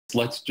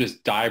let's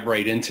just dive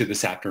right into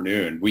this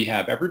afternoon. We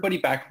have everybody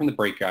back from the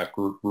breakout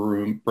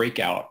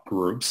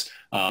groups.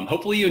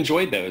 Hopefully you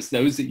enjoyed those.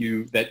 Those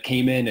that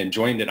came in and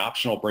joined an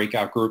optional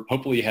breakout group,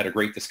 hopefully you had a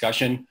great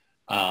discussion.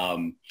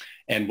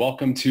 And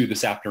welcome to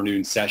this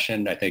afternoon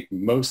session. I think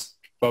most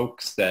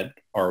folks that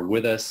are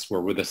with us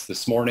were with us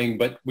this morning,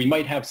 but we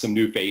might have some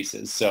new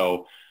faces.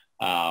 So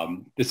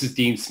this is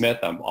Dean Smith.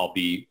 I'll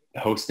be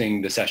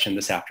hosting the session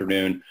this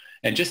afternoon.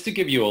 And just to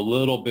give you a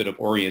little bit of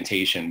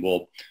orientation,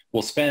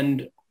 we'll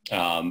spend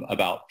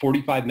about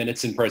 45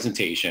 minutes in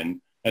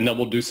presentation, and then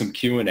we'll do some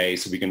Q&A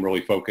so we can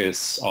really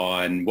focus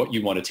on what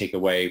you want to take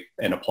away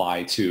and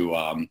apply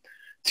to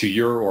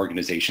your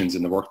organizations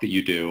and the work that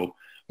you do.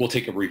 We'll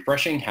take a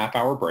refreshing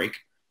half-hour break,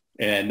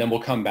 and then we'll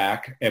come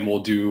back and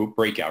we'll do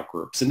breakout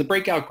groups. And the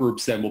breakout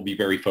groups then will be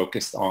very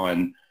focused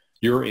on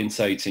your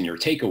insights and your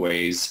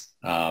takeaways,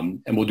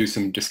 and we'll do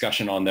some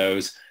discussion on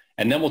those.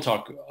 And then we'll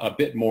talk a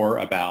bit more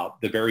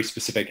about the very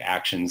specific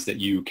actions that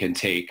you can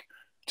take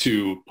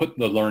to put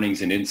the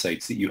learnings and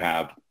insights that you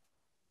have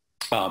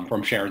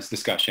from Sharon's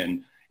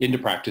discussion into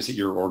practice at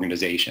your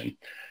organization.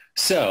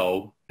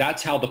 So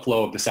that's how the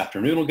flow of this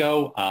afternoon will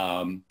go.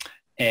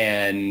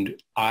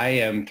 And I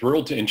am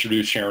thrilled to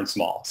introduce Sharon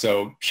Small.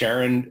 So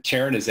Sharon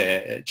is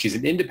she's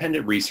an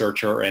independent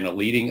researcher and a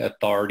leading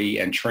authority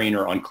and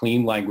trainer on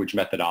clean language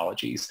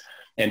methodologies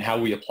and how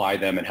we apply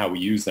them and how we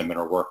use them in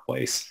our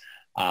workplace.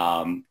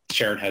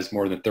 Sharon has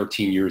more than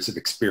 13 years of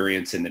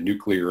experience in the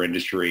nuclear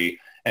industry,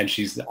 and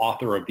she's the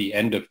author of The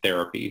End of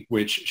Therapy,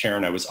 which,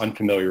 Sharon, I was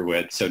unfamiliar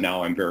with, so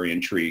now I'm very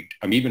intrigued.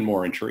 I'm even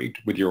more intrigued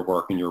with your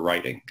work and your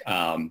writing.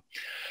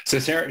 So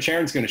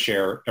Sharon's going to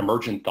share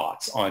emergent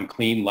thoughts on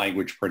clean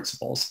language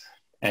principles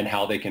and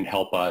how they can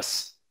help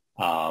us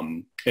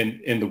in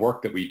the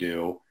work that we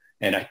do.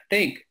 And I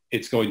think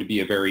it's going to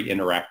be a very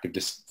interactive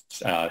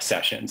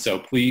session. So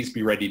please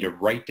be ready to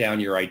write down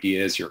your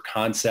ideas, your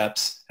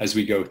concepts as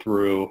we go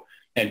through,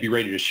 and be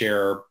ready to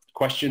share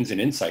questions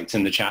and insights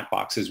in the chat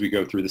box as we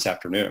go through this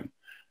afternoon.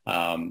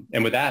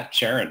 And with that,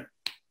 Sharon,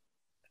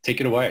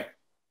 take it away.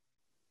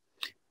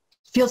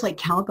 Feels like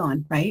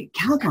Calgon, right?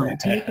 Calgon,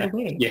 take it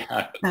away.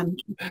 Yeah.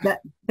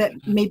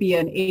 That may be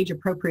an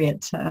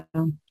age-appropriate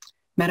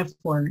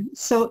metaphor.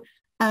 So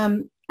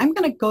I'm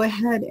going to go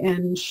ahead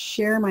and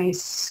share my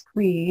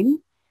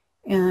screen.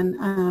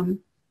 And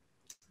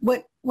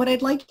what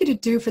I'd like you to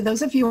do, for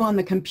those of you on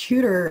the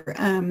computer,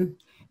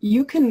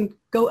 you can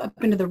go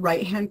up into the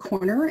right-hand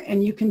corner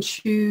and you can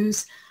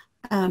choose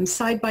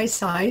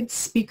side-by-side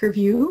speaker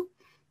view.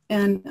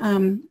 And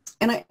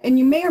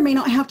you may or may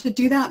not have to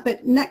do that,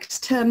 but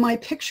next to my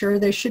picture,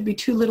 there should be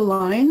two little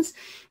lines.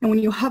 And when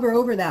you hover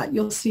over that,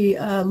 you'll see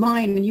a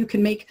line, and you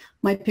can make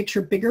my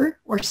picture bigger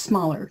or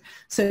smaller.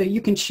 So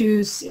you can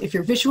choose, if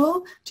you're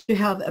visual, to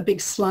have a big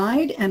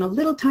slide and a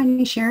little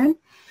tiny Sharon.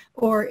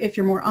 Or if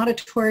you're more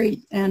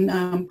auditory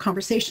and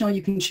conversational,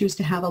 you can choose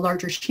to have a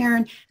larger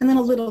Sharon and then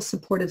a little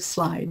supportive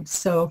slide.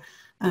 So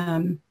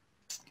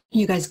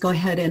you guys go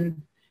ahead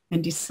and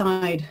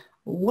decide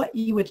what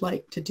you would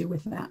like to do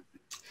with that.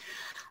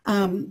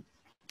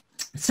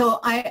 So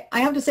I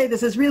have to say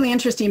this is really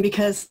interesting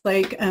because,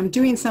 like,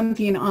 doing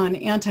something on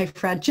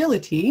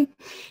anti-fragility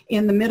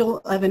in the middle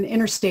of an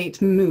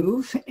interstate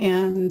move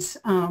and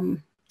the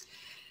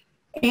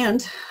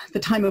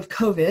time of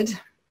COVID,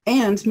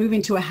 and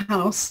moving to a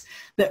house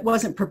that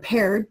wasn't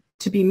prepared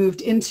to be moved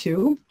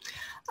into,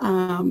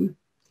 and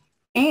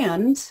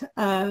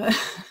the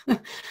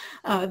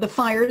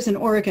fires in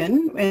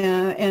Oregon,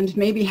 and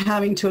maybe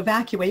having to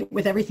evacuate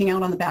with everything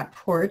out on the back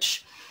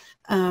porch,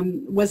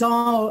 was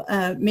all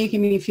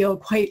making me feel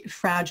quite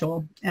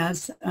fragile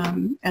as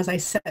I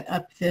set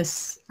up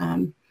this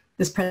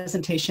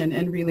presentation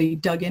and really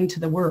dug into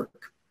the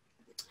work.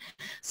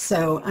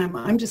 So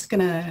I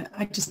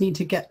just need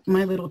to get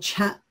my little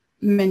chat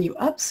menu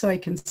up so I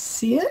can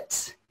see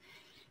it.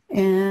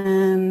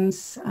 And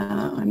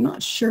I'm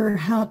not sure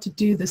how to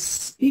do the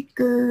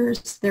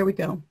speakers. There we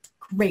go.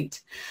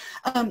 Great.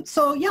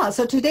 So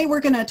today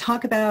we're going to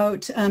talk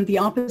about the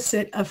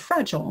opposite of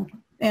fragile.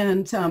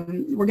 And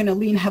we're going to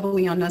lean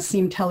heavily on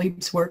Nassim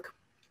Taleb's work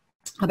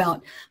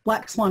about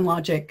Black Swan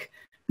logic,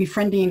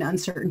 befriending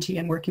uncertainty,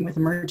 and working with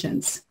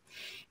emergence.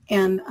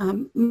 And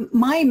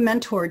my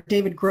mentor,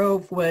 David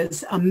Grove,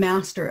 was a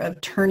master of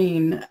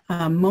turning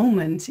a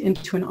moment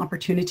into an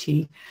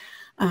opportunity.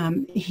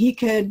 He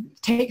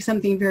could take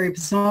something very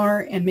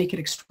bizarre and make it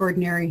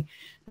extraordinary,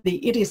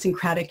 the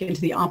idiosyncratic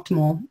into the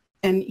optimal.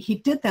 And he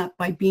did that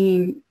by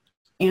being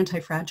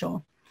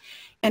anti-fragile.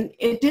 And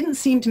it didn't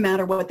seem to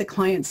matter what the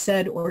client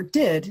said or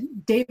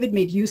did. David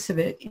made use of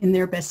it in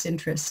their best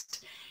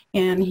interest.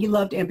 And he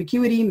loved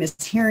ambiguity,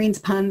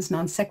 mishearings, puns,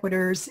 non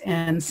sequiturs,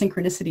 and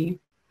synchronicity.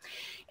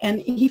 And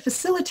he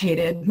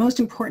facilitated, most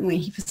importantly,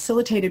 he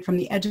facilitated from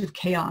the edge of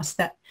chaos,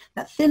 that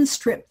thin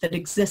strip that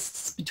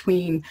exists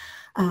between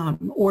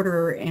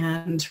order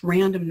and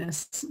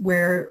randomness,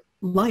 where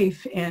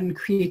life and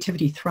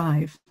creativity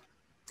thrive.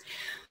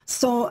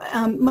 So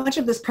much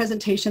of this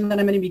presentation that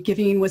I'm going to be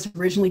giving was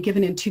originally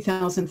given in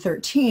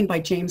 2013 by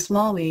James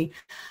Lawley,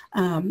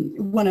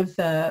 one of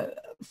the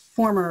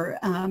former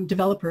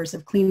developers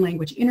of clean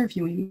language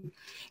interviewing.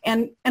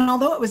 And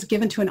although it was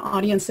given to an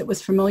audience that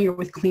was familiar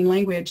with clean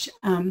language,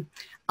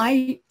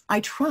 I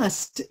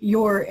trust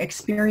your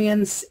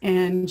experience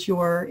and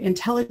your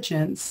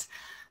intelligence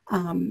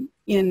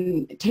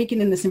in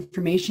taking in this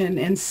information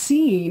and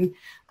seeing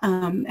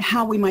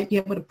how we might be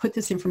able to put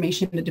this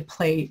information into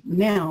play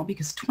now,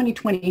 because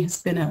 2020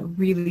 has been a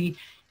really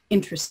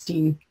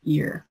interesting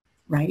year,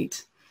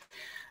 right?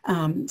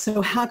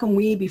 So how can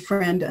we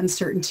befriend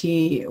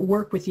uncertainty,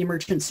 work with the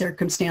emergent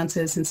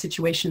circumstances and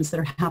situations that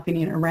are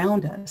happening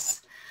around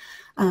us?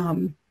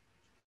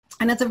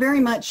 And it's a very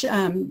much,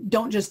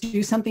 don't just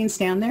do something,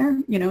 stand there,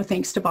 you know,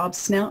 thanks to Bob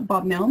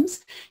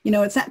Nelms. You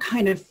know, it's that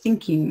kind of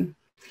thinking.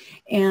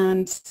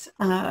 And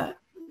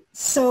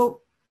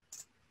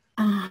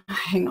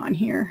hang on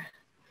here.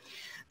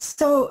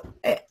 So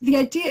the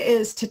idea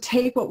is to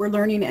take what we're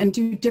learning and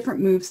do different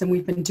moves than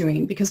we've been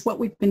doing, because what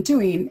we've been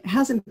doing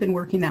hasn't been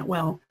working that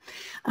well.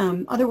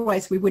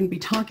 Otherwise, we wouldn't be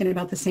talking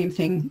about the same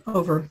thing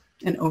over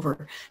and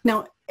over.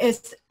 Now,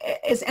 is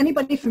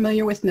anybody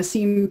familiar with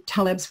Nassim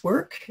Taleb's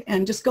work?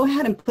 And just go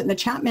ahead and put in the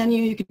chat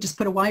menu, you could just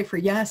put a Y for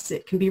yes,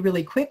 it can be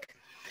really quick.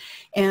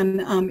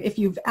 And if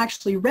you've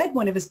actually read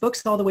one of his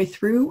books all the way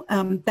through,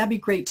 that'd be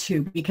great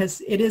too,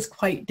 because it is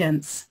quite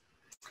dense.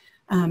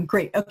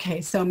 Great, okay,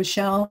 so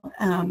Michelle,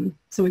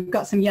 so we've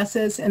got some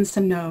yeses and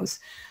some nos.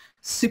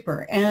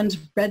 Super, and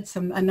read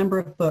a number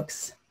of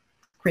books.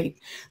 Great.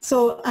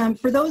 So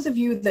for those of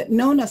you that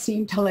know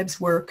Nassim Taleb's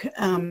work,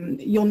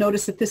 you'll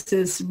notice that this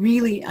is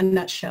really a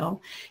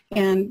nutshell.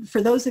 And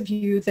for those of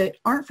you that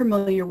aren't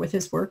familiar with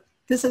his work,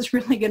 this is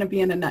really going to be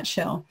in a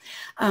nutshell.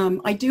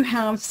 I do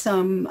have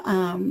some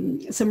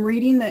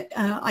reading that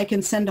I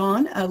can send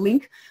on, a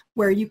link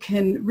where you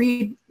can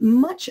read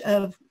much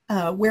of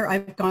where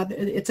I've got.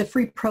 It's a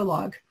free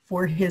prologue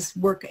for his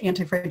work,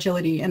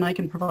 Anti-Fragility, and I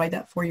can provide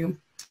that for you.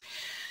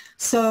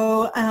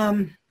 So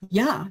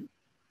yeah.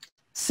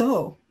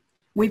 So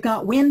we've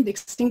got wind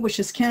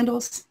extinguishes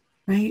candles,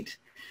 right?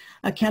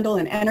 A candle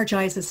and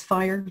energizes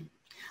fire.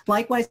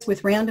 Likewise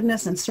with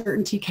randomness,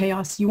 uncertainty,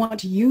 chaos, you want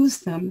to use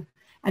them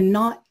and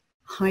not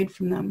hide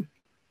from them.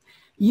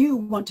 You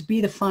want to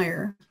be the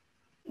fire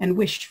and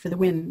wish for the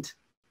wind.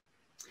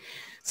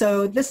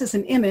 So this is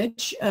an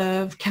image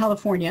of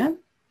California.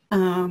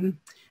 And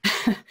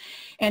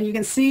you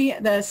can see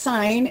the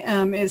sign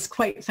is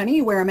quite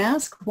funny. Wear a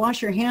mask,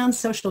 wash your hands,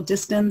 social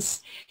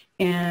distance,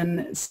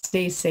 and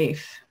stay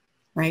safe,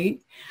 right?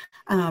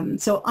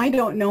 So I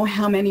don't know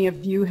how many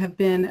of you have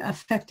been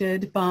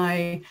affected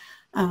by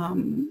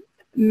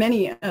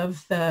many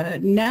of the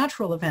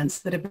natural events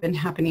that have been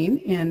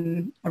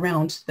happening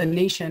around the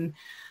nation.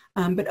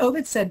 But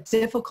Ovid said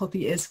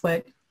difficulty is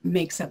what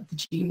makes up the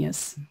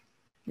genius.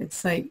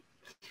 It's like,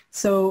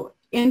 so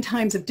in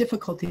times of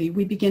difficulty,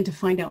 we begin to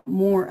find out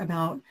more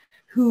about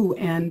who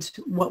and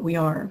what we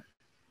are,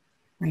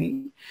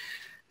 right?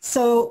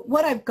 So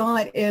what I've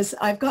got is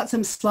I've got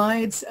some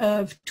slides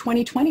of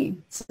 2020.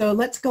 So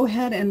let's go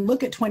ahead and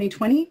look at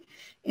 2020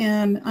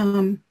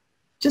 and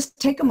just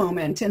take a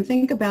moment and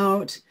think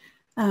about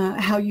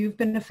how you've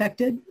been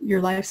affected,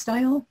 your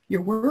lifestyle,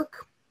 your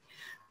work,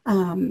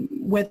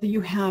 whether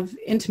you have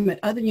intimate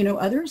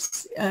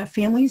others,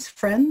 families,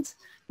 friends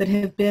that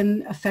have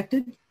been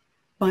affected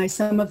by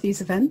some of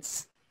these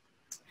events.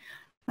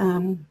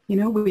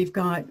 We've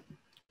got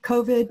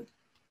COVID,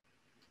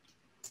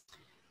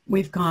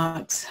 we've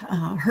got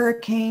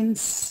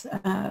hurricanes,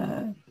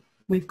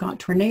 we've got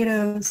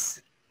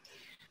tornadoes,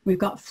 we've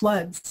got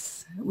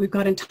floods, we've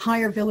got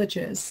entire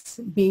villages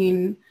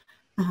being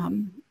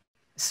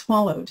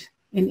swallowed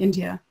in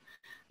India.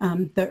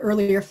 The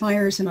earlier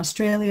fires in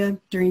Australia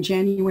during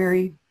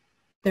January,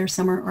 their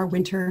summer, our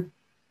winter.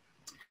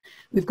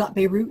 We've got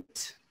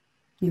Beirut,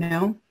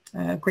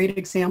 a great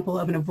example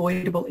of an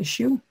avoidable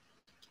issue.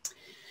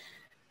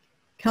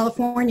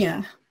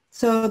 California.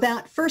 So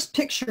that first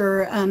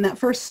picture, that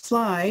first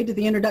slide,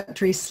 the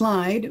introductory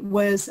slide,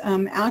 was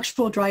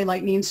actual dry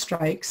lightning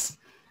strikes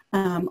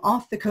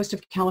off the coast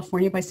of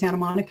California by Santa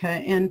Monica.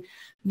 And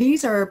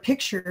these are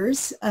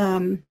pictures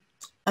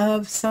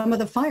of some of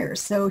the fires.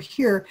 So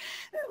here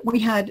we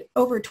had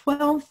over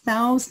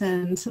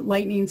 12,000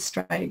 lightning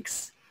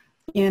strikes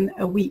in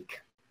a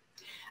week.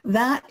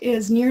 That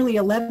is nearly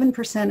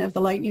 11% of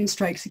the lightning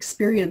strikes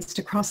experienced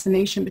across the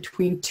nation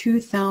between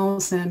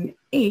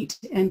 2008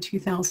 and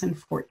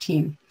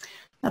 2014.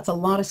 That's a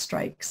lot of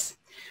strikes.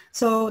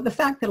 So the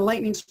fact that a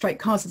lightning strike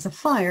causes a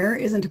fire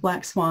isn't a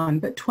black swan,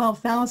 but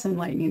 12,000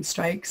 lightning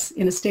strikes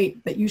in a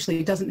state that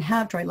usually doesn't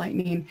have dry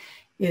lightning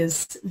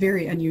is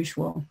very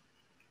unusual.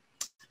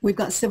 We've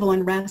got civil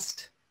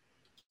unrest,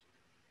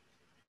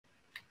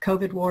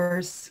 COVID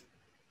wars,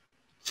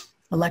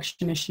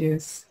 election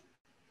issues.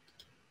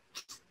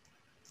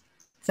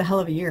 It's a hell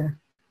of a year,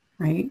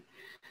 right?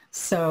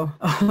 So,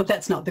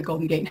 that's not the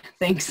Golden Gate,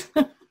 thanks.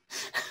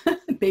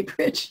 Bay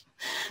Bridge.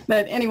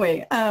 But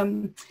anyway,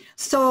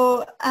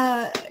 so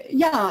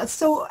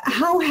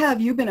how have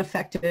you been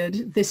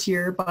affected this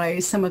year by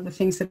some of the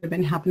things that have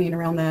been happening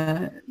around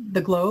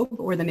the globe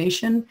or the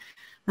nation?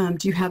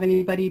 Do you have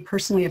anybody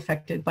personally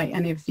affected by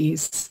any of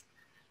these?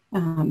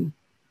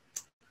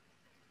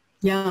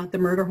 Yeah, the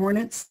murder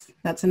hornets,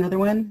 that's another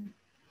one.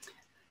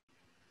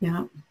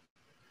 Yeah.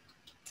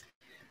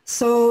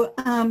 So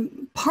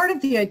part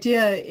of the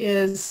idea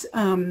is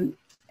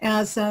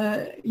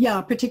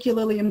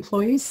particularly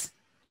employees,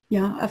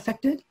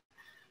 affected.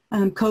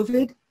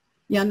 COVID,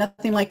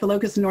 nothing like the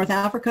locusts in North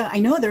Africa. I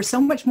know there's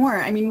so much more.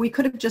 I mean, we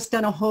could have just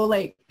done a whole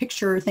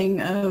picture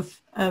thing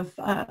of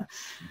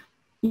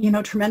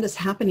tremendous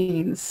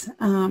happenings.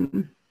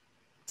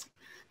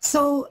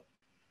 So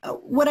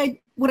what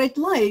I'd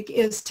like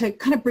is to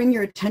kind of bring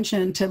your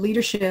attention to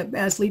leadership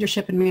as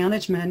leadership and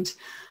management,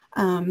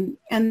 and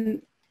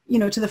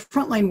to the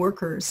frontline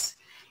workers,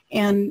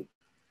 and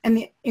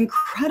the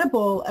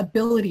incredible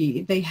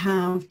ability they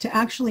have to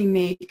actually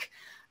make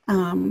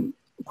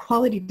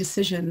quality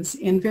decisions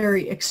in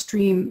very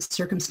extreme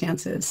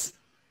circumstances,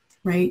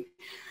 right?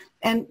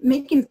 And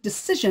making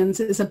decisions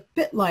is a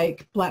bit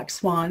like black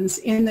swans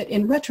in that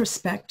in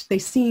retrospect, they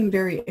seem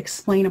very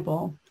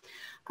explainable.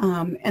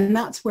 And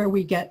that's where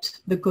we get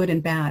the good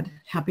and bad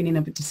happening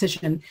of a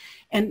decision.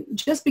 And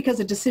just because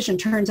a decision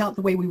turns out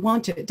the way we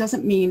want it, it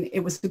doesn't mean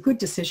it was the good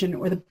decision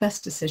or the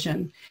best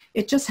decision.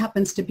 It just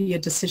happens to be a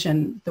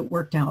decision that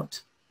worked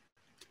out.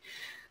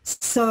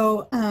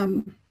 So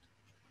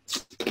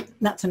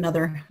that's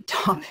another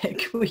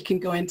topic we can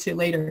go into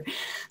later.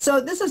 So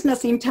this is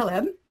Nassim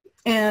Taleb,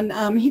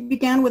 and he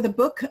began with a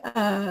book,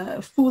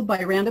 Fooled by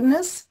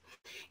Randomness.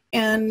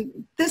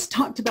 And this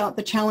talked about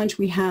the challenge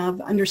we have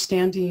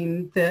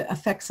understanding the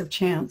effects of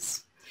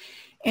chance.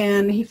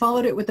 And he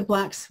followed it with the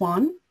Black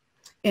Swan.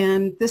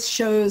 And this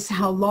shows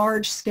how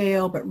large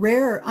scale but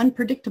rare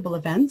unpredictable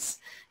events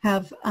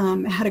have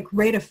had a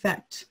great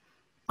effect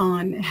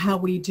on how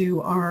we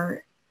do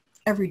our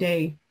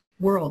everyday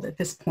world at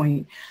this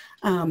point.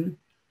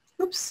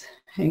 Oops,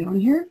 hang on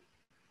here.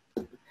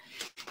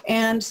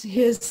 And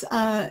his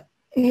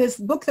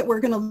book that we're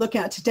going to look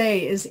at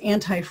today is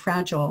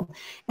Anti-Fragile.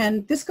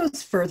 And this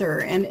goes further,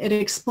 and it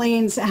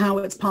explains how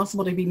it's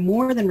possible to be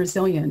more than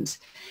resilient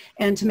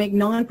and to make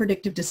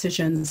non-predictive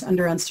decisions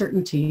under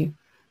uncertainty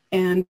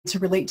and to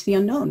relate to the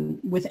unknown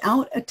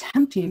without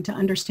attempting to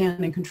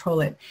understand and control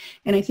it.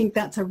 And I think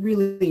that's a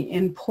really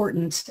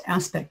important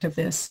aspect of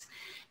this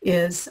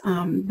is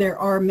there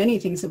are many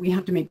things that we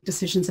have to make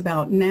decisions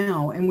about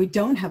now, and we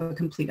don't have a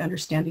complete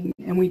understanding,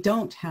 and we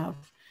don't have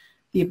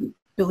the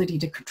ability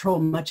to control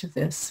much of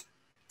this.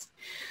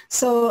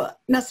 So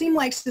Nassim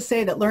likes to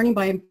say that learning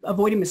by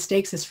avoiding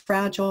mistakes is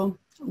fragile,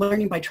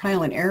 learning by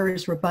trial and error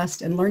is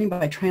robust, and learning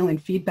by trial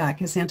and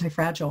feedback is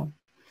anti-fragile.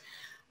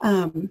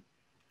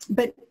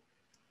 But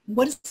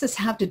what does this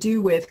have to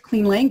do with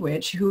clean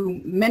language,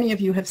 who many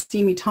of you have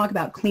seen me talk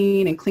about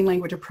clean and clean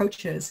language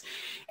approaches?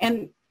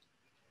 And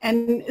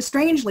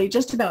strangely,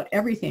 just about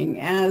everything,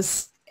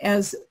 as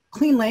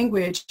clean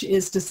language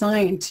is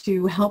designed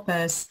to help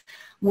us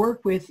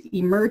work with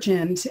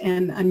emergent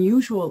and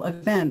unusual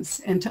events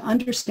and to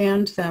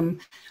understand them,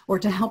 or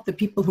to help the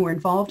people who are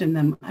involved in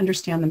them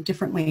understand them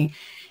differently.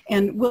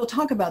 And we'll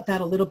talk about that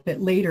a little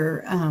bit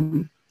later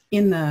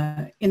in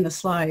the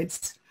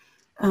slides.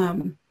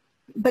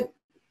 But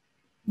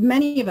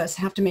many of us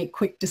have to make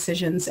quick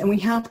decisions, and we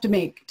have to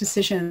make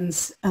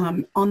decisions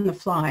on the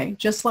fly,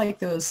 just like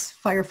those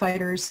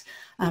firefighters,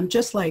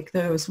 just like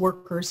those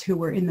workers who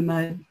were in the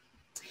mud.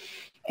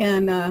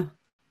 And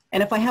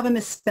if I have a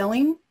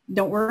misspelling,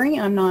 don't worry,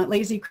 I'm not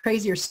lazy,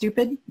 crazy, or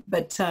stupid,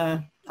 but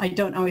I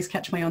don't always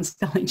catch my own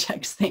spelling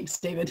checks. Thanks,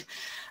 David.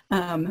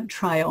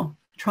 Trial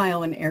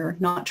and error,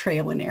 not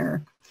trail and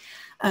error.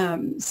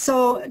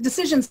 So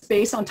decisions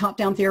based on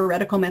top-down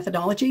theoretical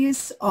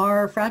methodologies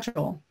are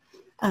fragile.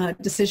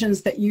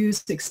 Decisions that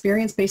use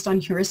experience based on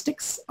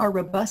heuristics are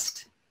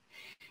robust.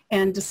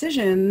 And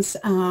decisions,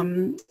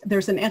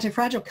 there's an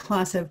anti-fragile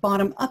class of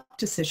bottom-up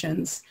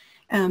decisions.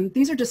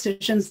 These are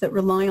decisions that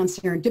rely on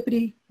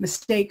serendipity,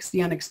 mistakes,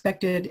 the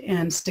unexpected,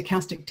 and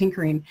stochastic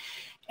tinkering.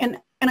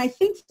 And I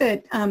think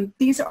that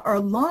these are a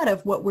lot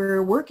of what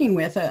we're working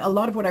with. A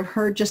lot of what I've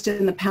heard just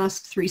in the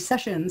past 3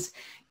 sessions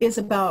is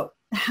about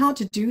how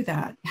to do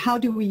that. How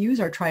do we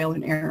use our trial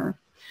and error?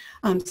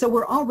 So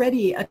we're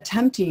already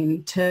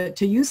attempting to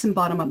use some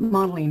bottom-up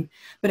modeling,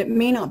 but it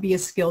may not be a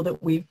skill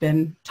that we've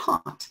been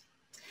taught.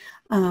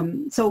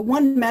 So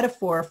one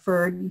metaphor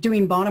for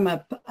doing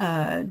bottom-up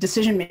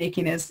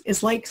decision-making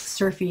is like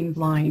surfing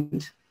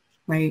blind,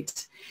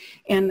 right?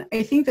 And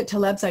I think that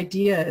Taleb's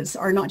ideas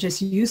are not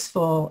just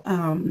useful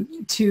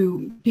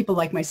to people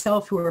like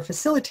myself who are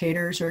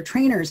facilitators or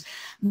trainers,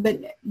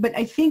 but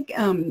I think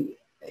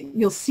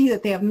you'll see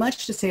that they have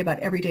much to say about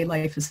everyday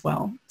life as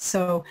well.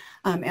 So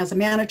as a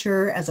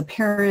manager, as a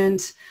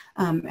parent,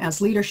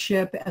 as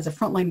leadership, as a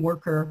frontline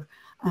worker,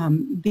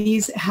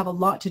 these have a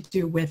lot to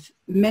do with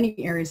many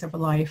areas of our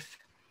life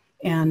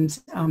and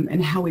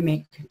how we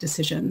make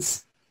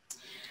decisions.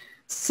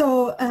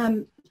 So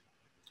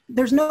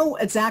there's no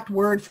exact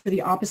word for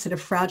the opposite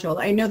of fragile.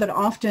 I know that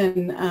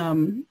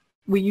often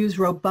we use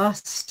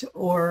robust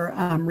or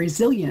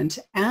resilient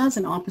as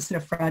an opposite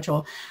of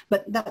fragile,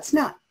 but that's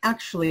not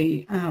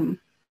actually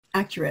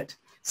accurate.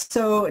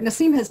 So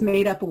Nassim has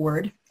made up a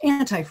word,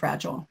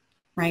 anti-fragile,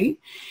 right?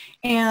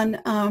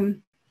 And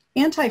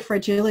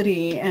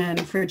anti-fragility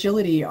and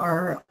fragility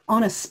are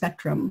on a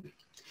spectrum.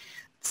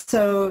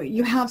 So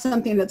you have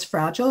something that's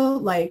fragile,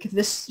 like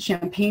this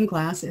champagne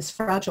glass is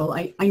fragile.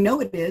 I know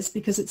it is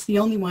because it's the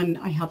only one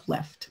I have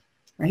left,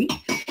 right?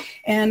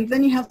 And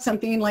then you have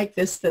something like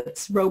this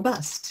that's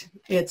robust.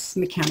 It's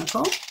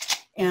mechanical,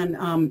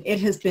 and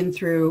it has been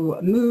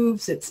through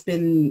moves, it's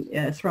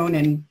been thrown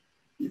in,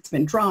 it's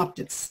been dropped,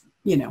 it's,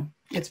 you know,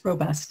 it's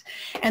robust.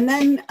 And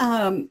then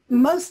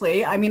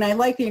mostly, I mean, I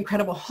like the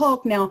Incredible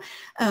Hulk. Now,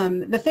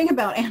 the thing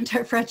about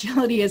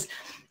anti-fragility is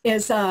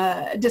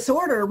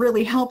disorder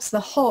really helps the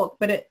Hulk,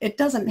 but it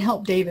doesn't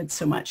help David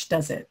so much,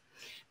 does it?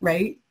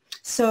 Right?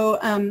 So,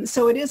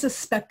 so it is a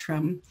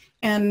spectrum,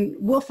 and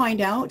we'll find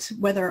out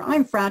whether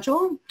I'm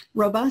fragile,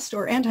 robust,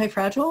 or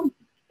anti-fragile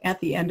at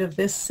the end of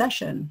this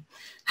session.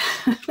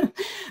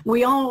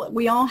 we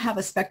all have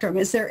a spectrum.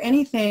 Is there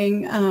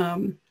anything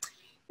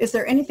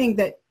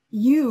that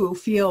you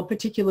feel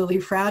particularly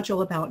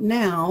fragile about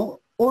now,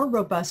 or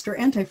robust or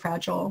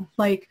anti-fragile?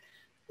 Like,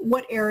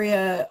 what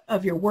area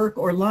of your work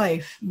or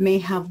life may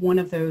have one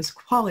of those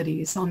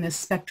qualities on this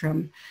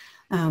spectrum?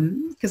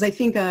 Because I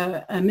think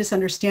a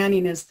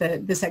misunderstanding is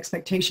that this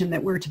expectation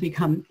that we're to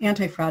become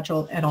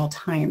anti-fragile at all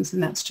times,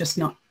 and that's just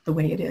not the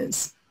way it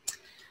is.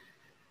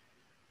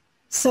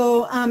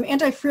 So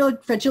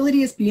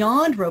anti-fragility is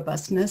beyond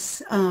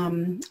robustness.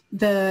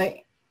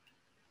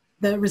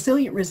 The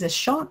resilient resists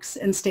shocks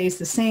and stays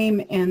the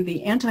same, and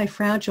the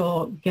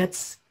anti-fragile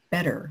gets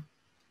better,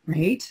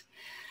 right?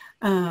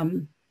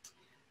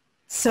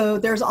 So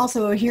there's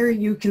also here,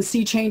 you can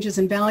see changes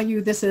in value.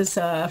 This is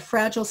a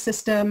fragile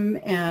system,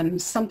 and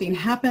something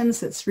happens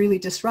that's really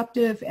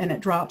disruptive and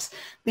it drops.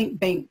 Think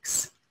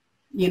banks,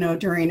 you know,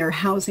 during, or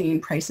housing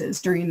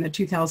prices during the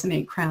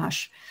 2008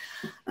 crash.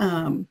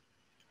 And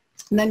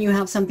then you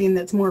have something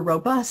that's more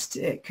robust.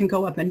 It can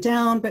go up and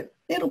down, but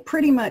it'll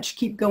pretty much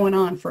keep going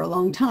on for a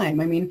long time.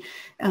 I mean,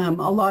 a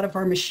lot of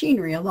our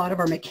machinery, a lot of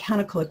our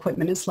mechanical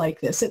equipment is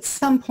like this. At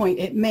some point,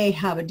 it may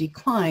have a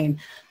decline,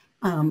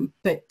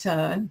 but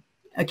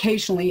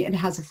occasionally it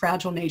has a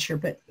fragile nature,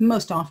 but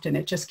most often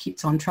it just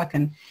keeps on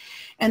trucking.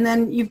 And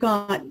then you've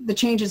got the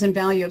changes in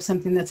value of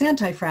something that's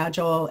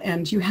anti-fragile,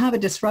 and you have a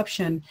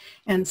disruption,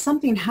 and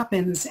something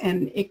happens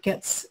and it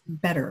gets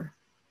better,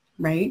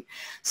 right?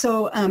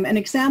 So an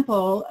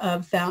example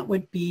of that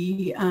would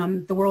be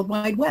the World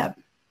Wide Web.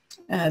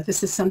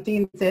 This is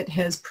something that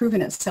has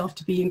proven itself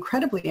to be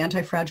incredibly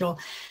anti-fragile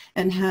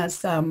and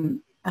has,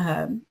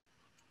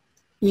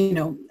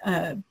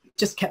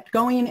 just kept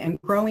going and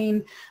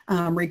growing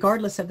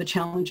regardless of the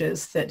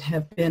challenges that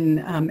have been,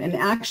 and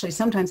actually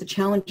sometimes the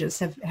challenges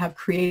have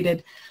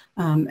created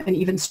an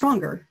even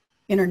stronger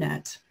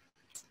internet.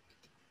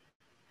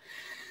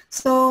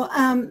 So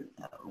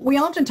we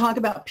often talk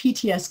about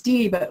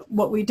PTSD, but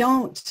what we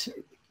don't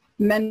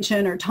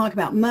mention or talk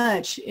about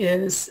much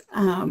is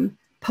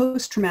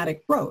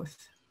post-traumatic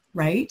growth,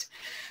 right?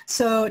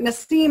 So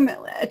Nassim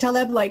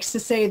Taleb likes to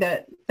say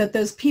that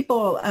those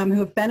people who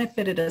have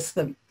benefited us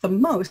the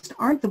most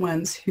aren't the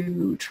ones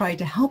who try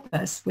to help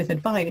us with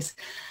advice,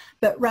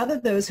 but rather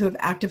those who have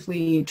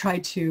actively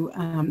tried to,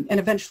 and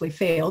eventually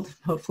failed,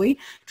 hopefully,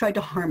 tried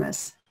to harm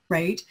us,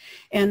 right?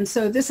 And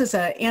so this is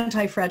an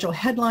anti-fragile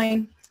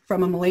headline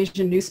from a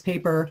Malaysian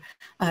newspaper.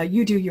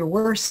 You do your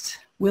worst,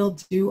 we'll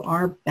do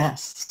our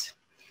best.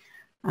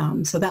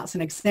 So that's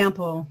an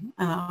example,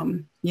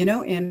 you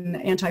know, in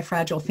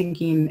anti-fragile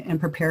thinking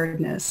and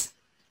preparedness.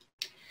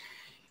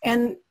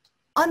 And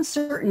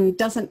uncertain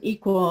doesn't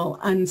equal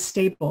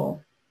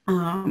unstable.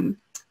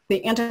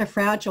 The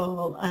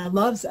anti-fragile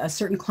loves a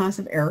certain class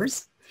of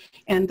errors,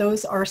 and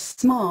those are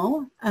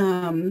small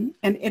and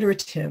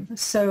iterative.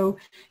 So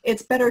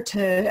it's better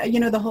to, you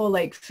know, the whole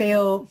like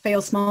fail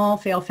small,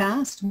 fail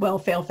fast. Well,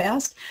 fail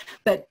fast,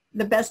 but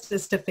the best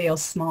is to fail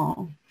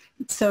small.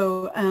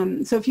 So,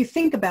 so if you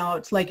think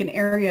about like an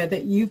area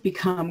that you've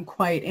become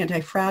quite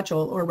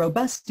anti-fragile or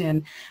robust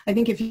in, I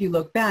think if you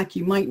look back,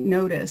 you might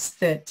notice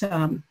that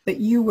that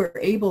you were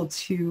able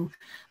to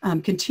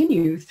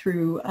continue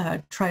through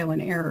trial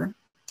and error,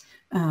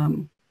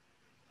 and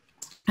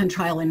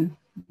trial and,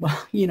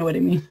 well, you know what I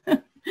mean,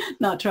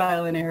 not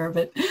trial and error,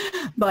 but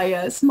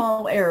by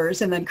small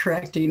errors and then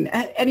correcting.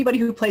 Anybody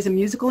who plays a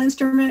musical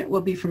instrument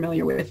will be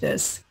familiar with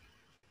this.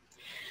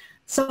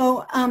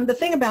 So the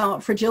thing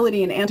about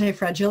fragility and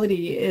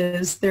anti-fragility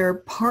is they're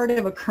part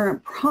of a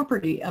current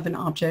property of an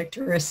object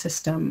or a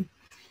system,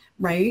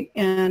 right?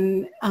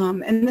 And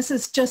this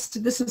is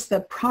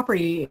the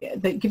property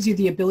that gives you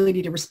the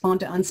ability to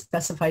respond to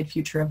unspecified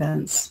future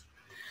events.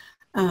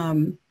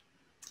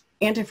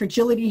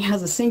 Anti-fragility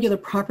has a singular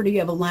property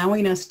of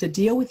allowing us to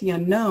deal with the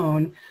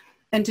unknown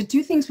and to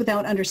do things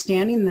without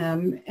understanding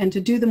them and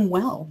to do them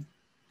well,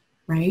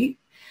 right?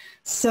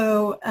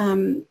 So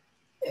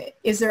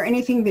is there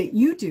anything that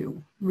you do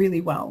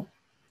really well?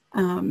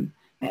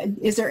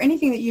 Is there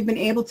anything that you've been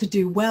able to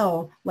do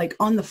well, like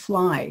on the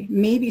fly?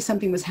 Maybe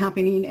something was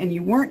happening and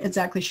you weren't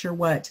exactly sure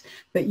what,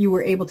 but you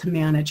were able to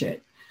manage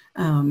it.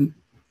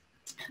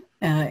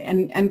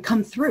 and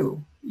come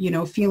through, you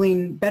know,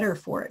 feeling better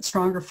for it,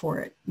 stronger for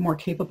it, more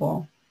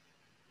capable.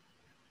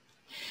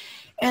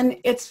 And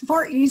it's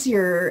far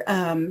easier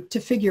to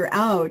figure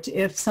out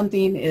if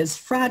something is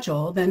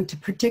fragile than to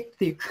predict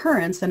the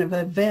occurrence of an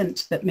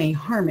event that may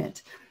harm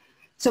it.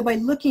 So by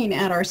looking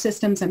at our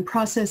systems and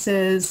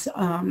processes,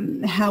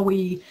 how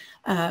we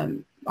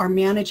are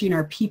managing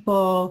our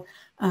people,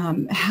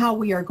 how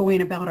we are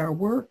going about our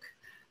work,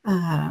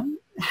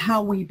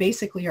 how we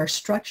basically are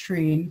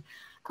structuring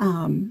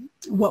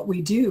what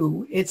we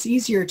do, it's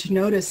easier to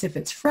notice if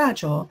it's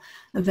fragile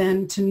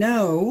than to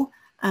know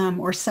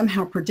or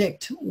somehow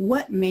predict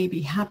what may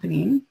be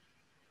happening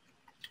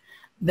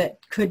that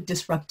could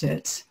disrupt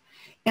it.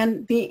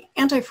 And the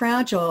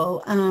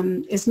anti-fragile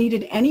is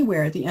needed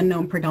anywhere the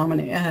unknown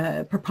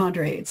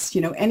preponderates,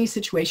 you know, any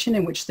situation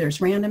in which there's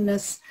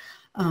randomness,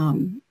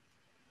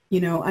 you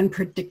know,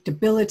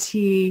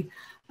 unpredictability,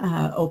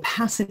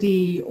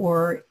 opacity,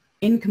 or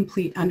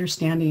incomplete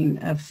understanding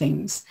of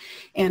things.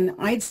 And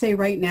I'd say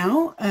right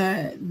now,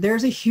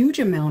 there's a huge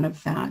amount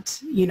of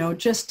that. You know,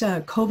 just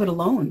COVID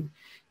alone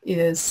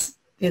is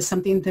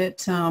something that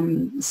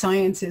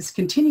science is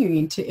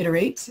continuing to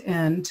iterate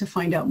and to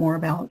find out more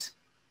about.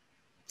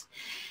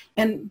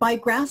 And by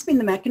grasping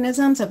the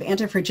mechanisms of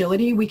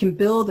anti-fragility, we can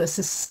build a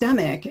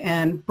systemic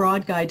and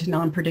broad guide to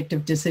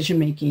non-predictive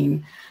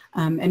decision-making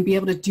and be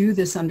able to do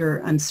this under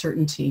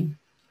uncertainty,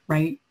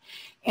 right?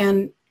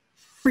 And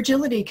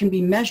fragility can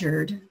be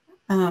measured.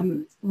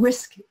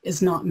 Risk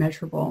is not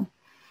measurable.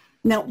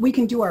 Now, we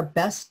can do our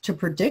best to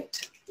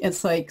predict.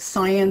 It's like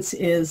science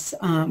is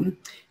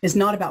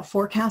not about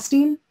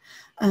forecasting.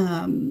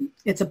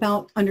 It's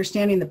about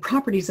understanding the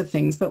properties of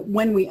things. But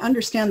when we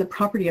understand the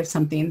property of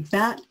something,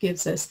 that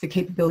gives us the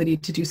capability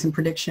to do some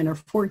prediction or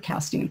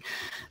forecasting.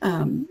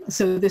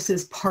 So this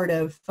is part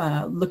of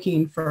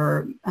looking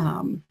for,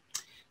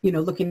 you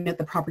know, looking at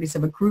the properties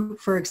of a group,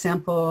 for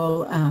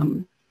example,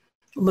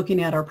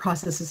 looking at our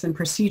processes and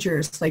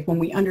procedures. Like when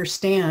we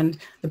understand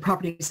the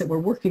properties that we're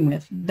working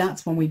with,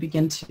 that's when we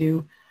begin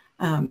to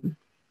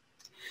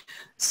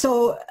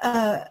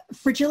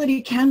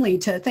fragility can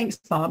lead to, thanks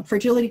Bob,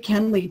 fragility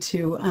can lead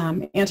to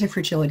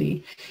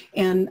anti-fragility.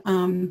 And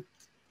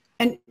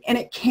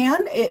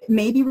it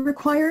may be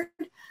required.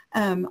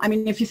 I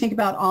mean, if you think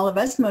about all of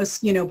us,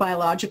 most, you know,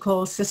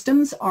 biological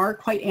systems are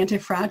quite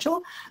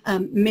anti-fragile,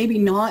 maybe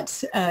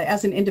not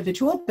as an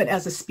individual, but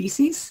as a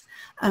species.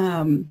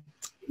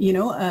 You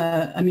know,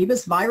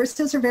 amoebas,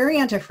 viruses are very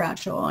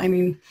anti-fragile. I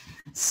mean,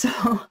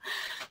 so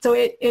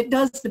it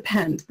does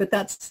depend, but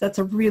that's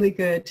a really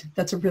good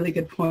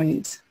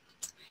point.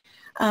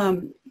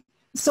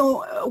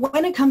 So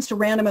when it comes to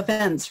random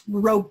events,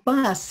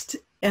 robust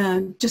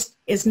just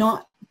is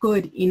not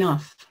good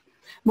enough.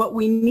 What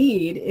we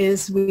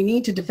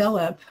need to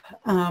develop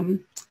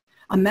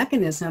a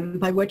mechanism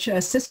by which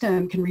a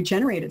system can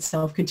regenerate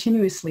itself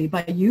continuously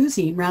by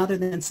using rather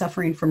than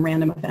suffering from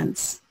random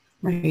events,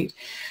 right?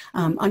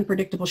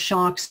 Unpredictable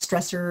shocks,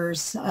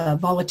 stressors,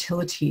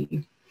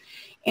 volatility.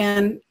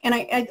 And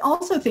I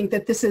also think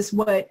that this is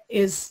what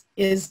is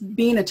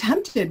being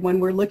attempted when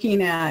we're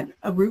looking at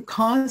root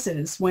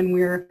causes, when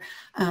we're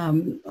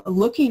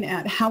looking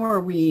at how are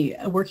we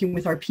working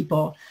with our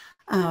people,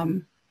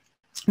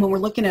 when we're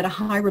looking at a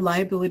high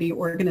reliability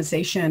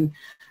organization.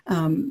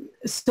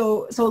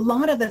 So a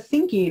lot of the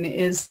thinking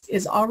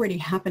is already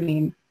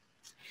happening.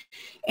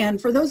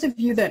 And for those of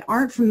you that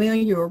aren't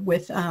familiar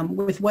with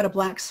what a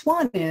black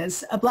swan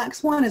is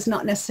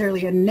not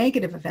necessarily a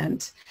negative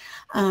event.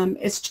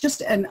 It's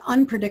just an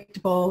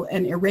unpredictable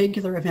and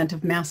irregular event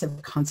of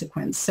massive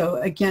consequence. So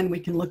again, we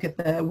can look at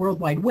the World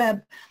Wide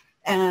Web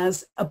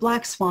as a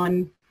black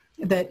swan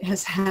that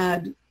has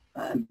had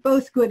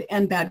both good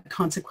and bad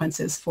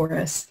consequences for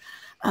us.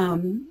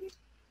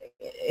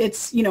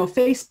 It's, you know,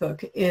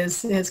 Facebook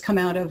has come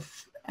out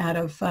of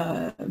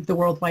the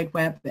World Wide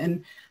Web,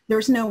 and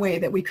there's no way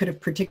that we could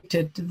have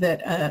predicted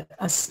that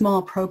a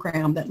small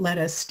program that let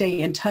us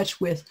stay in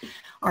touch with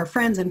our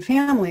friends and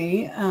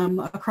family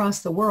across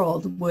the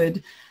world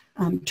would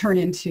turn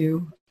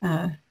into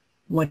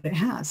what it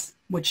has,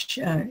 which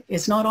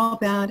is not all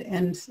bad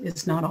and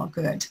is not all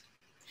good,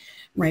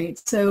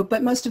 right? So,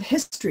 but most of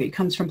history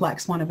comes from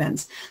black swan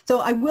events. So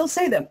I will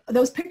say that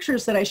those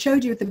pictures that I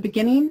showed you at the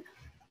beginning,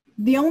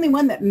 the only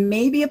one that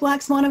may be a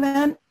black swan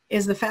event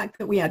is the fact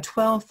that we had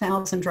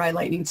 12,000 dry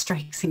lightning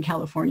strikes in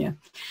California.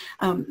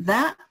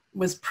 That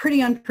was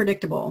pretty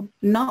unpredictable,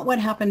 not what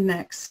happened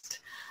next.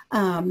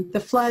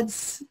 The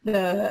floods,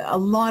 a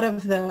lot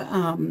of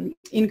the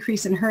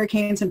increase in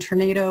hurricanes and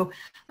tornado,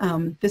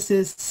 this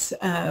is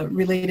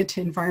related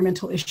to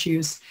environmental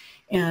issues.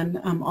 And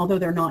although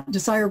they're not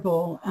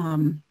desirable,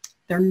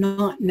 they're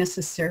not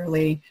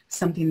necessarily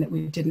something that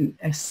we didn't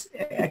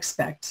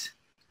expect.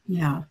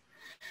 Yeah.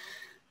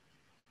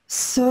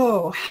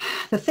 So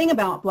the thing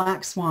about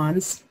black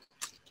swans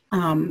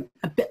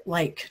a bit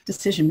like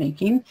decision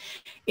making,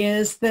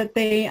 is that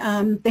they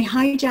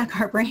hijack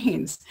our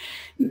brains,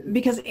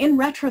 because in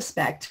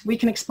retrospect we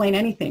can explain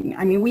anything.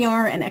 I mean, we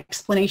are an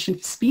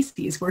explanation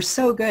species. We're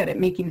so good at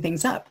making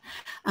things up.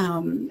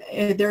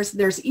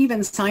 There's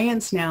even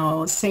science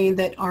now saying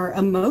that our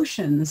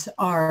emotions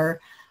are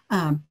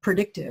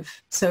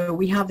predictive. So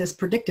we have this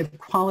predictive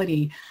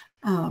quality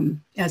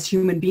as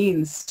human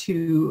beings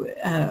to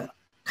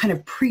kind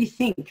of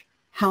pre-think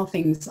how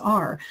things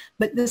are.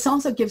 But this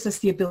also gives us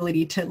the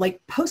ability to like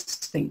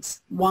post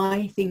things,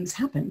 why things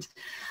happened.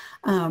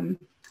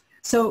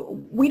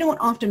 So we don't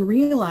often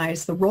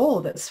realize the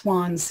role that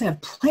swans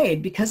have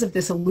played because of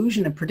this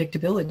illusion of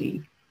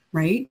predictability,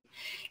 right?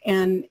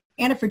 And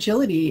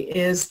antifragility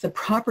is the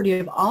property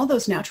of all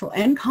those natural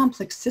and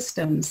complex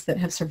systems that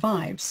have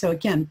survived. So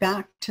again,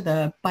 back to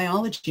the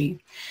biology.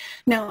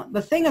 Now,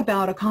 the thing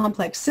about a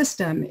complex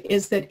system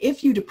is that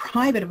if you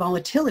deprive it of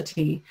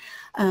volatility,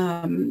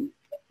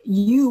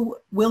 you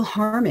will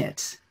harm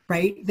it,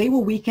 right? They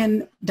will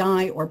weaken,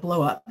 die, or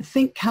blow up.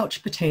 Think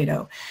couch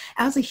potato.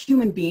 As a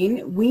human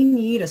being, we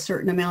need a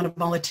certain amount of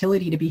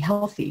volatility to be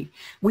healthy.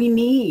 We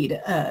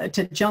need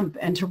to jump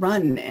and to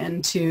run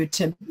and to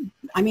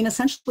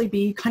essentially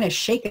be kind of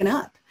shaken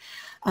up.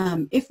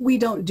 If we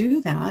don't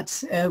do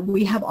that,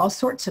 we have all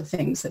sorts of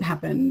things that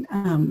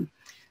happen.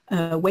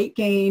 Weight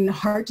gain,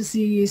 heart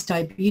disease,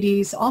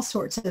 diabetes, all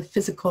sorts of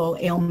physical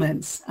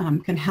ailments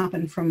can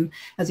happen from,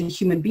 as a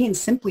human being,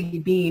 simply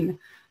being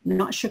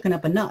not shooken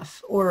up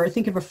enough. Or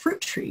think of a fruit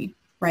tree,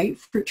 right?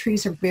 Fruit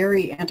trees are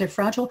very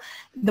anti-fragile.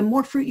 The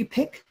more fruit you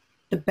pick,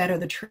 the better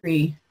the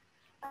tree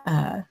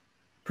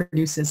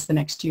produces the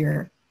next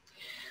year.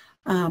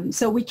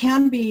 So we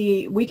can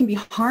be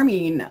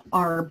harming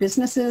our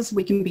businesses,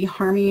 we can be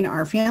harming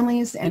our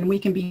families, and we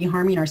can be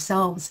harming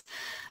ourselves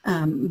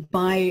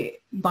by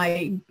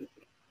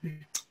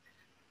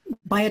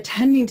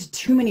attending to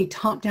too many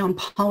top-down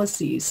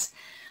policies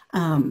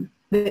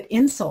that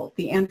insult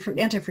the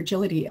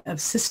anti-fragility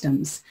of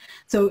systems.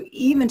 So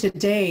even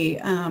today,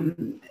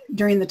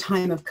 during the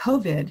time of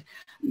COVID,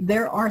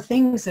 there are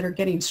things that are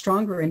getting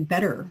stronger and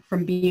better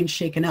from being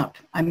shaken up.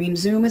 I mean,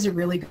 Zoom is a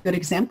really good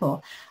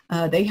example.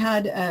 They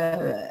had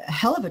a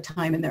hell of a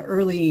time in the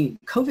early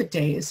COVID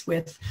days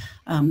with,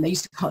 they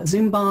used to call it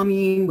Zoom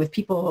bombing, with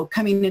people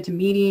coming into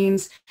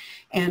meetings,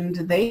 and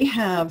they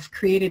have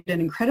created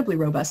an incredibly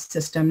robust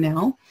system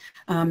now.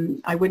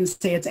 I wouldn't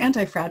say it's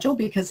anti-fragile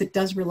because it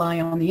does rely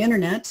on the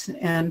internet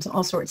and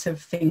all sorts of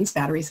things,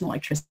 batteries and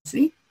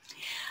electricity.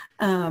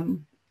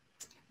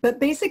 But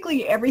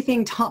basically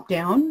everything top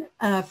down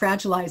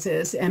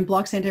fragilizes and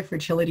blocks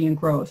anti-fragility and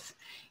growth.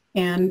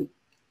 And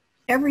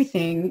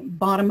everything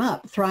bottom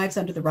up thrives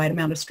under the right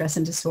amount of stress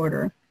and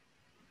disorder.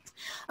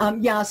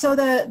 So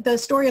the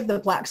story of the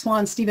Black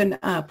Swan, Stephen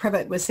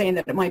Previtt was saying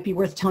that it might be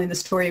worth telling the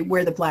story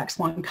where the Black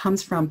Swan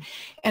comes from.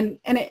 And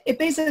it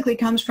basically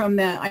comes from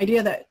the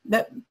idea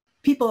that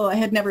people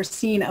had never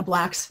seen a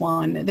black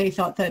swan. They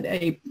thought that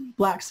a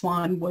black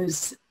swan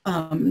was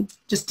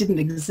just didn't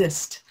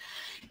exist.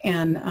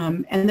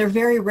 And they're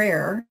very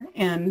rare.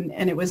 And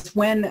it was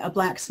when a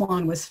black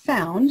swan was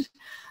found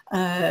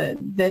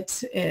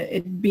that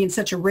it being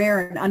such a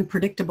rare and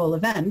unpredictable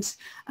event,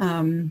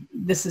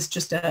 this is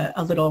just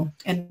a little,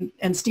 and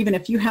Stephen,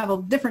 if you have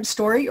a different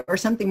story or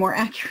something more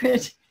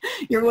accurate,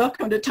 you're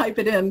welcome to type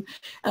it in.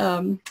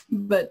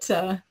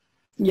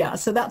 Yeah,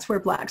 so that's where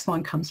Black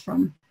Swan comes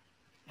from.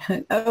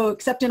 Oh,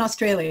 except in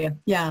Australia.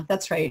 Yeah,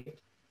 that's right.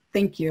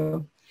 Thank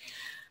you.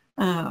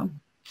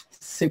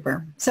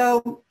 Super.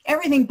 So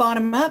everything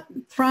bottom up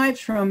thrives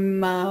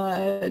from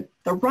the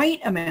right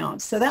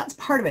amount. So that's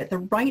part of it, the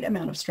right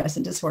amount of stress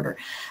and disorder.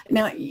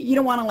 Now, you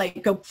don't want to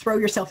like go throw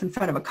yourself in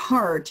front of a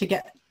car to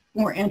get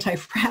more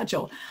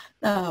anti-fragile,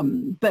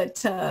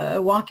 but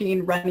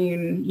walking,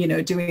 running,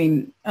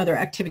 doing other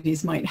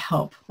activities might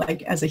help,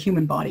 like as a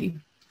human body,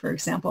 for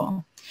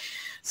example.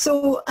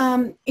 So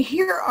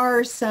here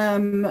are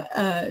some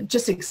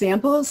just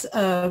examples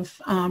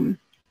of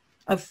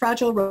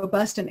fragile,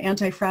 robust, and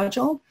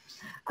anti-fragile.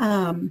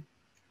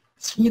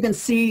 You can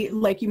see,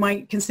 like, you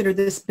might consider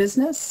this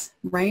business,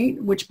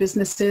 right? Which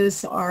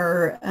businesses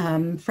are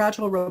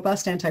fragile,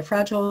 robust,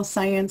 anti-fragile,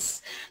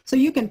 science. So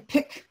you can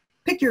pick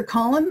your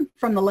column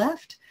from the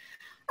left.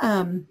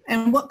 And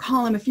what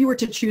column, if you were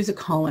to choose a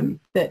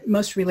column that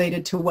most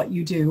related to what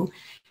you do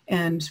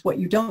and what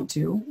you don't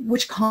do,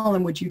 which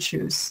column would you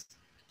choose?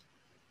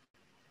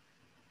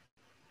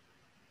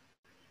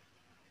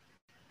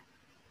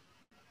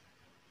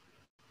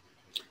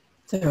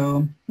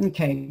 So,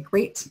 okay,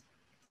 great.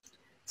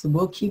 So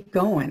we'll keep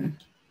going.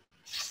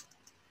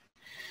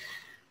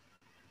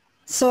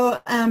 So,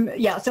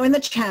 yeah, so in the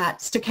chat,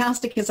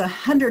 stochastic is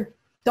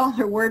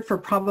 $100 word for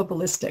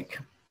probabilistic.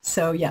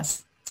 So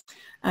yes,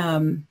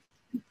 and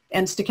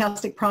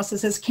stochastic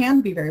processes can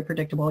be very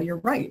predictable. You're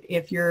right.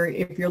 If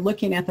you're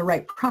looking at the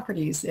right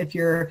properties, if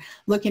you're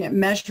looking at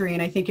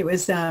measuring, I think it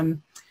was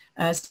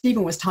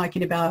Stephen was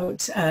talking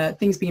about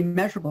things being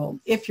measurable.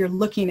 If you're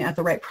looking at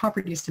the right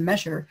properties to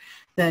measure,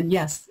 then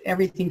yes,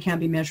 everything can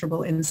be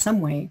measurable in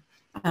some way.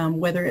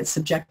 whether it's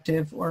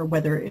subjective or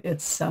whether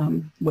it's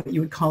what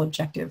you would call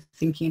objective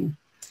thinking.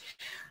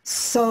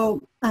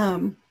 So,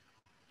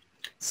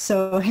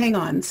 so hang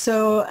on.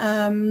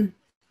 So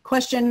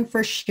question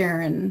for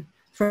Sharon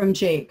from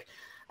Jake.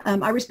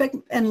 I respect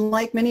and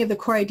like many of the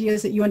core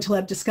ideas that you and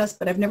Taleb discussed,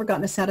 but I've never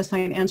gotten a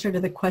satisfying answer to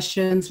the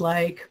questions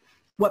like,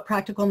 what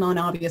practical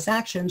non-obvious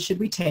actions should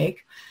we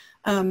take?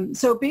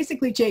 So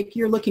basically, Jake,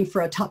 you're looking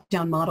for a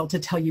top-down model to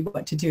tell you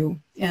what to do.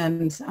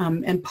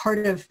 And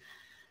part of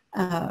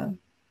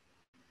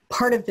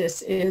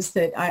this is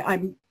that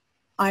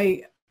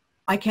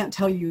I can't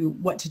tell you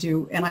what to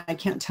do, and I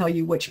can't tell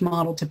you which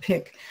model to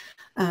pick.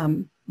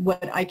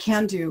 What I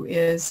can do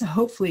is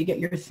hopefully get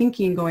your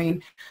thinking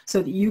going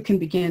so that you can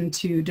begin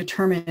to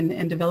determine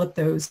and develop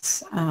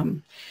those.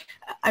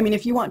 I mean,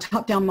 if you want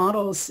top-down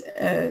models,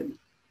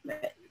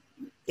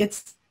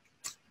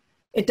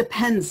 it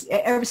depends.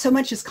 So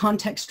much is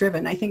context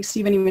driven. I think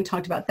Stephen even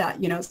talked about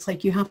that. You know, it's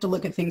like you have to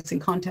look at things in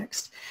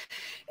context.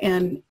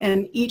 And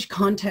each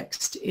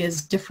context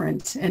is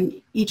different,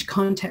 and each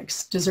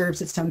context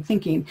deserves its own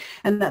thinking.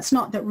 And that's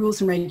not that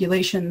rules and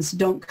regulations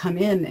don't come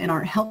in and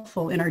aren't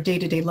helpful in our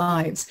day-to-day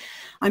lives.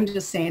 I'm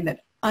just saying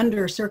that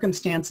under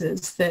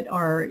circumstances that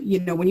are, you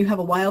know, when you have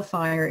a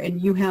wildfire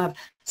and you have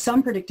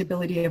some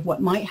predictability of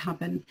what might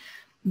happen,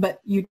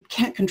 but you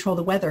can't control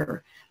the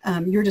weather,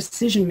 your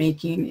decision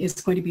making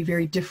is going to be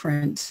very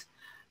different.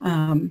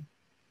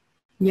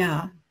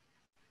 Yeah.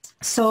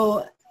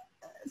 So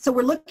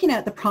we're looking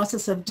at the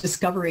process of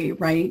discovery,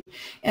 right?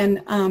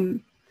 And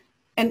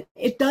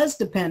it does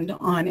depend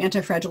on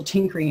anti-fragile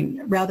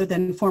tinkering rather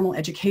than formal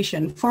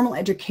education. Formal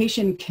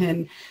education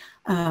can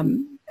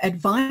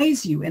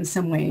advise you in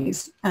some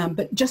ways,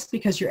 but just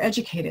because you're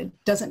educated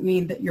doesn't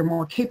mean that you're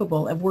more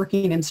capable of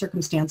working in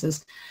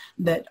circumstances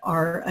that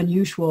are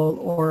unusual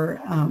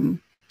or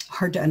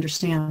hard to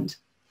understand.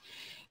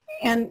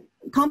 And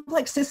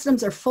complex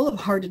systems are full of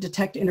hard to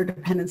detect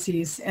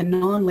interdependencies and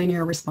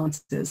nonlinear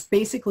responses.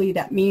 Basically,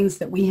 that means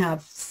that we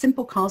have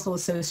simple causal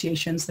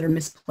associations that are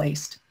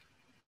misplaced,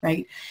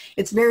 right?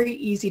 It's very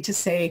easy to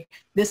say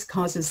this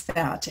causes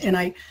that. And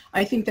I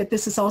think that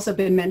this has also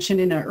been mentioned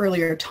in an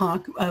earlier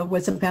talk,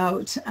 was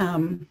about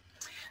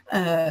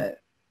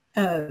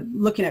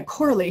looking at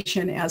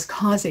correlation as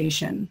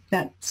causation.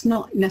 That's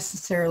not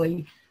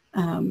necessarily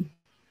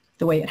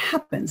the way it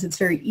happens. It's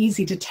very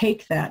easy to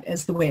take that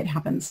as the way it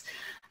happens.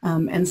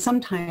 And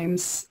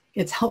sometimes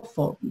it's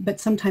helpful, but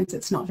sometimes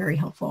it's not very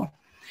helpful.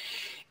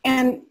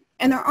 And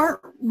there aren't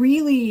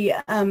really,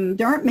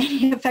 there aren't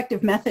many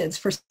effective methods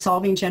for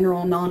solving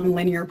general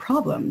nonlinear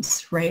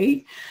problems,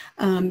 right?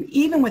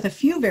 Even with a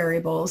few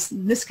variables,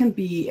 this can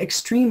be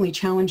extremely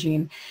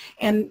challenging.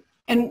 And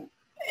an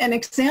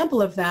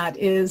example of that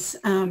is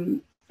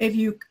if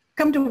you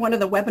come to one of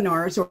the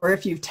webinars, or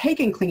if you've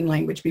taken clean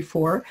language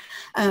before,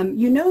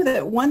 you know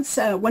that once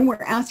when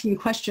we're asking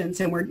questions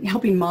and we're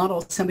helping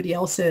model somebody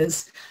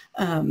else's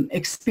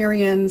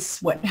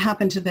experience, what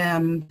happened to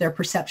them, their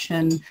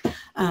perception,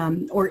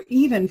 or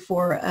even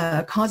for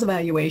cause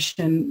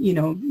evaluation, you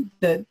know,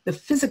 the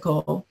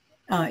physical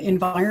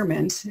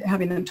environment,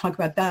 having them talk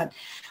about that.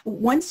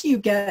 Once you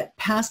get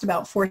past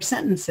about 4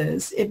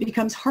 sentences, it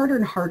becomes harder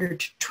and harder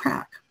to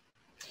track.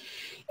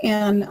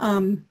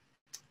 And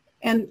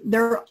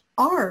there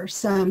are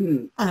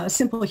some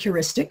simple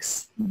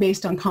heuristics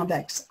based on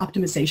convex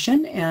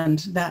optimization, and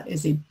that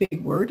is a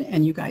big word,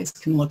 and you guys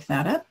can look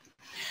that up.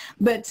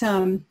 But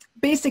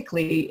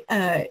basically,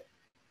 they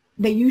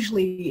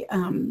usually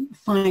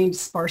find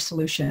sparse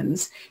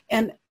solutions.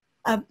 And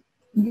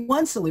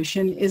one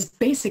solution is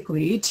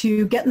basically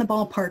to get in the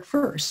ballpark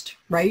first,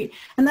 right?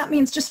 And that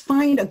means just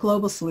find a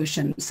global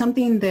solution,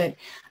 something that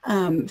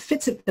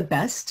fits it the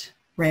best,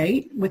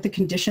 right, with the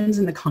conditions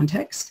and the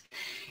context.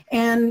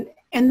 And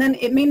then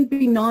it may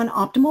be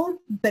non-optimal,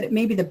 but it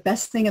may be the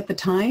best thing at the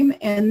time,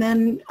 and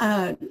then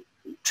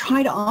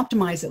try to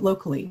optimize it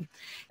locally.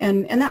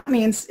 And that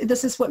means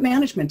this is what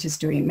management is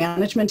doing.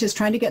 Management is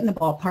trying to get in the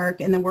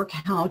ballpark and then work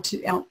how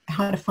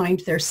to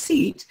find their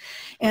seat.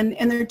 And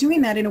they're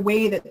doing that in a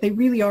way that they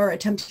really are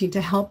attempting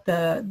to help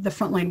the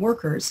frontline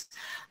workers.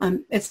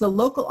 It's the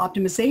local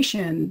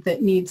optimization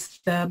that needs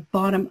the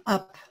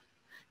bottom-up,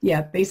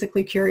 yeah,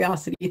 basically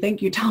curiosity.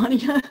 Thank you,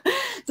 Tanya.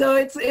 So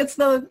it's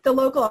the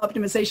local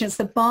optimization. It's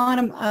the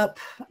bottom-up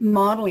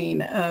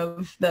modeling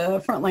of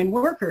the frontline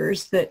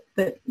workers that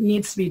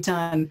needs to be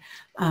done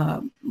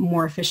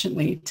more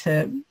efficiently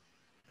to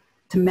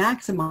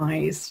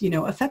maximize, you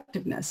know,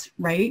 effectiveness,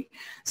 right?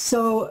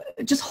 So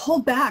just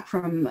hold back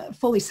from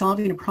fully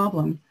solving a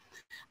problem,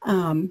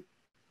 and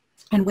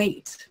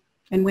wait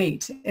and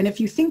wait. And if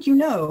you think you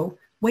know,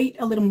 wait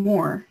a little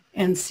more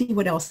and see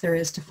what else there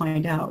is to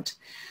find out.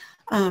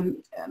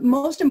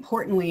 Most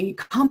importantly,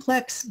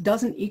 complex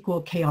doesn't equal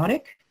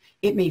chaotic.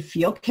 It may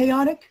feel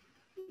chaotic,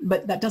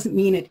 but that doesn't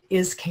mean it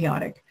is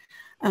chaotic.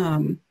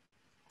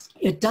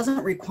 It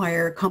doesn't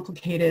require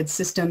complicated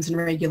systems and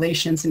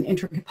regulations and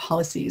intricate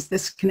policies.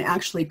 This can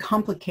actually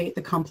complicate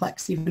the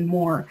complex even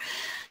more.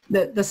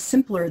 The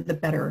simpler, the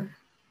better.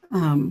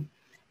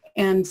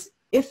 And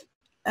if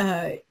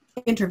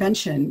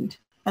intervention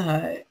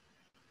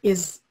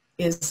is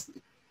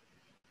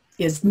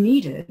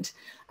needed,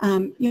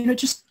 you know,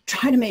 just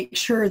try to make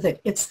sure that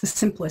it's the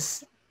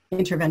simplest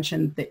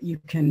intervention that you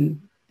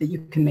can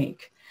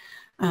make.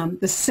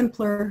 The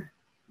simpler,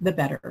 the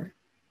better,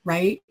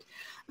 right?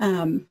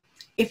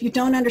 If you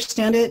don't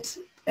understand it,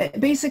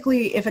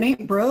 basically, if it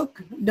ain't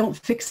broke, don't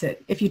fix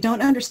it. If you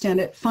don't understand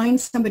it, find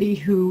somebody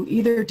who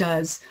either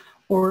does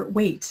or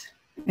wait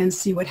and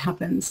see what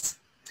happens,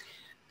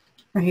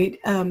 right?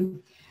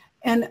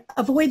 And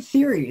avoid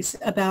theories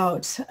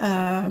about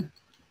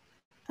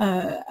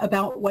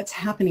what's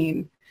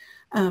happening.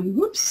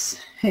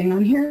 Whoops, hang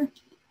on here.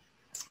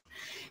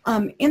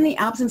 In the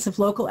absence of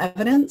local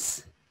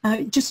evidence,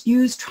 just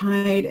use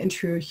tried and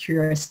true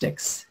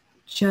heuristics.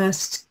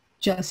 Just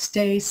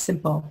stay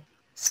simple.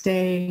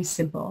 Stay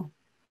simple,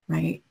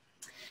 right?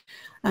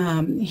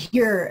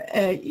 Here,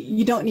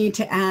 you don't need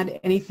to add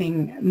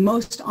anything.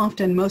 Most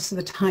often, most of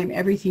the time,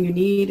 everything you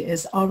need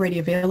is already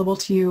available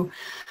to you.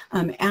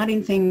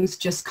 Adding things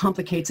just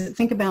complicates it.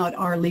 Think about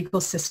our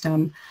legal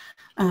system.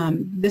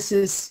 This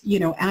is, you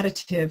know,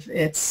 additive.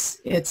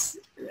 It's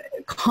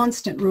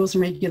constant rules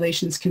and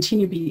regulations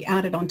continue to be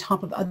added on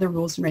top of other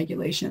rules and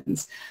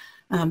regulations.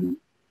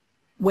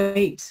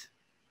 Wait,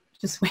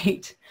 just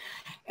wait.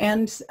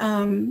 And,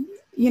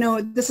 you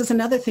know, this is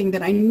another thing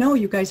that I know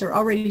you guys are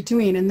already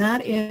doing, and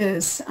that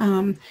is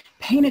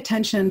paying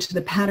attention to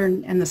the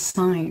pattern and the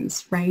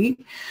signs, right?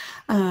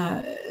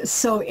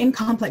 So in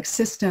complex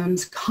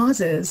systems,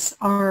 causes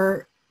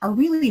are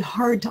really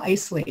hard to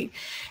isolate.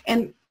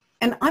 And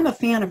I'm a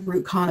fan of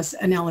root cause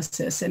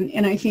analysis,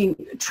 and I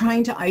think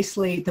trying to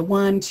isolate the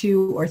 1,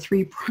 2, or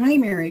 3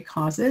 primary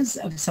causes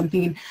of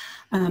something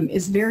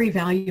is very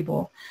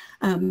valuable.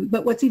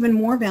 But what's even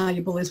more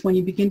valuable is when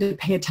you begin to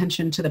pay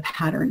attention to the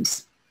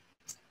patterns,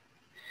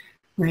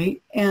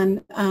 right?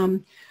 And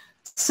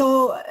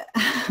so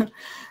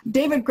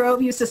David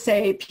Grove used to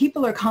say,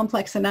 people are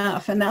complex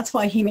enough, and that's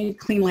why he made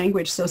clean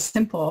language so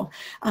simple.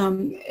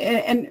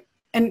 And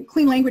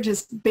clean language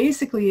is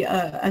basically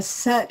a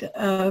set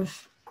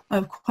of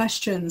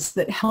questions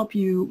that help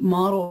you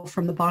model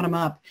from the bottom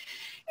up.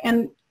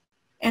 And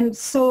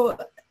so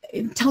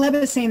Taleb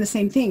is saying the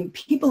same thing.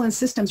 People and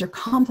systems are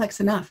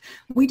complex enough.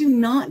 We do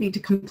not need to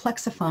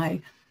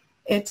complexify.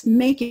 It's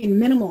making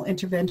minimal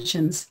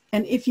interventions.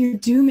 And if you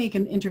do make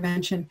an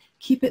intervention,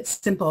 keep it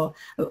simple.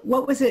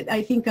 What was it?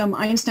 I think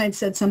Einstein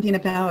said something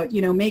about,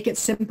 you know, make it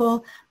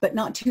simple, but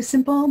not too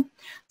simple.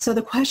 So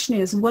the question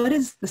is, what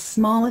is the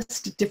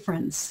smallest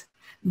difference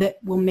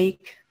that will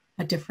make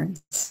a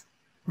difference,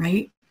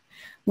 right?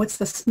 What's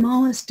the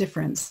smallest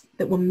difference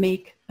that will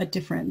make a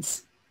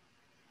difference?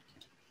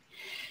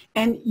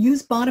 And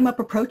use bottom-up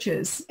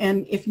approaches.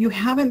 And if you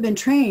haven't been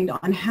trained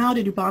on how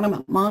to do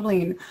bottom-up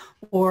modeling,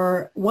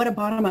 or what a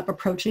bottom-up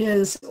approach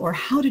is, or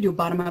how to do a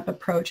bottom-up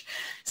approach,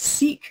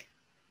 seek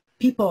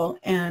people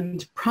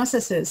and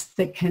processes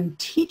that can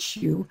teach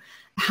you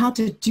how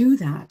to do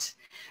that.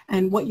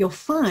 And what you'll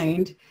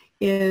find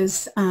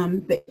is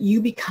that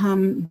you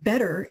become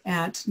better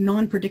at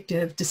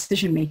non-predictive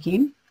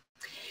decision-making.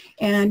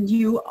 And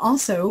you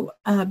also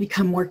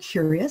become more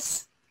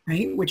curious,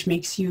 right, which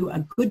makes you a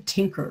good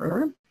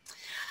tinkerer.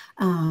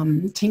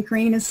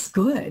 Tinkering is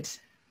good.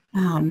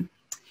 And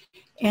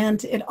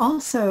it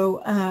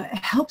also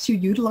helps you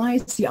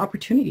utilize the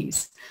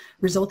opportunities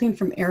resulting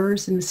from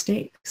errors and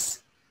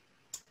mistakes.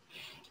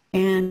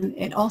 And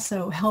it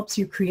also helps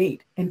you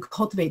create and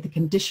cultivate the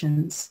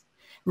conditions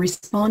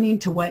responding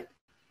to what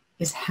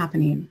is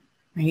happening,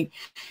 right?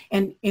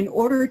 And in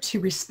order to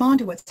respond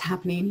to what's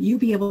happening, you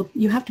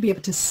have to be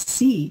able to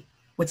see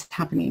what's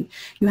happening.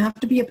 You have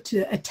to be able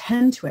to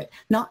attend to it,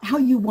 not how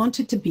you want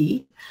it to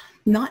be,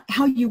 not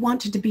how you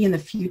want it to be in the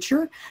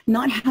future,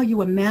 not how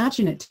you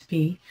imagine it to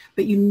be,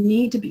 but you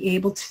need to be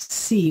able to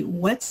see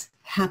what's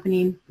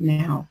happening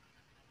now.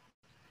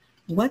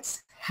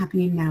 What's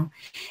happening now?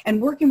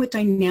 And working with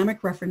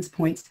dynamic reference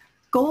points,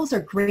 goals are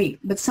great,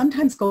 but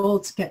sometimes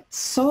goals get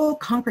so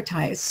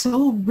concretized,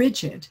 so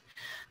rigid,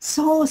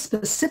 so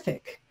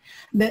specific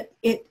that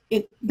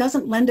it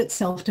doesn't lend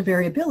itself to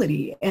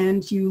variability,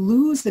 and you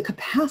lose the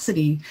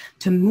capacity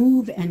to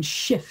move and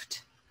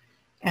shift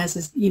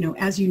as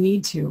you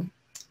need to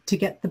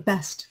get the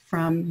best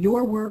from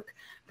your work,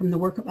 from the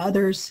work of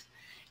others,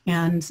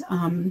 and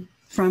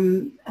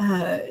from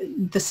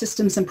the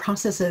systems and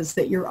processes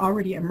that you're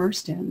already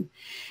immersed in.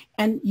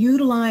 And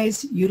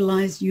utilize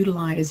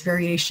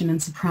variation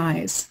and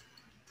surprise.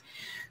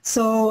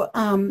 So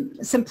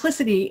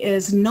simplicity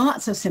is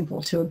not so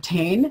simple to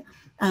obtain.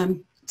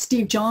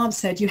 Steve Jobs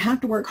said you have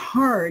to work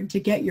hard to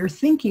get your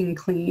thinking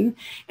clean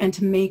and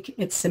to make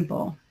it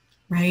simple,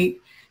 right?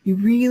 You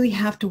really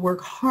have to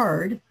work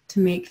hard to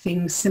make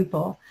things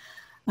simple.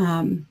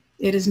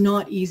 It is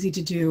not easy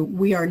to do.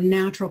 We are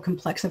natural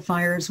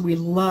complexifiers. We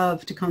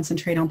love to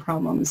concentrate on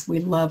problems. We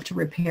love to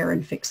repair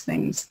and fix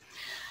things.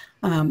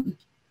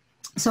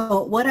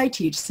 So what I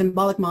teach,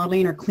 symbolic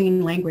modeling or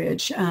clean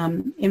language,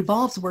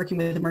 involves working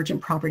with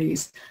emergent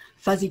properties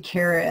fuzzy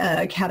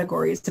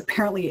categories,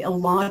 apparently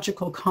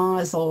illogical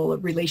causal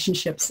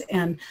relationships,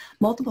 and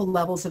multiple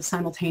levels of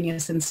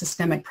simultaneous and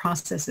systemic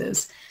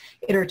processes,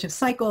 iterative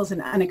cycles,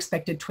 and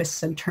unexpected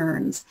twists and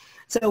turns.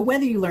 So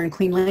whether you learn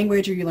clean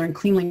language or you learn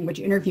clean language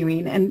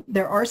interviewing, and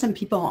there are some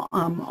people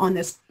on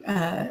this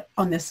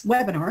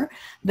webinar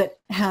that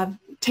have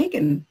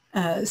taken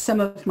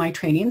some of my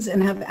trainings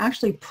and have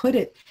actually put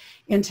it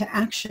into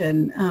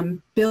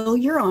action. Bill,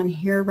 you're on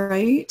here,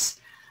 right?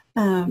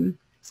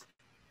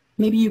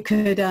 Maybe you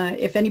could,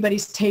 if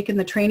anybody's taken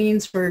the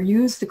trainings or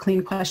used the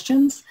clean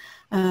questions,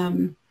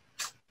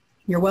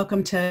 you're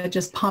welcome to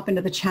just pop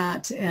into the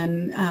chat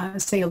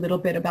and say a little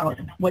bit about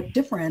what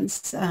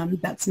difference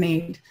that's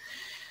made.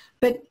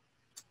 But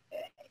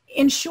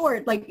in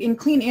short, like in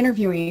clean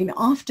interviewing,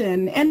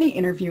 often, any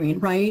interviewing,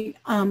 right?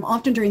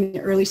 Often during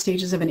the early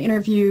stages of an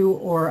interview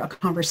or a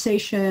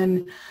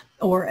conversation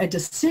or a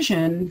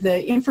decision,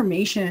 the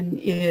information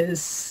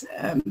is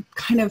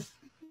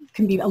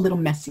can be a little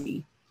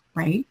messy,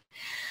 right?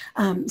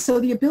 So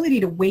the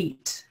ability to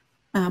wait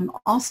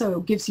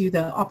also gives you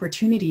the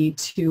opportunity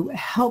to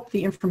help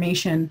the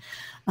information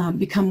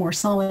become more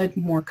solid,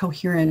 more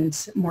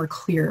coherent, more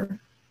clear.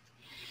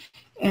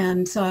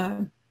 And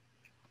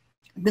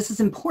this is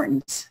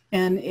important,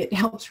 and it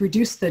helps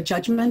reduce the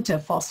judgment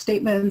of false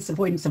statements,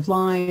 avoidance of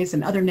lies,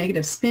 and other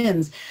negative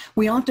spins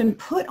we often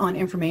put on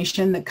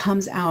information that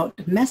comes out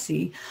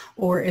messy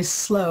or is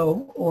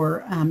slow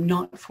or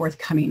not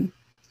forthcoming.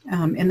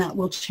 And that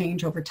will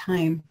change over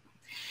time.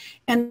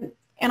 And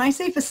I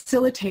say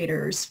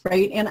facilitators,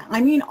 right? And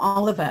I mean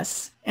all of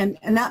us. And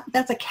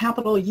that's a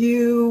capital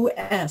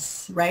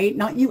U-S, right?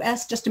 Not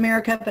U.S., just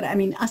America, but I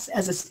mean us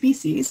as a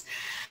species,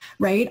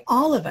 right?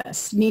 All of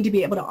us need to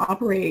be able to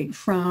operate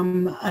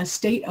from a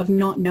state of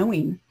not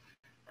knowing.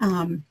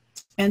 And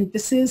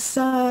this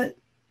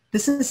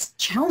is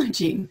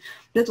challenging.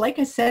 But like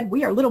I said,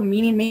 we are little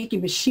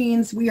meaning-making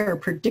machines. We are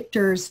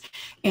predictors,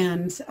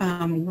 and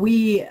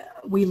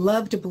we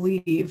love to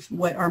believe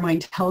what our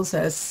mind tells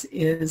us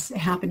is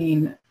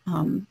happening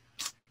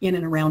in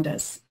and around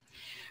us,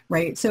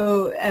 right?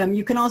 So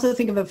you can also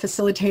think of a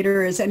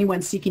facilitator as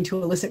anyone seeking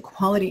to elicit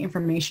quality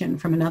information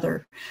from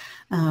another.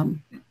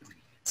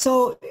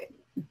 So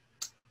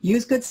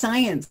use good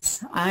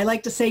science. I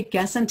like to say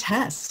guess and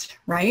test,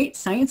 right?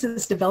 Science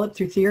is developed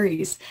through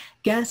theories.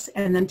 Guess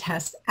and then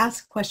test.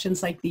 Ask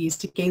questions like these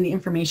to gain the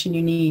information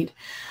you need.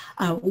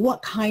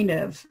 What kind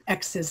of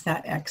X is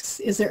that X?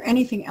 Is there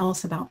anything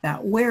else about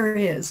that? Where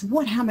is?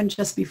 What happened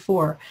just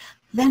before?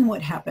 Then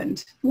what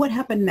happened? What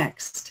happened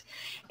next?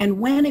 And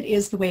when it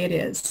is the way it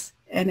is,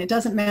 and it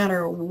doesn't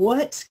matter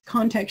what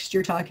context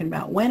you're talking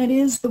about, when it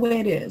is the way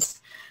it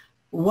is,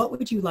 what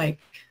would you like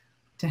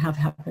to have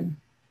happen?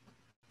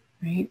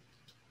 Right?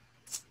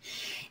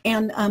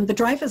 And the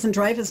Dreyfus and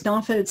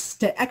Dreyfus-Knopf's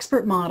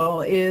expert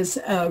model is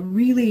a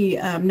really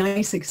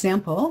nice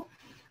example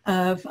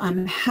of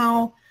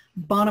how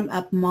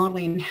bottom-up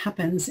modeling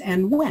happens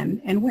and when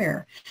and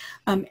where.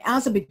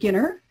 As a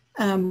beginner,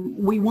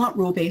 we want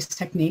rule-based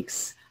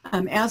techniques.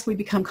 As we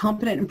become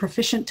competent and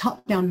proficient,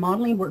 top-down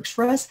modeling works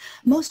for us.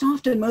 Most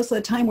often, most of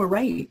the time, we're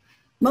right.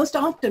 Most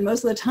often,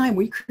 most of the time,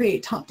 we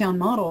create top-down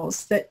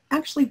models that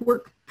actually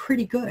work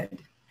pretty good.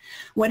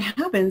 What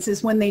happens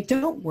is when they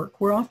don't work,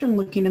 we're often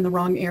looking in the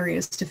wrong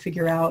areas to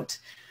figure out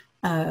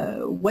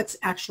what's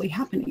actually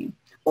happening.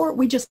 Or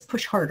we just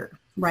push harder,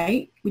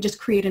 right? We just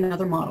create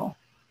another model.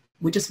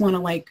 We just want to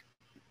like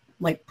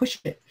push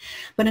it.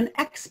 But an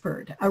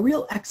expert, a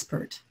real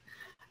expert,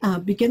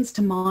 begins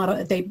to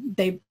model.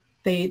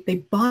 They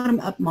bottom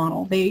up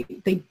model. They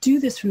do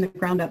this from the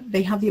ground up.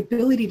 They have the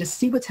ability to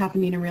see what's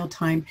happening in real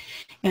time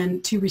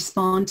and to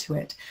respond to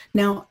it.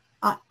 Now,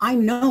 I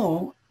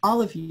know all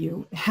of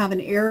you have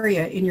an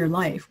area in your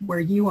life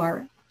where you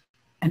are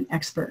an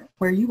expert,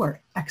 where you are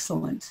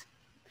excellent.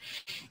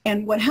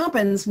 And what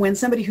happens when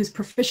somebody who's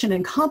proficient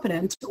and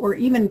competent, or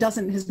even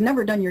has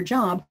never done your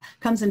job,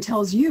 comes and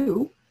tells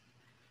you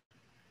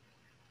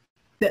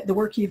that the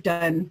work you've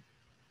done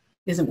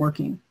isn't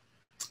working?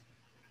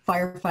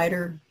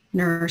 Firefighter,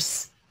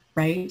 nurse,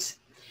 right?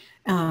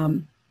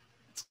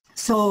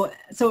 So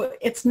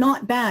it's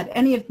not bad.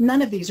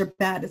 None of these are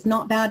bad. It's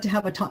not bad to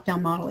have a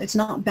top-down model. It's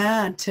not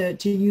bad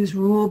to use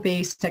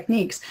rule-based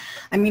techniques.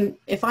 I mean,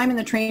 if I'm in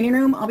the training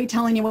room, I'll be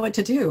telling you what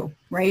to do,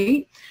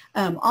 right?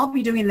 I'll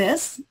be doing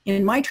this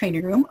in my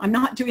training room. I'm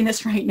not doing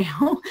this right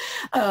now.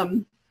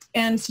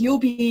 And you'll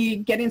be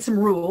getting some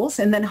rules,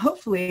 and then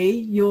hopefully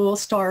you'll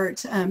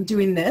start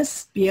doing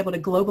this, be able to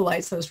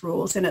globalize those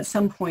rules, and at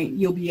some point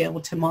you'll be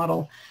able to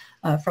model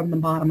from the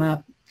bottom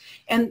up.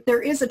 And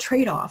there is a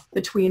trade-off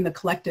between the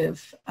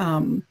collective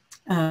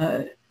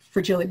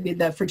fragility,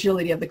 the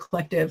fragility of the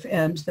collective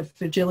and the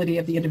fragility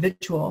of the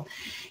individual.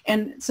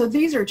 And so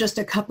these are just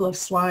a couple of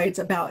slides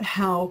about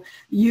how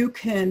you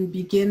can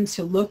begin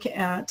to look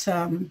at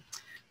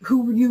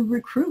who you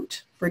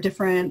recruit for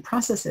different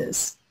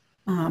processes,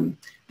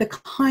 the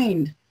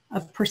kind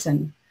of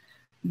person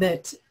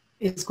that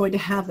is going to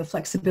have the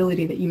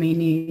flexibility that you may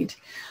need.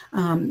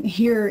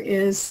 Here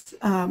is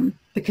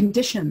the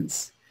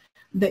conditions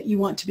that you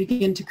want to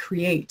begin to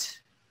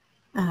create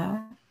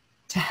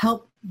to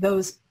help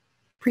those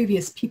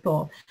previous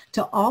people,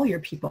 to all your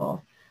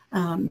people,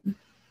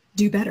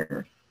 do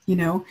better, you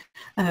know.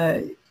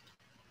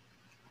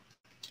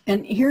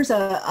 And here's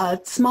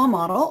a small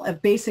model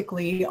of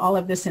basically all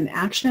of this in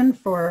action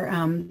for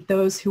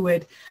those who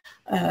would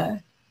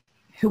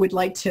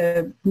like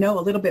to know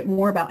a little bit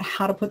more about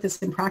how to put this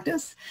in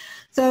practice.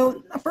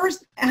 So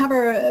first,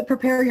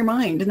 prepare your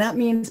mind, and that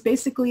means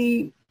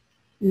basically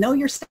know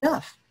your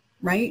stuff,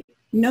 right?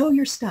 Know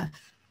your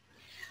stuff.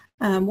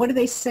 What do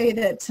they say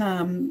that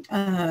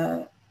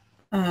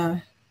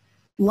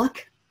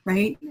luck,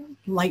 right?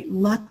 Like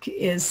luck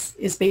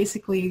is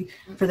basically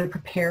for the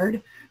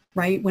prepared,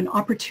 right? When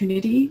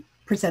opportunity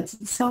presents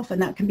itself, and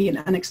that can be an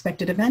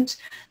unexpected event,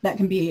 that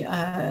can be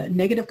a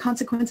negative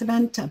consequence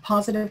event, a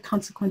positive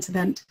consequence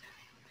event.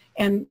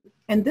 And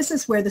this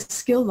is where the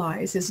skill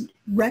lies, is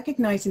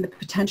recognizing the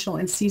potential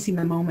and seizing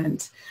the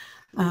moment.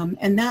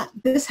 And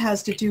this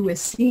has to do with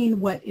seeing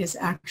what is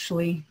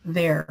actually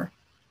there,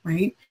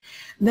 right?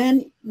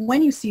 Then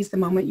when you seize the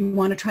moment, you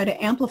want to try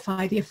to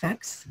amplify the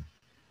effects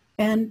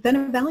and then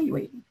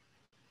evaluate.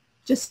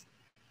 Just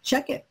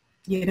check it,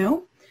 you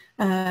know?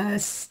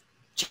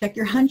 Check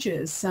your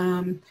hunches,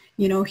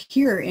 you know,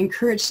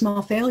 encourage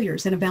small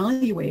failures and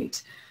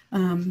evaluate.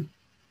 And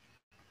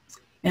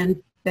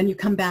then you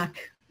come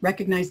back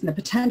recognizing the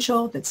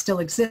potential that still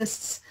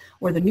exists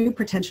or the new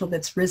potential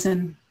that's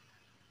risen,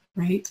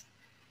 right?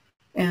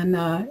 And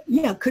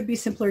yeah, it could be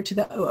similar to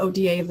the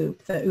ODA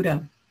loop, the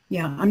OODA.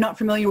 Yeah, I'm not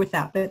familiar with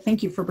that, but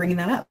thank you for bringing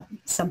that up.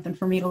 Something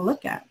for me to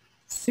look at.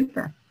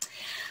 Super.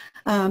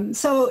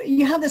 So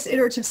you have this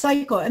iterative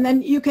cycle, and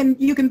then you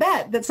can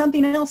bet that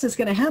something else is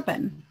going to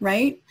happen,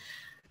 right?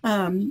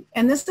 And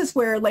this is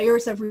where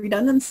layers of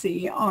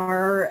redundancy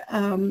are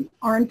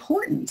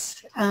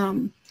important.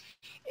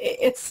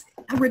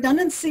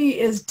 Redundancy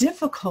is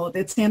difficult.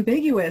 It's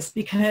ambiguous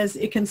because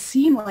it can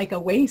seem like a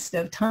waste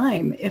of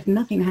time if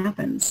nothing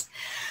happens.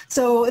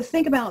 So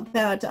think about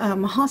that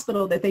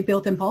hospital that they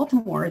built in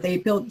Baltimore. They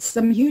built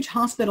some huge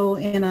hospital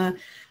in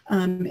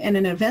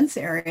an events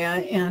area,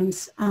 and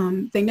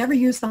they never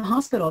used the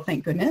hospital,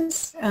 thank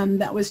goodness.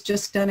 That was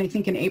just done, I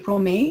think, in April,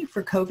 May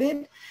for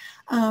COVID.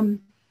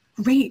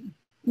 Great,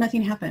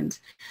 nothing happened.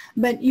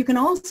 But you can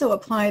also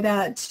apply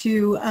that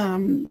to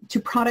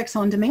products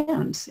on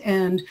demand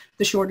and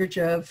the shortage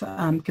of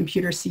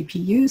computer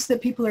CPUs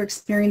that people are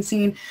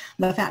experiencing,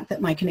 the fact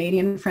that my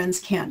Canadian friends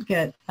can't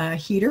get a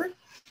heater,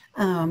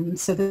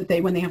 so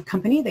that when they have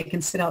company, they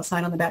can sit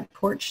outside on the back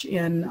porch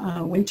in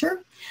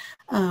winter.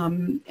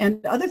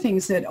 And other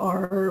things that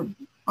are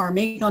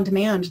made on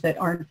demand that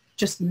are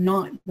just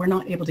we're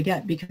not able to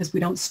get because we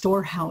don't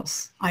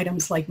storehouse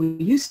items like we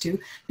used to,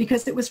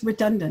 because it was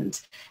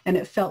redundant and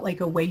it felt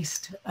like a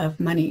waste of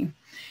money.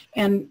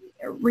 And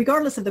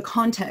regardless of the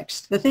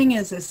context, the thing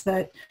is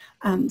that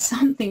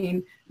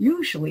something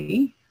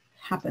usually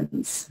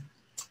happens.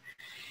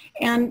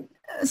 And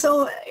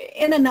so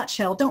in a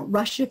nutshell, don't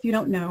rush if you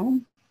don't know.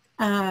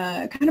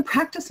 Kind of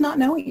practice not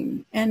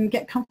knowing and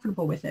get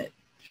comfortable with it.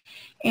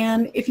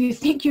 And if you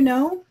think you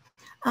know,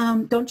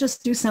 don't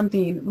just do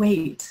something.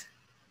 Wait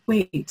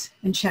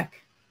and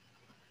check.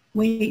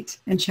 Wait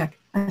and check,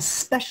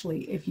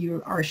 especially if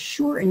you are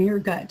sure in your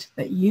gut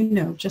that you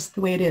know just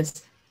the way it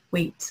is.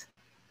 Wait.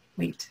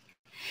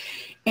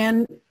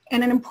 And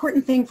an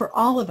important thing for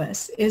all of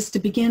us is to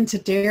begin to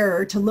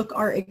dare to look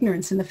our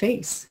ignorance in the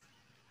face,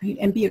 right?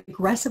 And be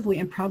aggressively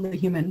and proudly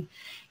human.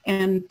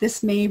 And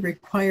this may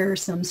require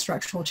some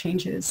structural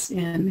changes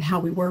in how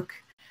we work,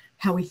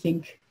 how we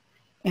think,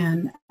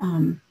 and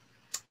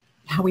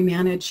how we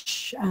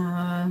manage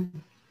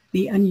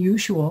the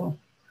unusual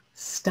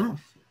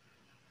stuff.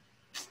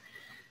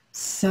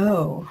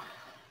 So,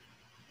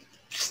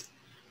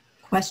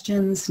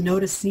 questions,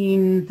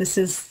 noticing, this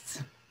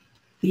is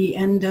the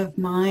end of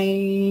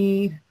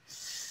my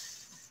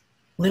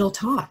little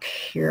talk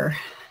here.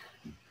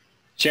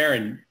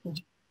 Sharon,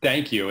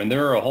 thank you. And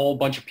there are a whole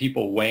bunch of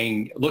people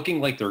looking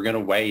like they're going to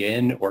weigh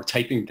in or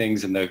typing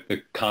things in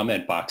the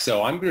comment box.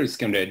 So I'm just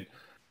going to,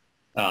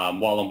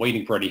 while I'm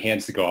waiting for any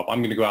hands to go up, I'm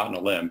going to go out on a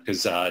limb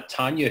because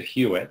Tanya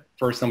Hewitt,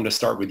 first I'm going to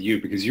start with you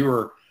because you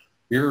were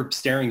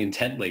staring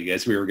intently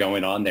as we were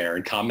going on there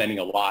and commenting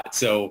a lot.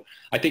 So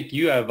I think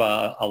you have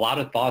a lot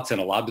of thoughts and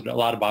a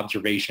lot of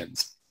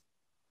observations.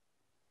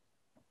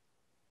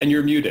 And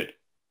you're muted.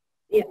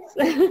 Yes.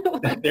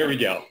 There we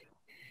go.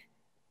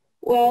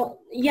 Well,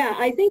 yeah,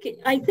 I think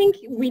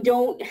we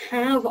don't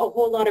have a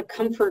whole lot of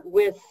comfort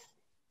with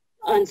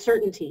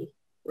uncertainty,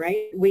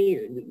 right?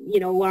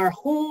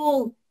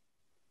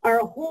 Our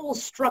whole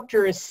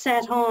structure is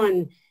set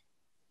on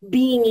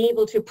being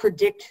able to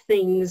predict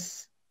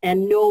things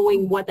and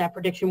knowing what that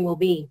prediction will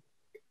be.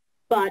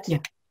 But, yeah.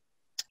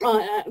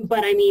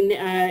 I mean,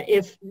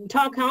 if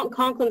Todd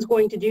Conklin's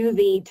going to do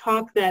the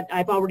talk that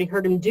I've already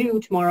heard him do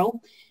tomorrow,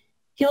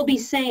 he'll be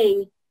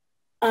saying,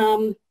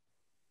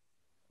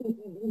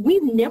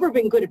 we've never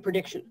been good at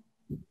prediction.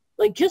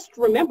 Like, just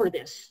remember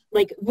this.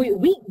 Like,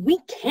 we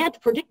can't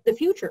predict the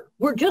future.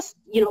 We're just,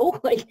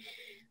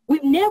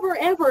 We've never,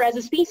 ever, as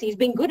a species,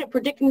 been good at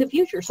predicting the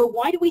future. So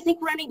why do we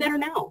think we're any better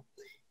now?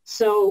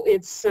 So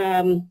it's,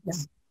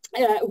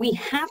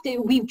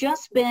 we've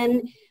just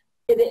been,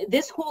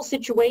 this whole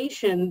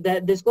situation,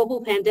 that this global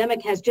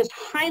pandemic has just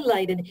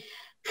highlighted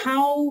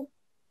how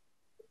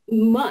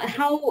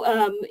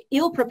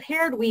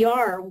ill-prepared we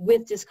are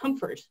with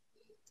discomfort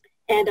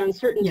and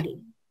uncertainty.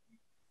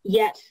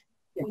 Yet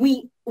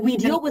we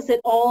deal with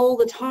it all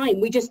the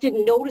time. We just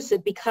didn't notice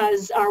it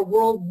because our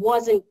world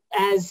wasn't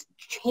as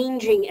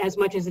changing as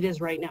much as it is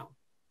right now.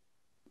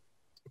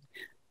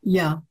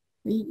 Yeah.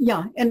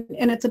 And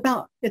it's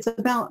about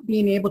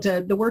being able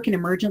to, the work in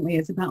emergently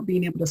is about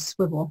being able to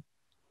swivel.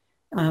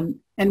 And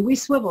we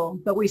swivel,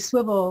 but we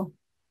swivel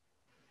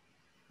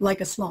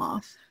like a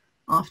sloth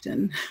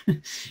often.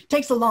 It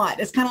takes a lot.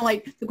 It's kind of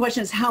like, the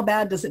question is, how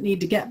bad does it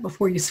need to get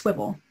before you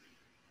swivel,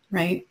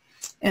 right?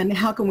 And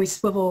how can we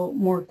swivel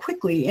more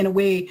quickly in a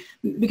way,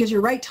 because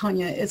you're right,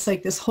 Tanya, it's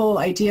like this whole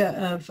idea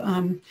of,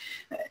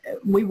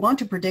 we want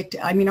to predict.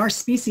 I mean, our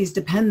species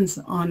depends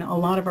on a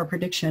lot of our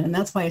prediction. And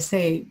that's why I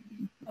say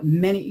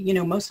many,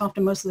 most of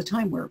the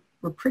time, we're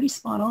pretty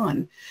spot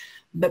on.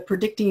 But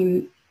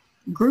predicting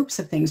groups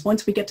of things,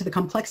 once we get to the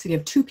complexity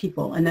of 2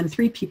 people and then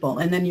 3 people,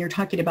 and then you're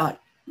talking about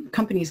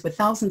companies with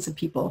thousands of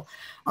people,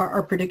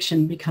 our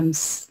prediction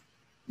becomes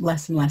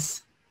less and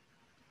less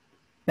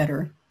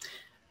better.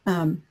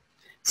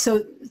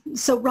 So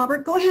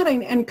Robert, go ahead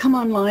and come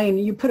online.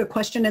 You put a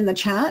question in the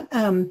chat.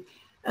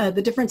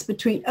 The difference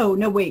between, oh,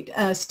 no, wait,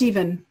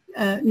 Stephen,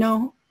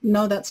 no,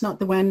 that's not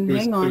the one.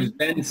 Hang on. It was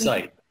Ben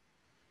Sipe.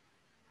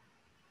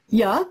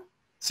 Yeah?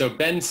 So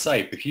Ben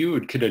Sipe, if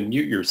you could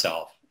unmute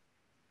yourself.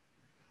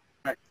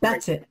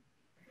 That's it.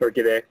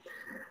 Today.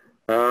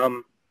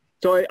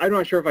 So I'm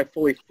not sure if I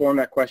fully formed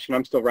that question.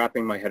 I'm still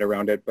wrapping my head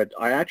around it, but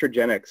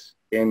iatrogenics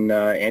in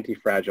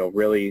anti-fragile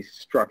really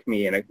struck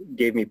me, and it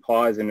gave me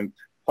pause and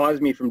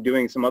paused me from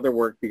doing some other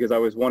work, because I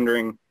was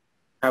wondering,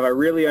 have I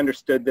really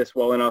understood this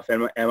well enough?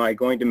 Am I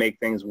going to make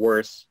things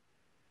worse,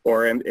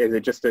 or is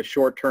it just a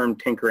short-term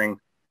tinkering?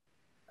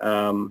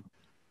 And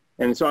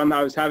so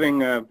I was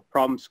having a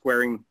problem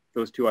squaring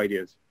those 2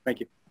 ideas. Thank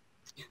you.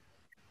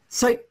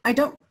 So I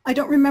don't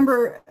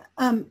remember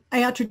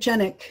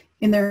iatrogenic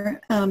in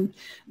there,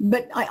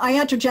 but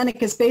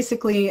iatrogenic is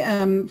basically,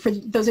 for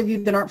those of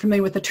you that aren't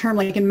familiar with the term,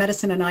 like in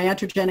medicine, an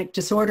iatrogenic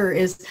disorder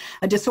is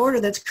a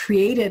disorder that's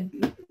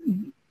created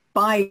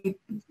by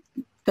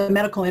the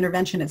medical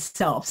intervention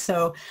itself.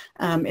 So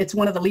it's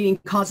one of the leading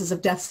causes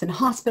of deaths in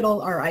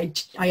hospital. Are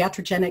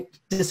iatrogenic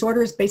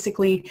disorders.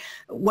 Basically,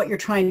 what you're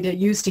trying to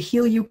use to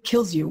heal you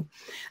kills you.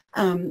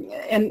 And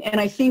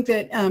I think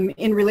that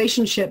in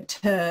relationship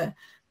to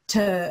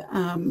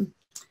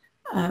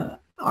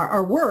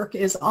our work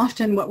is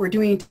often what we're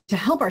doing to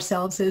help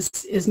ourselves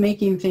is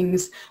making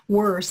things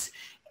worse.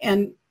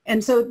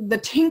 And so the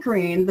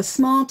tinkering, the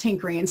small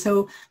tinkering,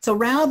 so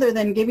rather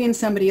than giving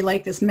somebody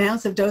like this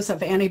massive dose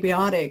of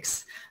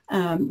antibiotics,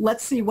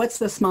 let's see what's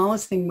the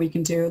smallest thing we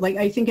can do. Like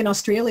I think in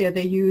Australia,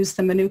 they use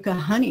the Manuka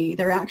honey.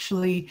 They're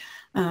actually,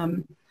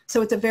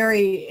 so it's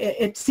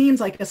it seems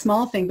like a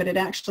small thing, but it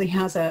actually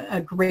has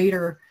a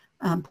greater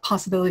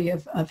possibility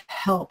of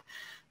help.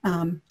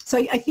 So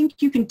I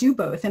think you can do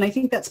both. And I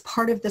think that's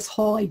part of this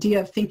whole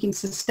idea of thinking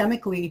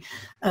systemically,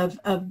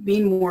 of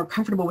being more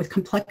comfortable with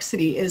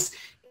complexity,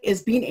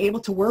 is being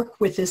able to work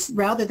with this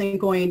rather than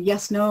going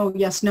yes, no,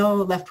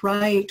 left,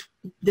 right,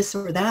 this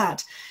or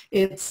that.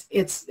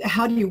 It's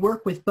how do you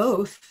work with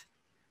both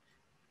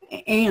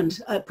and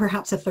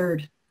perhaps a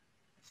third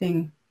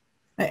thing.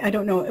 I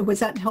don't know. Was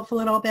that helpful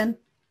at all, Ben?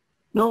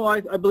 No, I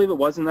believe it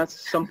was, and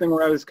that's something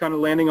where I was kind of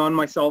landing on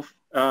myself.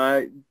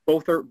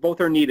 Both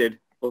are needed.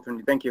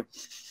 Thank you.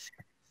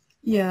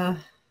 Yeah.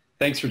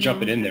 Thanks for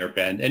jumping in there,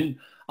 Ben.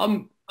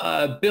 And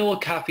Bill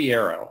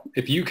Caffiero,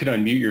 if you could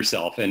unmute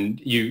yourself,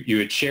 and you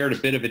had shared a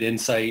bit of an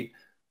insight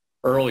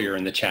earlier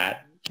in the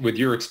chat with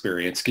your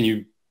experience. Can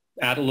you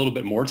add a little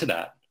bit more to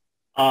that?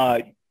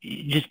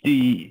 Just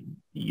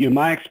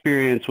my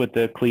experience with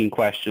the clean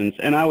questions,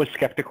 and I was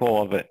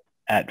skeptical of it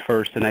at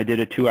first, and I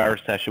did a 2-hour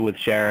session with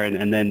Sharon,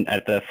 and then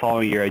at the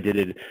following year I did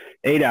an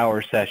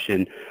 8-hour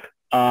session.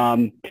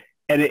 And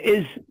it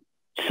is,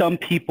 some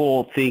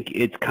people think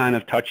it's kind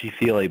of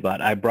touchy-feely,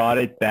 but I brought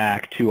it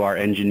back to our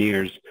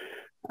engineers,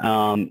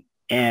 and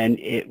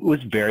it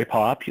was very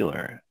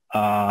popular.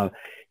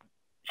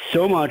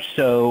 So much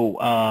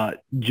so,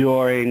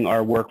 during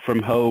our work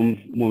from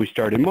home, when we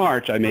started in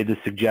March, I made the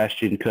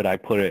suggestion, could I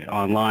put it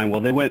online?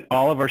 Well,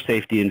 all of our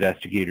safety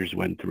investigators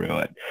went through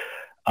it.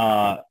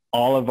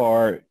 All of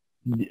our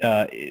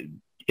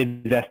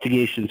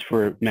investigations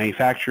for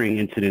manufacturing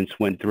incidents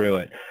went through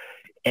it.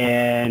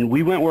 And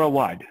we went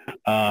worldwide.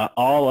 I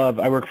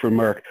work for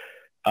Merck,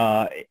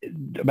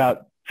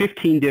 about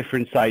 15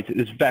 different sites.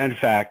 In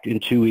fact, in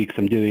 2 weeks,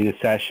 I'm doing a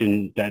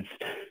session that's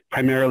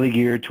primarily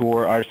geared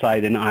toward our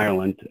site in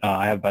Ireland.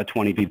 I have about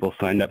 20 people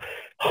signed up.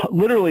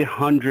 Literally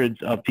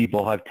hundreds of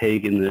people have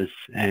taken this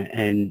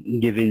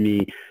and given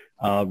me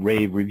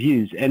rave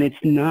reviews. And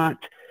it's not,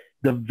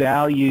 the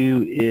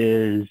value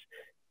is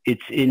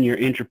it's in your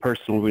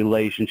interpersonal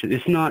relationship.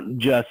 It's not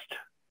just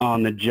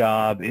on the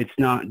job. It's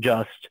not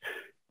just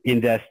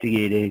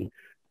investigating.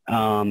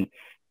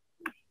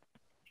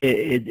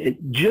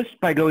 Just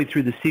by going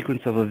through the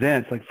sequence of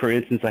events, like for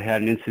instance, I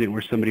had an incident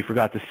where somebody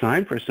forgot to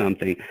sign for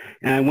something,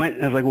 and I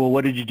was like, well,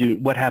 what did you do?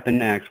 What happened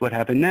next? What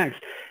happened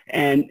next?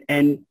 And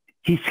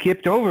he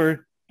skipped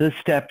over the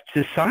step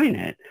to sign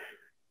it.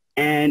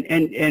 And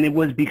it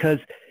was because,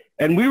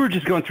 and we were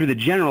just going through the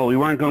general, we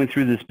weren't going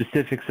through the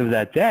specifics of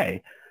that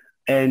day.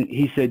 And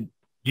he said,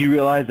 do you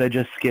realize I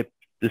just skipped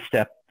the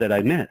step that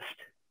I missed?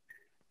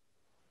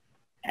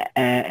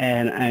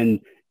 And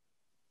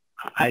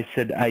I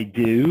said, I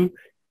do.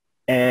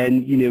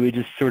 And, you know, we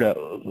just sort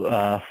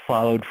of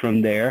followed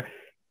from there.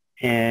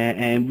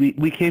 And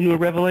we came to a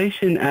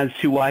revelation as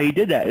to why he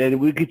did that. And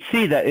we could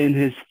see that in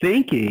his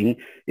thinking,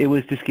 it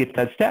was to skip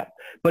that step.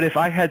 But if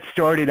I had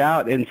started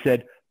out and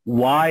said,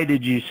 why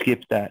did you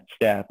skip that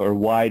step? Or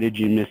why did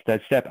you miss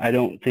that step? I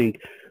don't think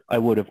I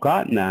would have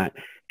gotten that.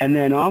 And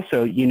then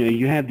also, you know,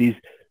 we have these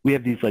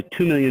like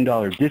 $2 million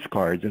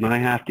discards, and I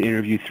have to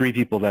interview 3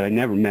 people that I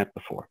never met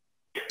before.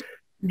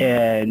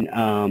 And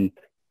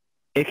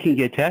it can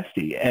get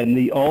testy. And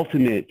the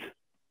ultimate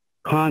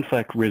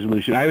conflict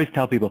resolution, I always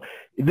tell people,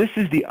 this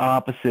is the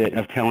opposite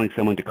of telling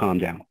someone to calm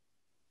down.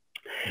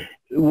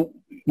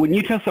 When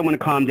you tell someone to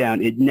calm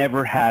down, it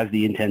never has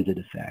the intended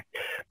effect.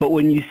 But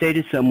when you say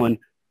to someone,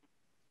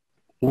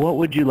 what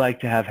would you like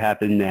to have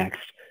happen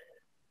next?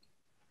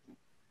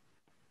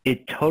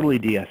 It totally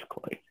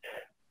de-escalates.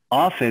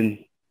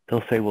 Often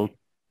they'll say, well,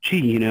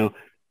 gee, you know,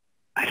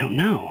 I don't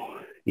know,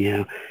 you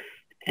know.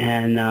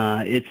 And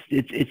it's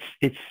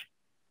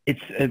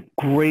a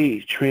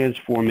great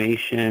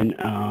transformation.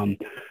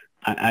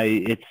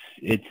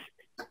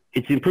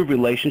 It's improved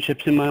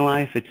relationships in my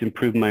life. It's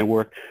improved my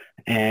work,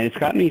 and it's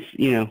got me,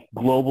 you know,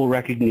 global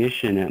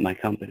recognition at my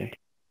company.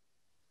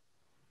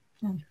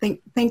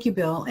 Thank you,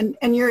 Bill.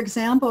 And your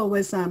example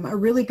was a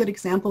really good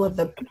example of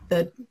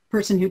the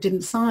person who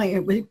didn't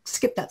sign,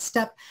 skip that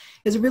step,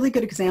 is a really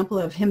good example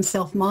of him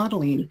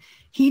self-modeling.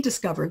 He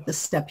discovered the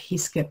step he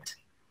skipped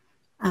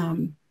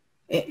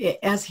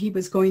as he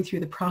was going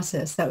through the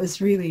process. That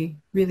was really,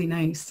 really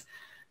nice.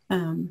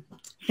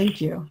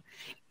 Thank you.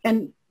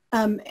 And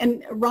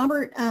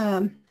Robert,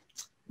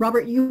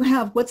 you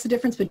have, what's the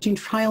difference between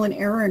trial and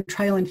error and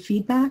trial and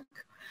feedback?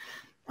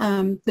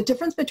 The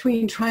difference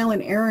between trial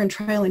and error and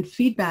trial and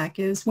feedback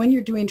is when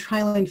you're doing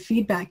trial and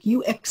feedback,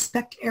 you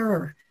expect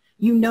error.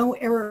 You know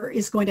error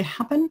is going to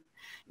happen.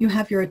 You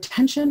have your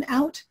attention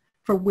out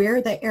for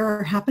where the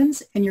error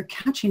happens, and you're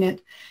catching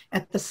it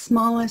at the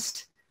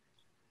smallest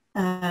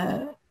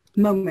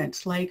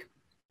moment. Like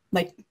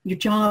your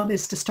job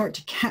is to start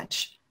to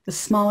catch the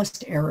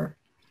smallest error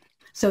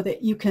so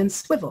that you can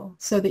swivel,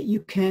 so that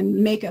you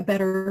can make a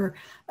better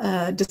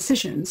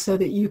decision, so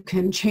that you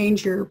can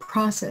change your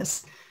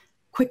process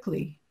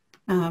quickly,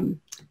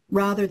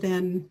 rather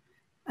than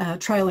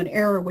trial and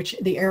error, which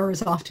the error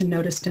is often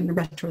noticed in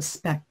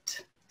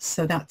retrospect.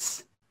 So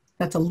that's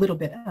a little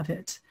bit of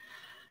it.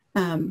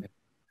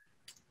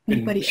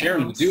 Anybody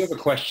Sharon, else? we do have a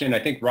question. I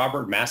think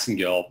Robert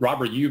Massengill.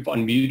 Robert, you've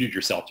unmuted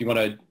yourself. Do you want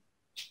to?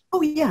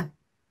 Oh, yeah.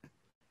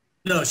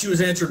 No, she was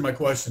answering my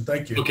question.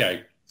 Thank you.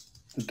 Okay.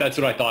 That's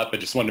what I thought, but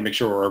just wanted to make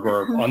sure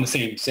we're on the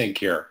same sync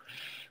here.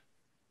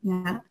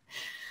 Yeah.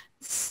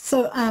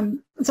 So,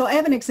 so I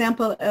have an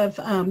example of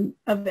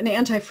an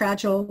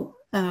anti-fragile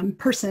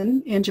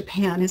person in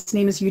Japan. His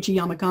name is Yuji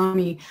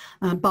Yamagami.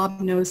 Bob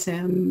knows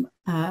him.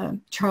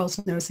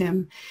 Charles knows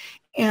him,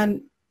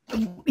 and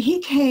he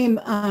came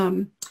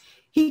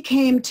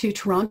to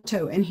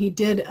Toronto and he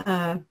did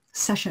a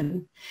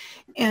session.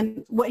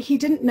 And what he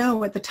didn't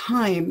know at the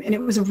time, and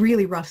it was a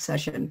really rough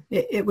session.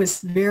 It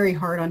was very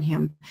hard on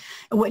him.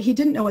 And what he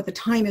didn't know at the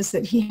time is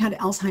that he had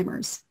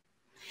Alzheimer's.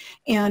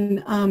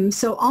 And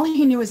so all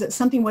he knew is that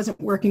something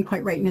wasn't working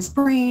quite right in his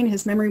brain.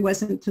 His memory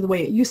wasn't the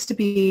way it used to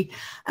be.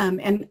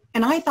 And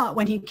I thought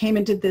when he came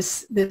and did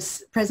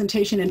this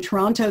presentation in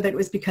Toronto that it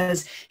was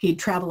because he'd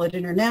traveled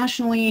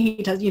internationally.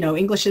 He does, you know,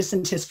 English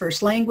isn't his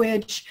first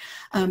language.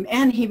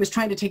 And he was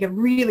trying to take a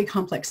really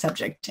complex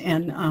subject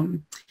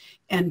and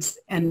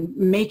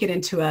make it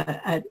into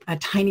a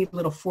tiny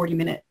little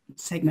 40-minute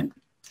segment.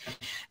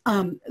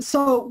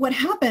 So what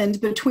happened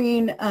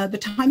between the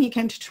time he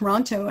came to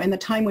Toronto and the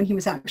time when he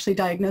was actually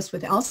diagnosed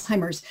with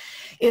Alzheimer's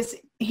is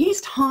he's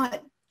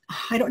taught,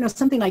 I don't know,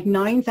 something like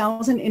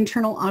 9,000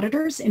 internal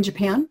auditors in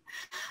Japan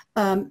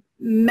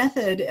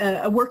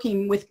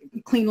working with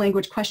clean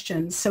language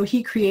questions. So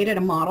he created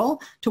a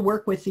model to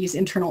work with these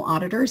internal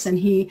auditors, and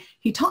he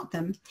taught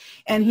them.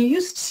 And he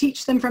used to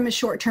teach them from his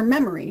short-term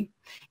memory.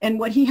 And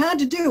what he had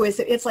to do is,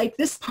 it's like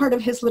this part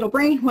of his little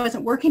brain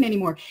wasn't working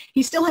anymore.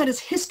 He still had his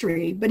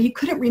history, but he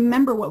couldn't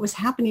remember what was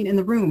happening in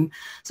the room.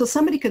 So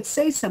somebody could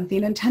say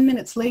something, and 10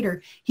 minutes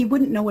later, he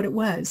wouldn't know what it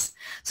was.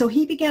 So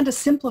he began to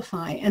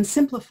simplify and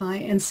simplify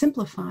and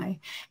simplify.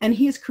 And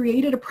he has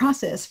created a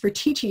process for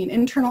teaching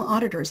internal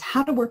auditors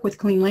how to work with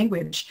clean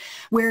language,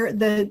 where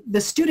the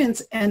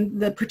students and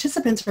the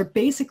participants are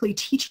basically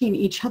teaching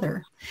each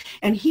other.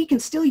 And he can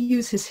still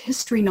use his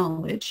history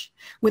knowledge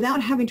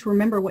without having to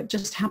remember what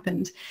just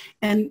happened.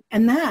 And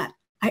that,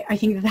 I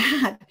think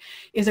that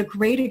is a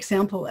great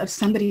example of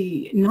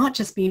somebody not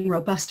just being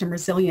robust and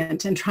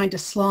resilient and trying to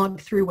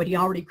slog through what he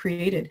already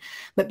created,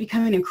 but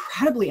becoming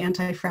incredibly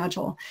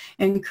anti-fragile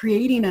and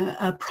creating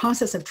a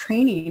process of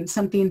training,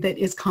 something that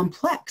is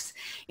complex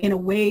in a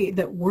way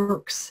that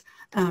works.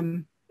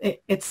 And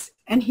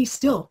he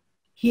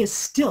is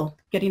still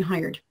getting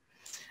hired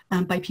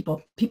by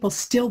people. People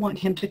still want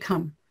him to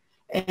come.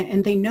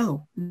 And they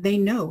know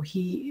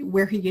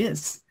where he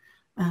is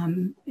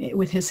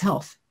with his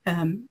health.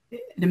 An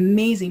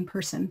amazing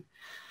person.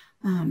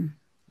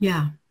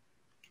 Yeah.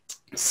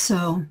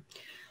 So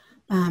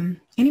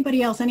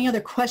anybody else, any other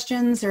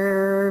questions?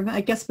 Or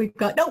I guess we've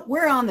got, no,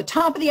 we're on the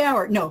top of the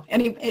hour. No,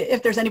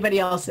 if there's anybody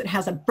else that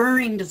has a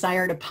burning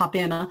desire to pop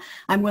in,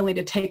 I'm willing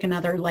to take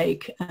another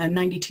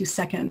 92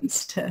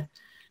 seconds to.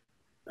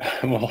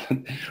 Well,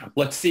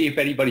 let's see if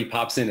anybody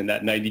pops in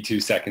that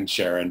 92 seconds,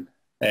 Sharon.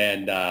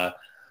 And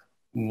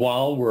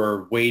while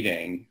we're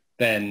waiting,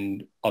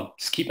 then I'll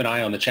just keep an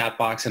eye on the chat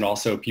box and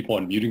also people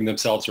unmuting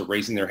themselves or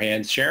raising their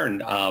hands.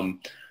 Sharon,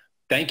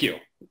 thank you.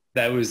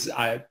 That was,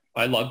 I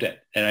loved it,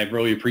 and I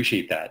really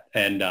appreciate that.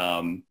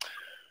 And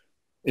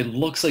it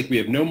looks like we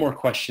have no more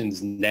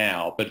questions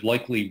now, but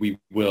likely we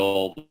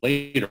will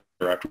later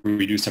after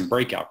we do some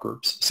breakout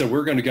groups. So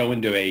we're going to go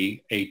into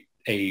a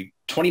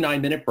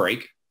 29-minute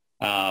break.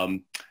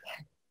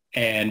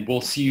 And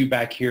we'll see you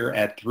back here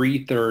at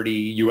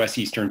 3:30 U.S.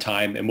 Eastern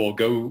Time, and we'll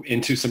go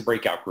into some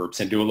breakout groups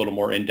and do a little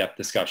more in-depth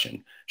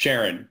discussion.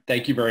 Sharon,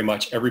 thank you very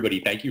much.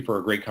 Everybody, thank you for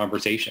a great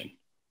conversation.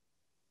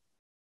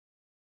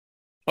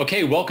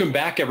 Okay, welcome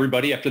back,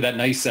 everybody. After that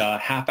nice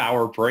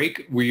half-hour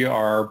break, we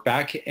are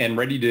back and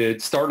ready to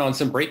start on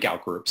some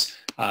breakout groups.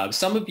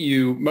 Most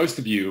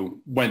of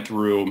you went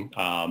through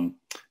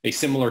a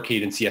similar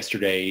cadence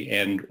yesterday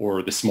and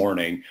or this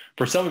morning.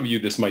 For some of you,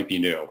 this might be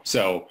new.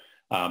 So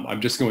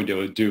I'm just going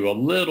to do a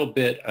little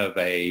bit of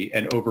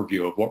an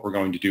overview of what we're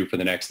going to do for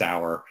the next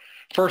hour.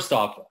 First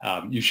off,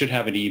 you should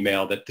have an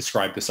email that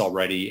described this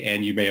already,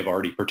 and you may have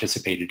already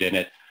participated in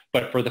it.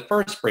 But for the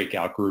first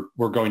breakout group,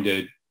 we're going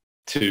to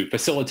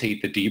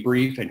facilitate the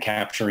debrief and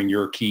capturing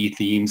your key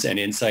themes and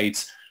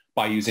insights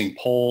by using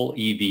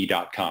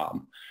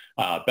pollev.com.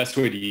 Best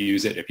way to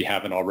use it, if you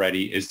haven't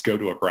already, is go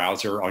to a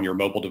browser on your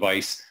mobile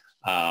device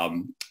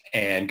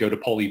and go to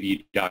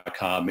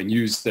pollev.com and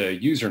use the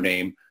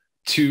username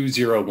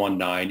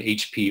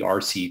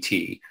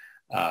 2019HPRCT.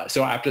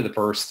 So after the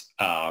first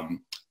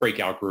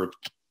breakout group,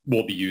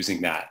 we'll be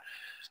using that.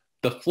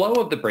 The flow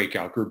of the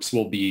breakout groups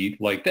will be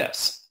like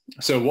this.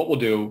 So what we'll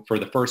do for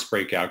the first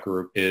breakout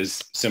group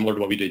is similar to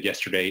what we did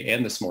yesterday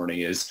and this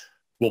morning, is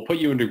we'll put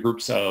you into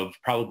groups of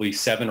probably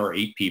 7 or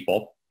 8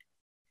 people.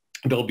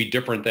 They'll be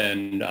different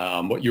than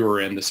what you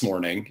were in this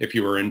morning, if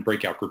you were in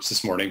breakout groups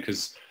this morning,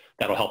 because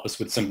that'll help us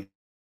with some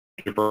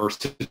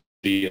diversity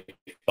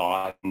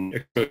thought and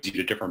expose you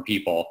to different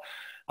people,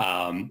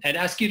 and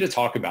ask you to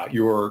talk about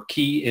your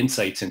key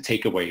insights and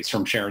takeaways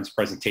from Sharon's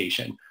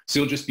presentation. So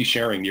you'll just be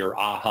sharing your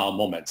aha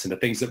moments and the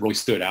things that really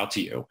stood out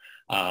to you,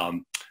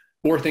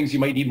 or things you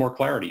might need more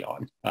clarity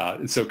on.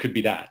 So it could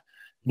be that.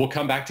 We'll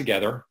come back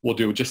together. We'll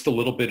do just a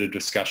little bit of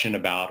discussion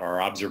about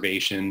our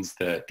observations,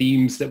 the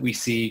themes that we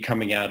see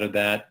coming out of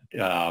that,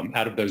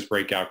 out of those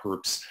breakout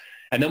groups.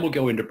 And then we'll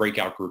go into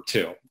breakout group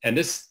 2. And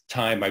this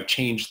time I've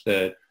changed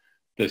the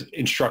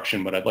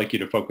instruction, what I'd like you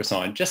to focus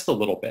on just a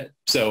little bit.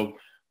 So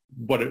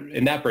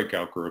in that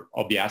breakout group,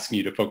 I'll be asking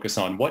you to focus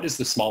on what is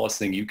the smallest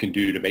thing you can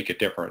do to make a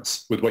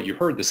difference with what you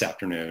heard this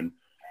afternoon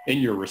in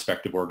your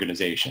respective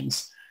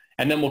organizations.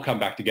 And then we'll come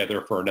back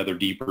together for another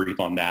debrief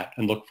on that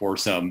and look for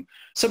some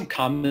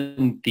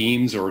common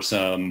themes or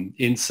some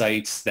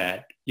insights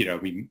that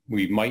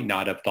we might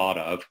not have thought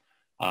of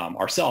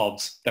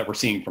ourselves that we're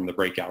seeing from the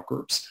breakout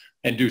groups,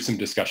 and do some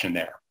discussion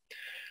there.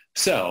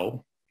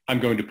 So I'm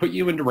going to put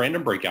you into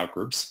random breakout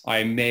groups.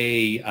 I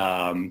may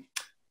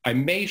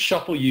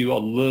shuffle you a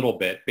little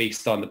bit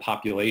based on the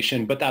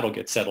population, but that'll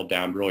get settled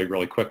down really,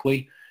 really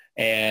quickly.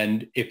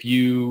 And if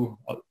you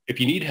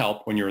need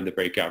help when you're in the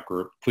breakout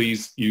group,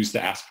 please use the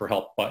Ask for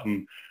Help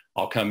button.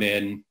 I'll come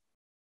in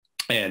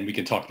and we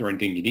can talk through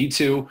anything you need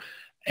to.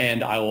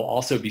 And I will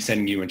also be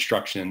sending you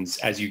instructions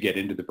as you get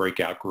into the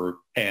breakout group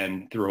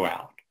and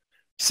throughout.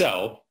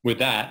 So with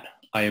that,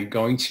 I am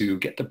going to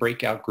get the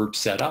breakout group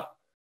set up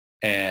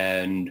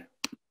and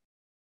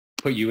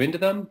put you into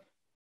them.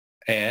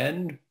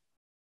 And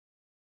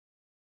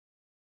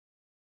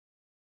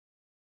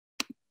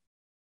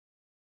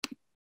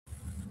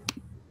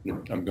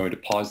I'm going to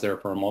pause there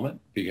for a moment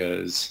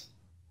because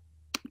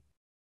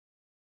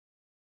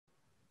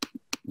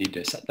Need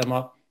to set them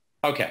up.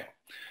 Okay,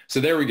 so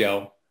there we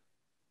go.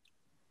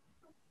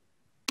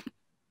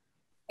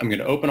 I'm going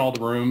to open all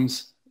the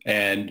rooms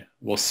and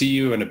we'll see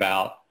you in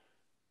about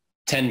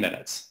 10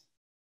 minutes.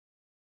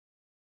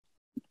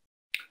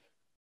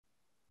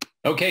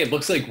 Okay, it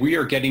looks like we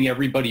are getting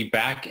everybody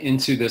back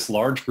into this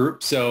large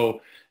group.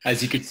 So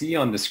as you can see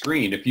on the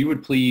screen, if you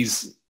would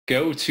please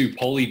go to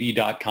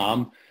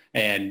polev.com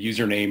and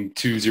username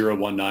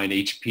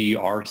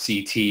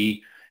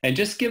 2019HPRCT and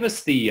just give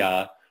us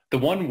the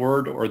one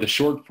word or the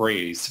short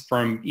phrase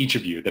from each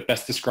of you that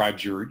best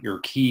describes your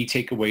key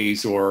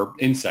takeaways or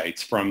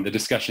insights from the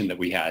discussion that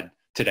we had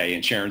today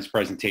in Sharon's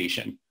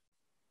presentation.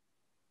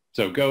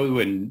 So go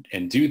and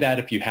do that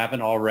if you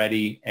haven't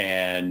already.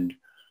 And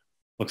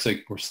looks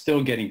like we're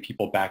still getting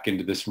people back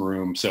into this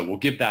room. So we'll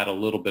give that a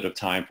little bit of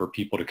time for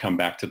people to come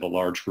back to the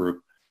large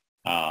group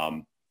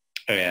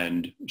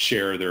and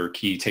share their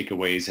key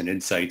takeaways and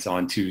insights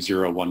on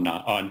 2019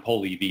 on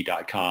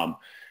polev.com.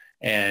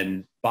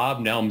 And Bob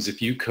Nelms,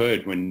 if you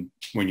could, when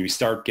you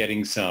start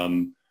getting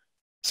some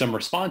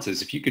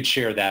responses, if you could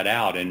share that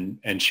out,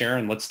 and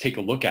Sharon, let's take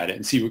a look at it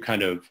and see what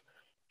kind of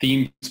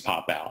themes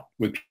pop out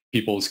with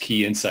people's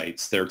key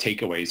insights, their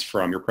takeaways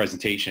from your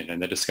presentation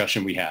and the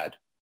discussion we had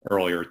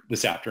earlier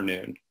this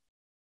afternoon.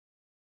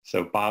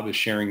 So Bob is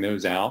sharing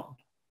those out.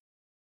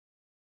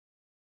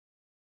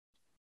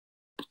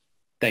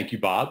 Thank you,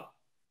 Bob.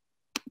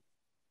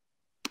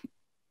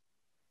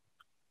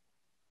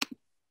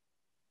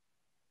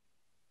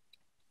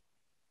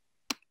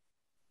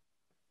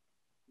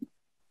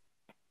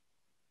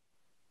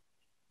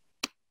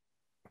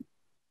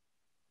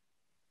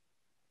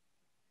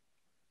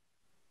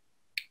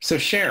 So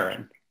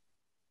Sharon,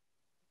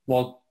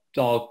 well,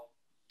 I'll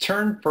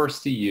turn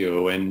first to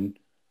you and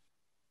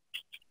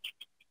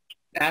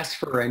ask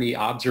for any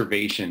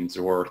observations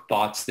or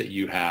thoughts that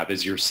you have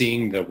as you're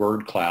seeing the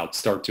word cloud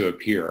start to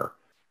appear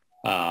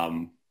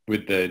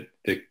with the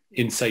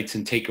insights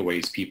and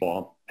takeaways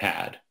people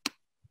had.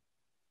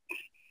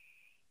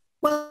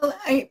 Well,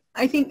 I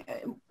think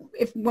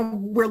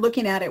when we're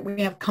looking at it,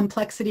 we have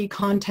complexity,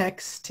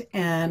 context,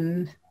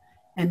 and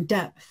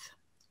depth,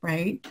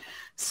 right?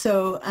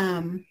 So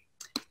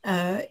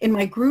in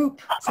my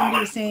group,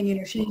 somebody was saying, you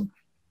know,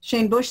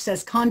 Shane Bush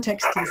says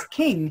context is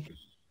king.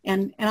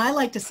 And I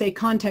like to say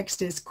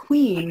context is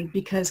queen,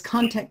 because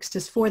context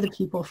is for the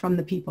people, from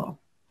the people,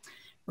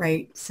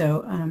 right?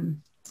 So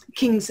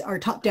kings are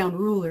top-down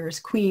rulers.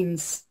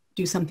 Queens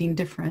do something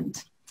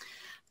different.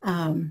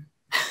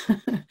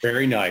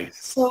 Very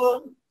nice.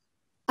 So,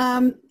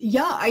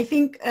 yeah, I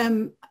think,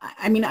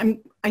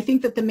 I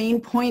think that the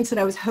main points that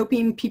I was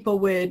hoping people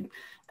would,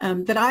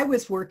 that I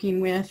was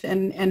working with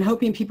and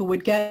hoping people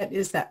would get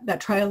is that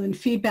trial and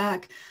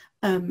feedback,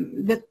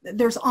 that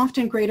there's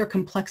often greater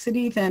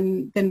complexity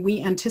than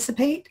we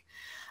anticipate,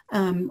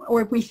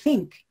 or we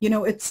think. You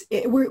know,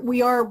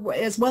 we are,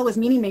 as well as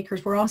meaning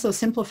makers, we're also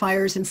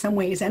simplifiers in some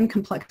ways and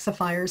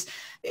complexifiers.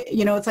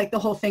 You know, it's like the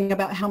whole thing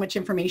about how much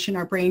information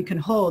our brain can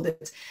hold.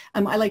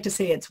 I like to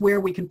say it's where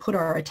we can put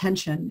our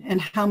attention and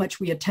how much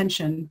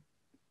attention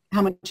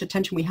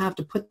we have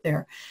to put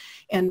there.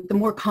 And the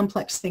more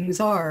complex things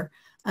are,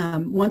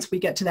 once we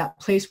get to that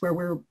place where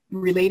we're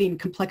relating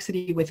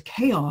complexity with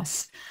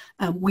chaos,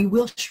 we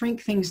will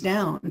shrink things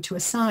down to a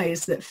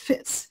size that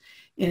fits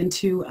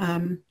into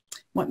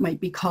what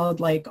might be called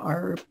like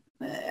our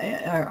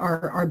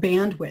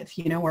bandwidth,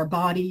 you know, our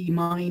body,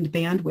 mind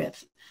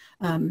bandwidth.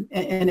 And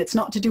it's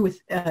not to do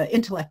with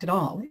intellect at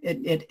all.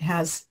 It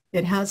has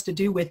to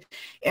do with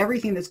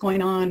everything that's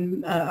going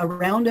on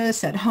around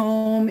us, at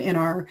home, in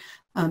our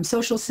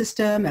social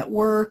system, at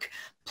work,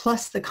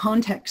 plus the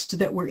context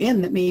that we're in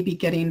that may be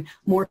getting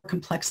more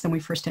complex than we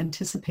first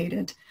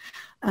anticipated.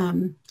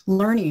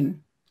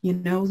 Learning, you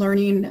know,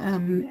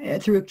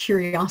 through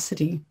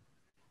curiosity.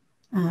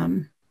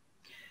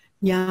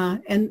 Yeah,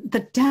 and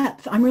the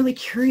depth, I'm really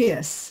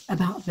curious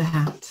about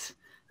that.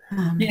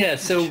 Yeah,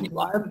 so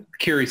I'm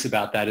curious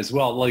about that as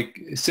well. Like,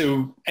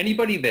 so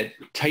anybody that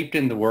typed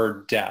in the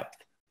word depth,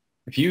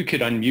 if you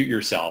could unmute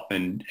yourself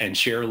and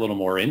share a little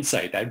more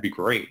insight, that'd be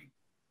great.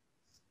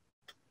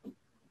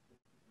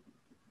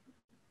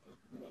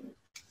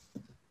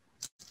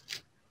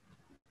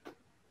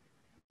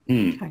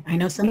 I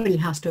know somebody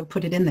has to have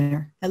put it in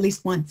there at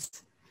least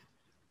once.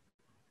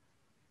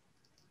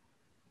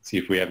 See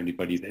if we have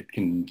anybody that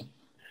can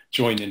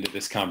join into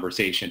this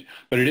conversation.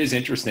 But it is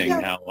interesting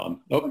how.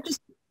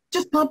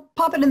 Just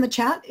pop it in the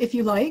chat if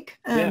you like.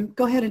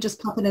 Go ahead and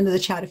just pop it into the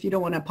chat if you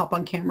don't want to pop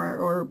on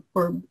camera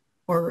or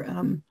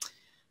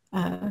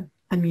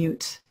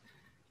unmute.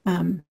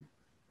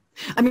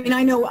 I mean,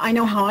 I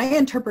know how I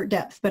interpret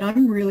depth, but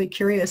I'm really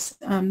curious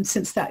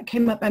since that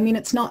came up. I mean,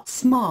 it's not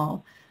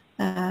small.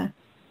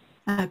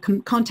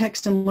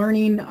 Context and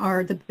learning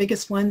are the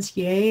biggest ones,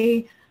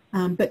 yay.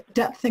 But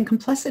depth and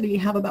complexity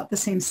have about the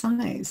same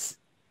size.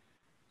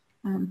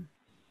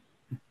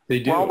 They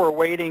do. While we're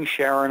waiting,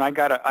 Sharon, I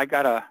got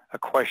a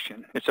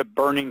question. It's a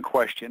burning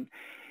question.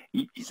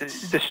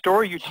 The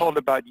story you told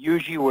about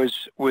Yuji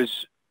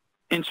was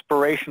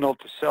inspirational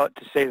to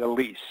say the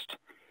least.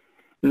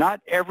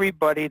 not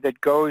everybody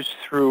that goes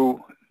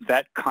through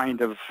that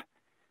kind of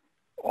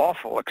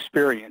awful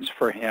experience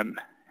for him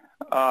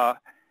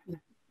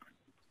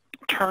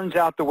turns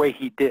out the way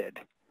he did.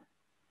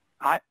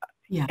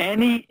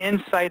 Any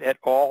insight at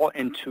all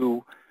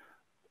into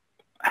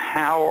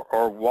how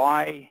or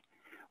why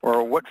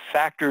or what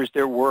factors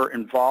there were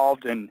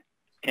involved in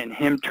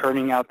him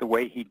turning out the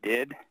way he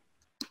did?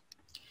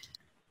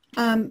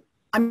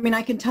 I mean,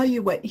 I can tell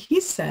you what he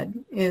said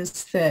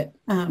is that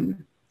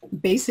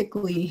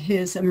basically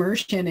his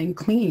immersion in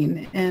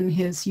clean and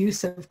his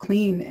use of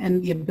clean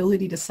and the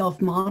ability to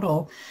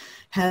self-model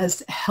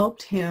has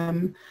helped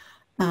him,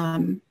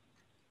 one,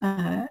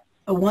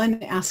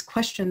 ask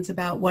questions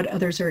about what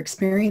others are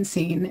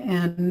experiencing,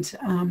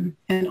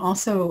 and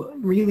also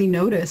really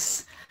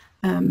notice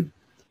in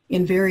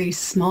very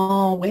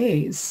small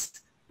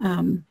ways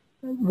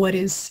what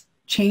is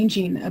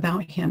changing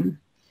about him.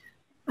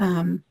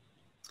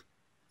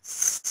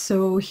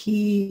 So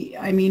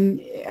I mean,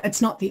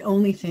 it's not the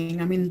only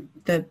thing. I mean,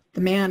 the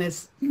man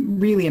is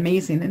really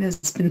amazing and has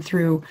been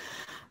through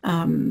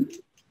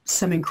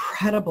some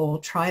incredible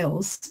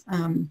trials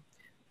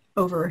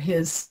over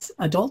his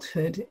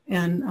adulthood,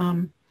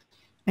 and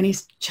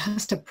he's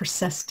just a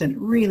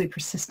really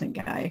persistent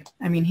guy.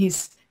 I mean,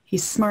 he's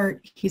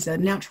smart, he's a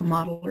natural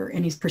modeler,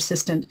 and he's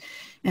persistent,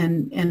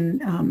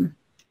 and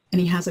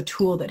he has a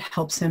tool that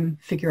helps him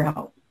figure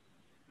out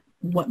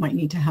what might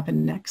need to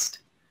happen next.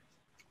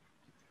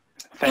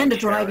 Thanks, and a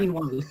driving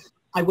wife.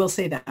 I will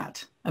say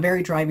that. A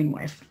very driving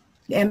wife.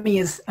 Emmy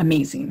is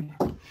amazing.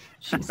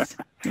 She's,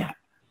 yeah.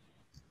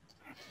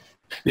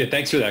 Yeah,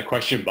 thanks for that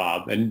question,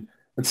 Bob. And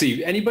let's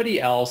see, anybody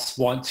else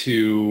want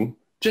to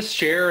just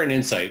share an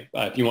insight?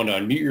 If you want to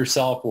unmute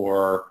yourself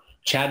or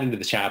chat into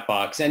the chat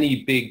box,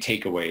 any big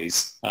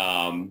takeaways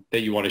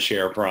that you want to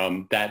share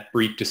from that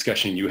brief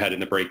discussion you had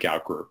in the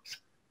breakout group?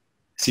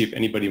 See if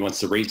anybody wants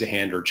to raise a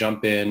hand or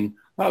jump in.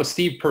 Oh,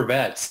 Steve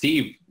Purvett.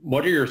 Steve,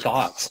 what are your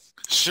thoughts?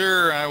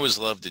 Sure, I always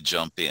love to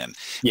jump in.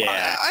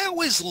 Yeah. I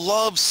always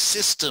loved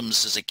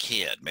systems as a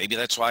kid. Maybe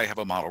that's why I have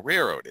a model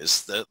railroad,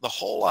 is the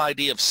whole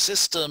idea of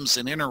systems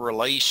and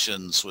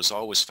interrelations was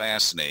always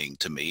fascinating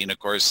to me. And of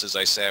course, as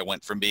I say, I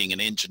went from being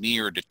an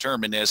engineer,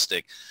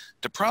 deterministic,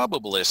 to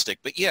probabilistic.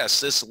 But yes,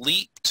 this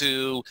leap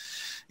to,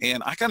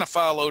 and I kind of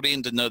followed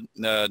into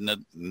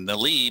the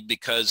lead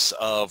because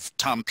of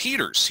Tom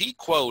Peters. He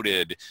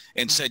quoted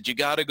and said, you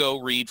got to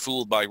go read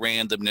Fooled by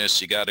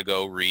Randomness. You got to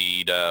go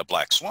read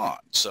Black Swan.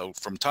 So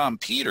from Tom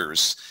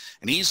Peters,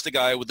 and he's the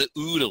guy with the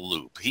OODA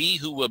loop. He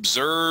who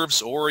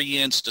observes,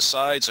 orients,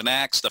 decides, and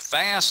acts the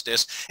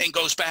fastest and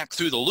goes back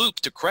through the loop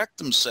to correct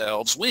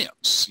themselves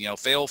wins. You know,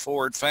 fail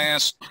forward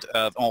fast,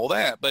 all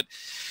that. But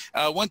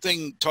one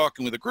thing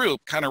talking with a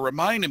group kind of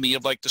reminded me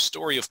of like the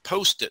story of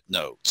Post-it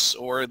notes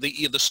or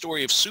the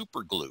story of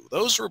super glue.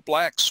 Those were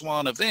Black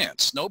Swan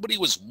events. Nobody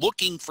was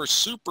looking for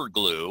super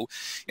glue.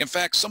 In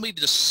fact, somebody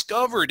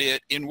discovered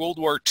it in World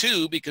War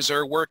II because they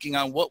were working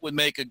on what would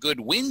make a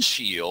good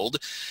windshield.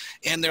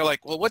 And they're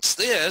like, well, what's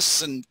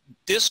this? And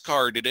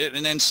discarded it.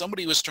 And then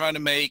somebody was trying to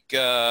make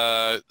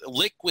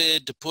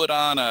liquid to put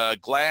on a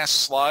glass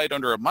slide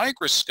under a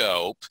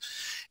microscope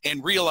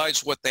and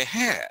realized what they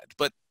had.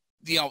 But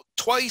you know,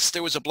 twice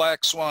there was a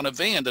Black Swan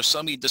event of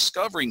somebody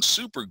discovering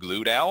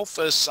superglued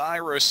alpha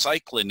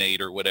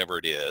cyclinate or whatever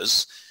it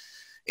is.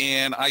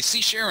 And I see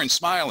Sharon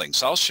smiling,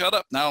 so I'll shut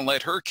up now and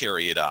let her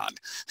carry it on.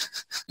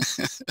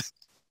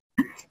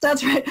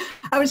 That's right.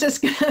 I was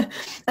just gonna,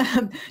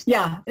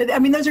 yeah. I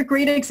mean, those are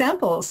great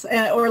examples.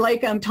 Or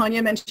like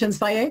Tanya mentions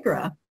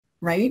Viagra,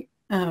 right?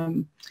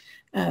 You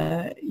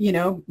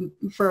know,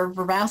 for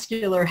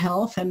vascular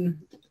health, and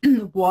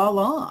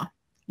voila,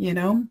 you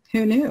know,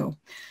 who knew?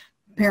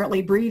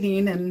 Apparently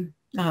breathing, and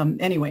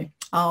anyway,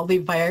 I'll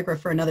leave Viagra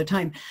for another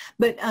time.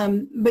 But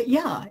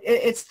yeah,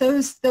 it's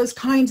those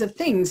kinds of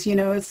things. You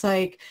know, it's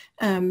like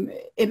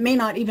it may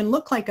not even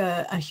look like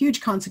a huge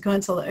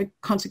consequential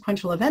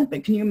event,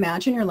 but can you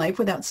imagine your life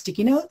without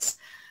sticky notes?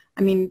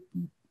 I mean,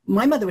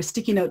 my mother was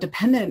sticky note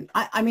dependent.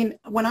 I mean,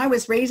 when I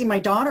was raising my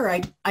daughter,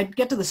 I'd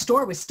get to the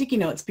store with sticky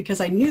notes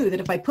because I knew that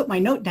if I put my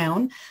note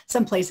down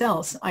someplace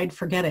else, I'd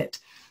forget it.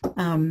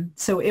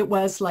 So it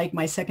was like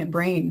my second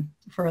brain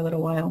for a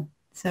little while.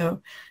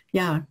 So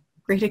yeah,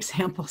 great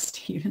example,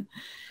 Stephen.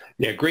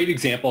 Yeah, great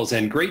examples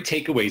and great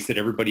takeaways that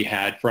everybody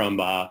had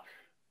from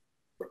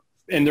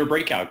in their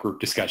breakout group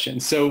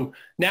discussions. So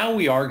now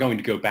we are going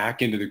to go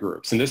back into the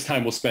groups, and this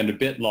time we'll spend a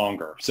bit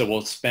longer. So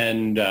we'll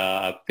spend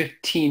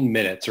 15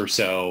 minutes or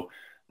so,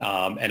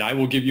 and I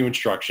will give you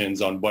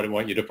instructions on what I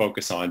want you to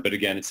focus on. But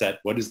again, it's that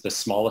what is the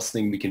smallest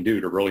thing we can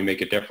do to really make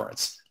a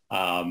difference.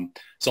 So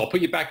I'll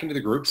put you back into the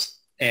groups.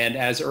 And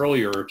as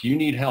earlier, if you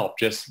need help,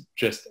 just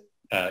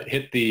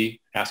hit the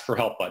ask for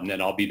help button,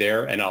 and I'll be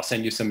there, and I'll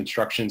send you some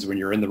instructions when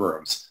you're in the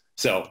rooms.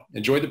 So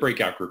enjoy the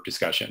breakout group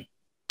discussion.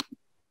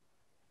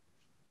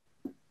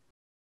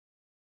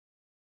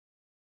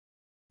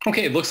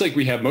 Okay, it looks like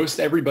we have most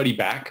everybody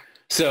back.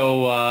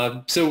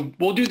 So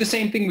we'll do the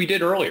same thing we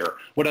did earlier.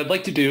 What I'd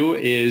like to do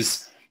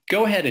is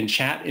go ahead and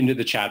chat into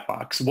the chat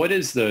box. What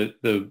is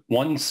the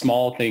one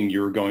small thing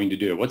you're going to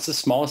do? What's the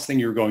smallest thing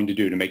you're going to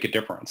do to make a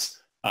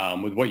difference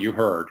with what you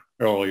heard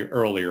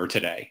earlier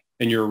today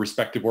in your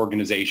respective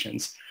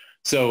organizations?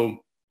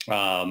 So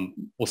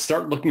we'll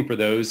start looking for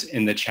those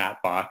in the chat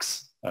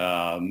box.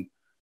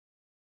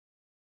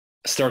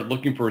 Start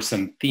looking for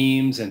some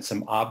themes and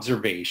some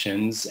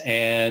observations,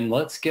 and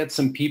let's get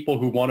some people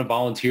who want to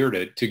volunteer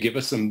to give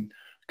us some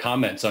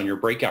comments on your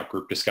breakout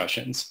group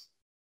discussions.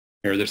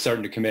 Here, they're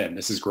starting to come in.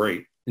 This is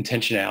great.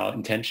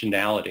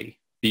 Intentionality.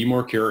 Be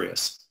more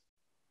curious.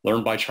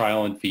 Learn by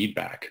trial and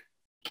feedback.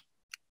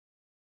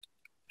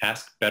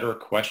 Ask better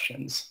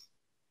questions.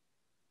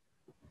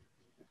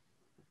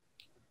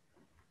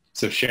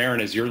 So Sharon,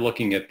 as you're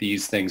looking at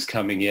these things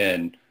coming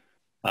in,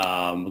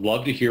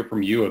 love to hear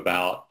from you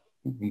about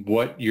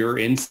what your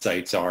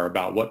insights are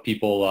about what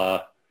people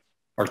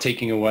are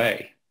taking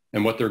away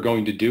and what they're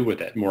going to do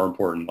with it, more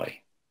importantly.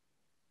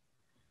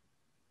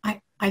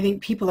 I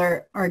think people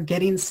are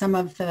getting some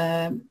of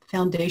the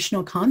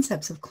foundational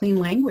concepts of clean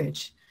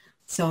language.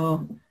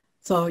 So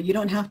you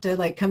don't have to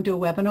like come to a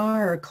webinar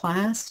or a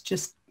class,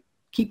 just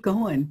keep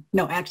going.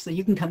 No, actually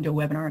you can come to a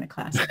webinar and a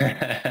class.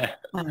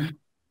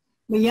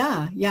 But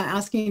yeah,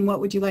 asking what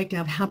would you like to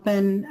have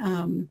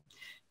happen,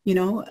 you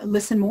know,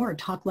 listen more,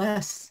 talk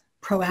less,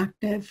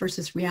 proactive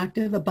versus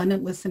reactive,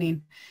 abundant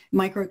listening,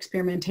 micro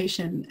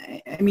experimentation.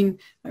 I mean,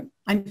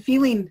 I'm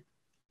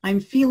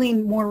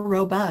feeling more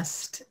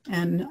robust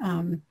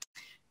and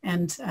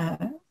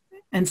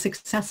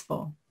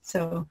successful.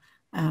 So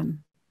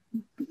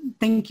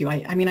thank you.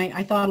 I mean,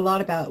 I thought a lot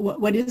about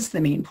what is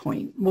the main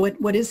point?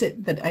 What is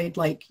it that I'd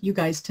like you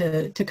guys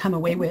to come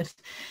away with?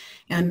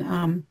 And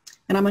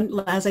I'm,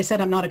 as I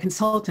said, I'm not a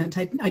consultant.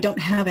 I don't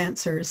have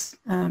answers,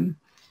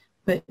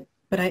 but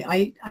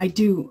I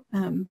do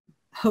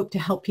hope to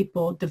help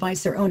people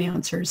devise their own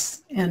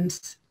answers and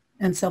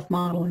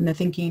self-model in the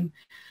thinking.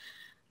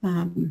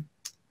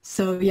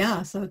 So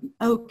yeah, so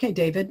okay,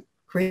 David,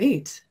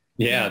 great.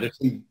 Yeah, there's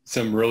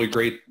some really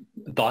great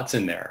thoughts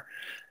in there.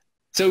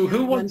 So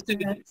who wants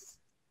to,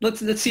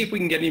 let's see if we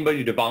can get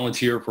anybody to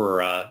volunteer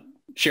for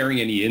sharing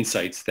any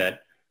insights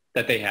that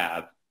they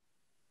have.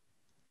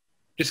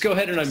 Just go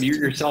ahead and unmute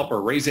yourself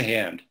or raise a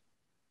hand.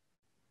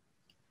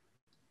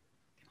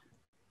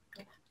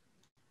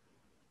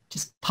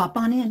 Just pop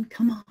on in,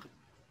 come on.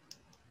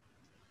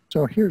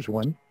 So here's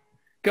one.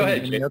 Go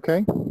ahead, Jay.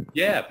 Okay?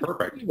 Yeah,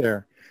 perfect.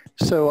 There.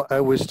 So I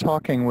was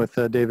talking with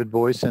David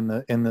Boyce in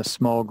the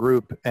small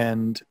group,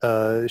 and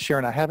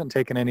Sharon, I haven't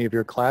taken any of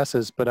your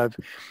classes, but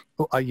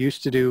I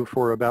used to do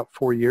for about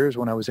 4 years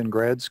when I was in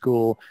grad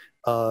school,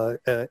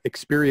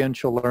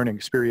 experiential learning,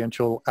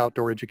 experiential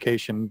outdoor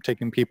education,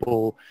 taking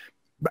people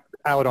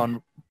out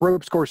on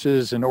ropes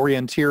courses and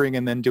orienteering,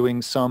 and then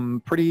doing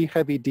some pretty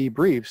heavy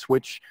debriefs,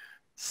 which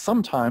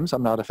sometimes,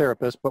 I'm not a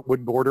therapist, but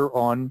would border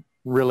on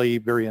really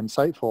very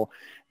insightful.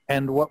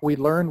 And what we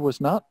learned was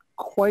not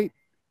quite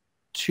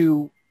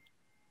to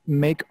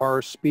make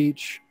our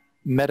speech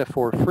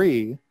metaphor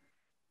free,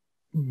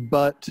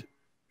 but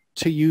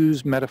to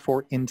use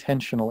metaphor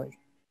intentionally.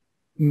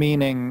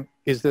 Meaning,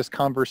 is this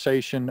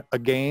conversation a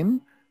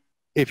game?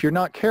 If you're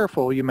not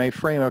careful, you may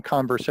frame a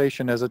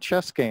conversation as a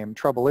chess game.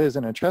 Trouble is,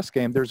 in a chess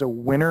game, there's a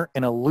winner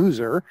and a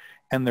loser,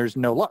 and there's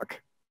no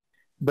luck.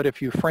 But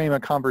if you frame a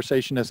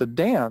conversation as a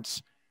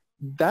dance,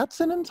 that's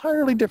an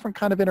entirely different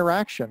kind of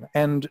interaction.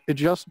 And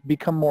just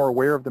become more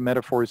aware of the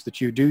metaphors that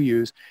you do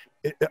use.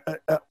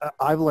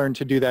 I've learned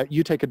to do that.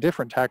 You take a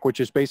different tack, which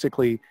is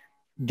basically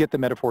get the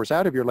metaphors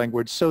out of your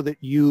language so that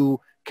you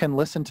can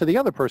listen to the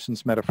other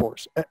person's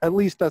metaphors. At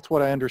least that's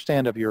what I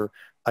understand of your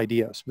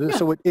ideas. Yeah.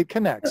 So it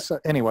connects.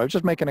 Anyway, I was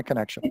just making a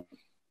connection.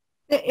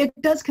 It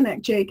does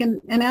connect, Jake,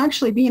 and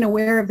actually being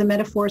aware of the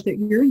metaphors that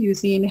you're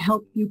using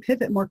help you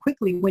pivot more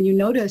quickly when you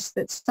notice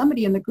that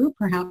somebody in the group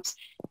perhaps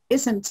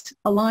isn't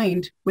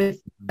aligned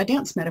with a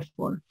dance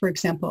metaphor, for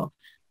example.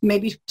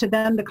 Maybe to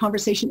them the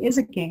conversation is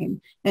a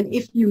game. And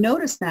if you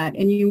notice that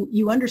and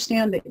you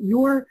understand that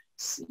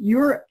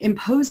you're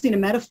imposing a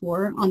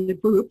metaphor on the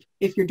group,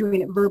 if you're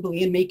doing it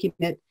verbally and making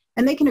it,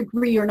 and they can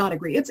agree or not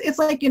agree. It's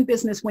like in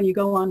business when you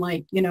go on,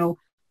 like, you know,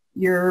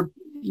 your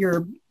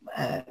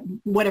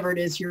whatever it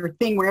is, your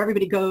thing where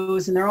everybody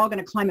goes and they're all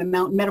going to climb a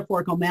mountain,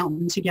 metaphorical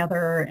mountain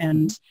together,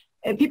 and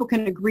people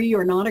can agree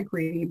or not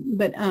agree.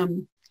 But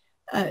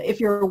if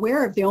you're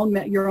aware of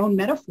your own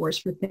metaphors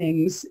for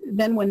things,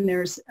 then when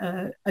there's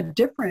a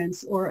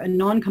difference or a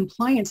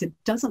non-compliance, it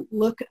doesn't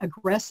look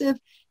aggressive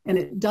and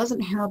it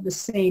doesn't have the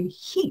same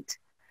heat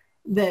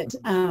that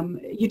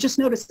you just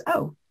notice,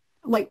 oh,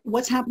 like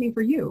what's happening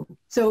for you?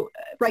 So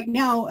right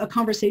now, a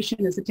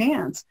conversation is a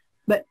dance,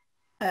 but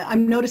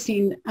I'm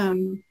noticing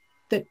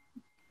that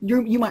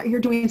you're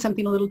doing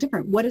something a little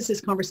different. What is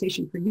this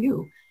conversation for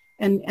you?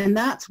 And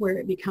that's where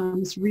it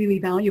becomes really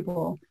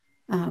valuable.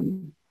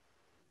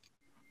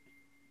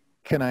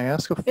 Can I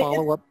ask a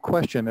follow-up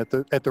question at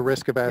the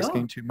risk of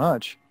asking too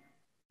much?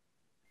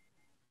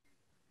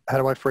 How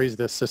do I phrase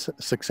this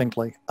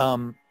succinctly?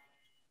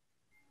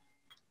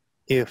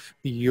 If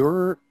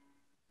you're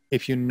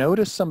if you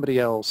notice somebody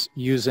else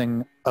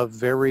using a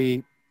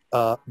very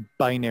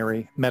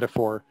binary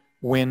metaphor,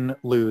 win,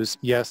 lose,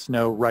 yes,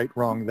 no, right,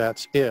 wrong,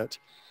 that's it,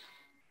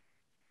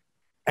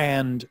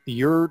 and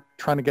you're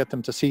trying to get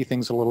them to see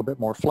things a little bit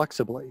more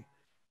flexibly,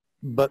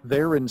 but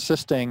they're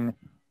insisting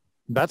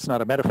that's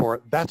not a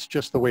metaphor, that's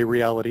just the way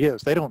reality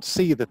is. They don't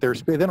see that they're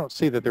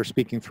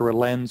speaking through a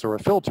lens or a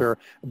filter.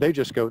 They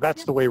just go,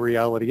 that's the way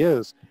reality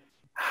is.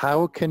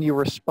 How can you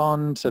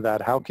respond to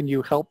that? How can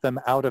you help them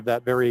out of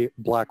that very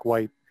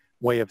black-white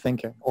way of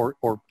thinking, or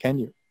can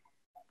you?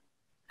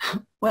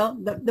 Well,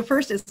 the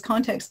first is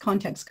context,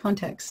 context,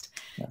 context.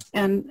 Yeah.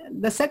 And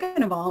the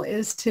second of all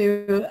is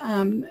to,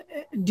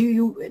 do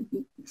you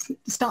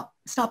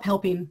stop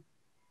helping?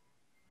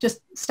 Just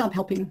stop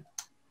helping.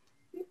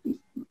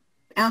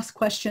 Ask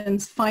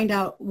questions, find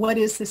out what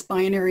is this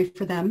binary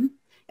for them.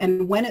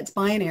 And when it's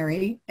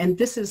binary, and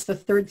this is the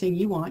third thing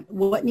you want,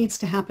 what needs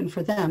to happen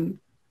for them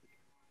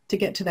to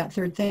get to that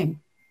third thing?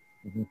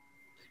 Mm-hmm.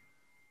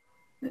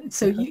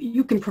 So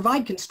you can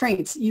provide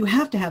constraints. You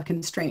have to have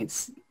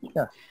constraints.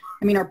 Yeah.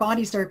 I mean, our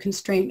bodies are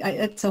constrained.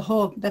 That's a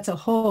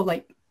whole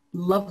like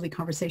lovely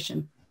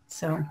conversation.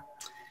 So,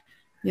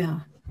 yeah.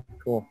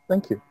 Cool.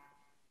 Thank you.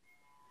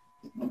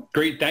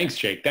 Great. Thanks,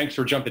 Jake. Thanks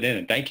for jumping in,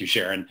 and thank you,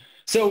 Sharon.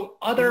 So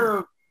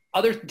other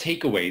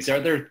takeaways, are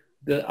there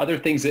the other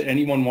things that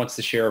anyone wants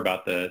to share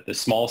about the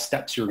small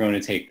steps you're going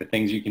to take, the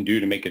things you can do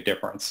to make a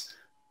difference?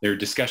 Their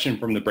discussion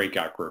from the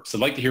breakout groups.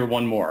 I'd like to hear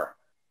one more.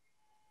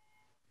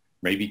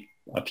 Maybe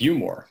a few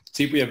more.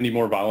 See if we have any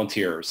more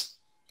volunteers.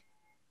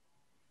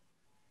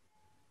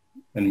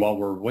 And while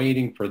we're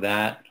waiting for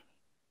that,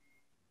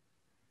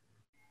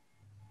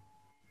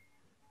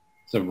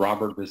 so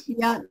Robert was...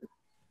 Yeah.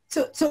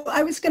 So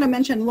I was going to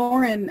mention,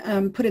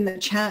 Lauren put in the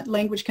chat,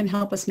 language can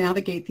help us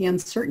navigate the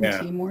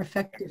uncertainty more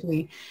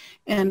effectively.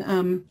 And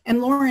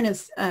Lauren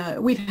is,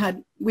 we've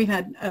had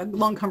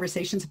long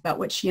conversations about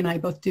what she and I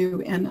both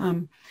do.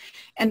 And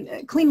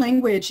clean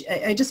language,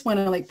 I just want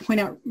to like point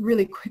out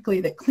really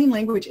quickly that clean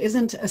language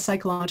isn't a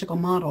psychological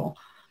model.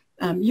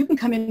 You can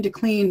come into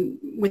clean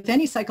with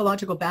any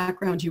psychological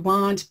background you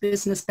want,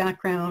 business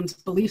background,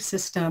 belief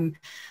system.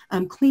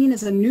 Clean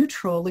is a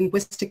neutral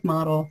linguistic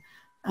model.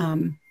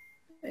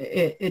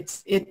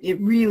 It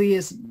really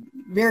is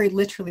very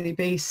literally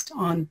based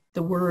on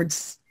the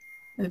words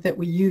that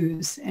we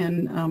use,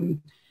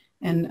 and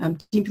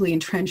deeply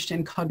entrenched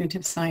in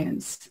cognitive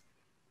science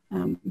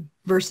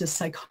versus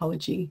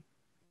psychology.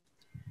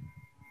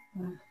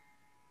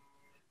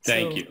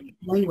 Thank you.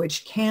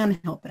 Language can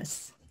help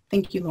us.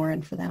 Thank you,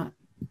 Lauren, for that.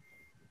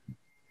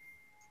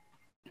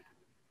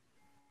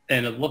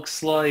 And it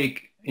looks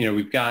like,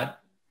 we've got,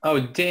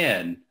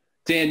 Dan.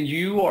 Dan,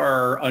 you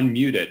are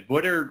unmuted.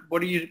 What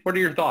are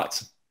your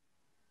thoughts?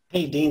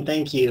 Hey, Dean,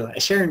 thank you.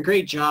 Sharon,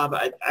 great job.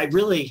 I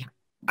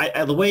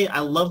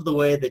love the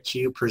way that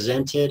you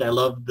presented. I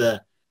love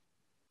the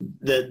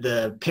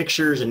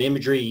pictures and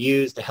imagery you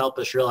used to help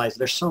us realize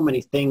there's so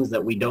many things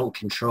that we don't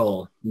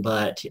control,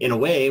 but in a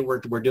way we're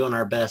doing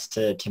our best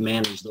to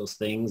manage those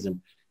things. And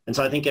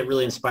so I think it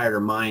really inspired our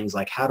minds,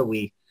 like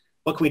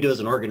what can we do as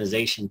an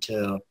organization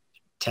to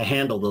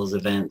handle those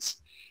events?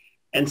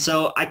 And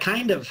so I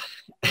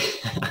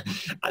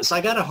so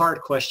I got a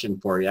hard question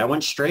for you. I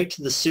went straight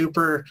to the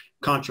super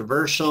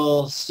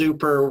controversial,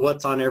 super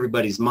what's on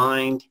everybody's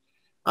mind.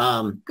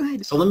 Go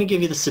ahead. So let me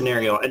give you the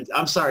scenario. And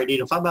I'm sorry,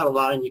 Dean, if I'm out of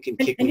line, you can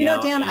kick me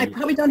out. Dan, I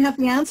probably don't have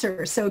the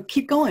answer, so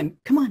keep going.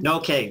 Come on. No,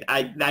 okay,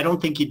 I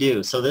don't think you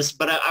do. So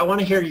but I want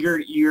to hear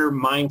your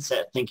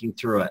mindset thinking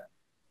through it.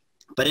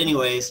 But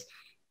anyways,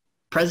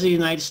 President of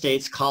the United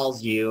States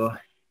calls you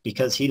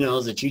because he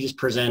knows that you just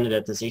presented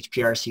at this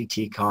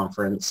HPRCT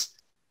conference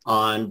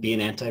on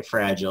being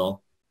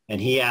anti-fragile, and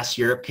he asks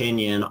your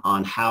opinion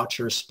on how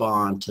to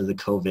respond to the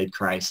COVID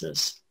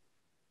crisis.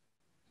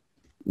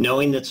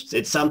 Knowing that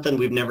it's something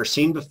we've never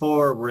seen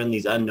before, we're in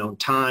these unknown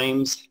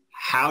times,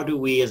 how do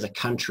we as a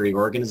country,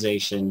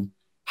 organization,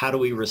 how do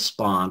we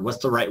respond? What's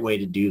the right way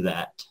to do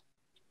that?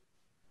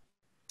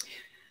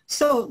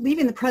 So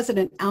leaving the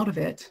president out of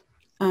it,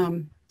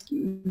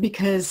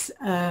 because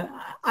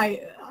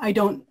I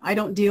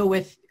don't deal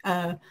with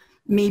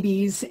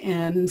maybes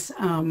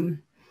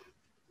and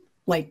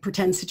like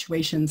pretend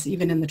situations,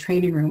 even in the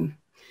training room.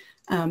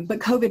 But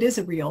COVID is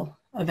a real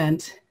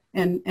event,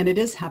 and it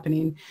is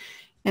happening.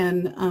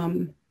 And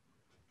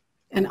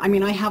I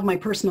mean, I have my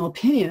personal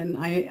opinion.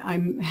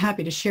 I'm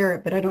happy to share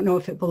it, but I don't know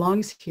if it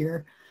belongs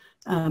here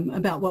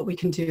about what we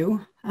can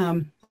do.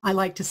 I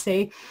like to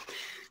say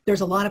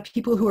there's a lot of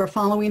people who are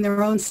following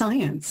their own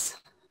science.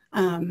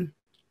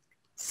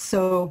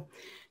 So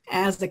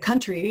as a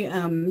country,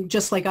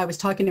 just like I was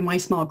talking to my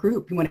small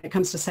group, when it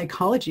comes to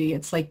psychology,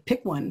 it's like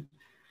pick one.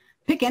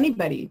 Pick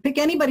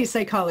anybody's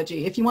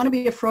psychology. If you want to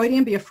be a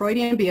Freudian, be a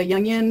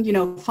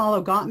Jungian,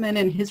 follow Gottman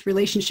and his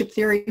relationship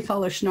theory,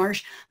 follow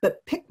Schnarch,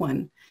 but pick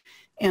one.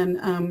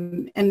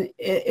 And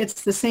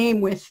it's the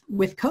same with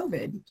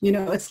COVID.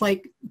 It's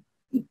like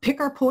pick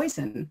our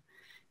poison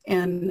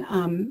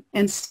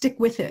and stick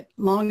with it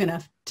long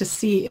enough to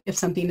see if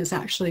something is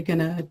actually going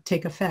to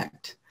take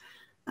effect.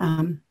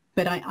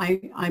 but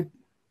I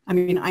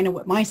mean, I know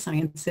what my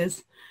science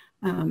is,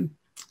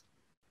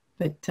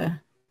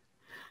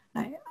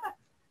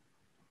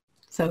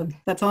 so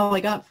that's all I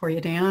got for you,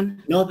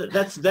 Dan. No,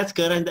 that's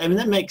good. I mean,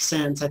 that makes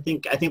sense. I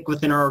think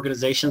within our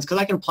organizations, because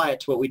I can apply it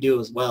to what we do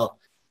as well.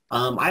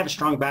 I have a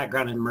strong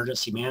background in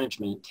emergency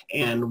management,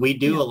 and we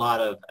do a lot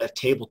of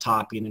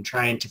tabletopping and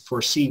trying to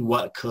foresee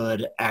what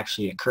could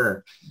actually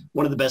occur.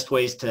 One of the best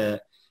ways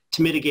to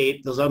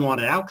mitigate those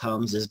unwanted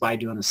outcomes is by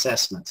doing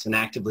assessments and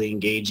actively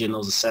engage in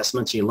those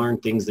assessments. You learn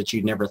things that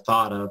you'd never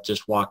thought of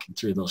just walking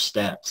through those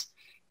steps.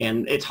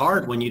 And it's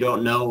hard when you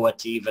don't know what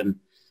to even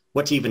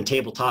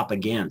tabletop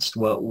against,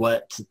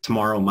 what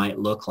tomorrow might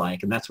look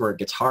like. And that's where it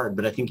gets hard.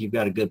 But I think you've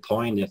got a good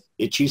point. If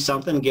you choose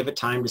something, give it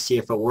time to see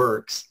if it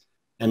works,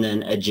 and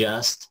then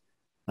adjust,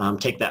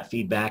 take that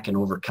feedback and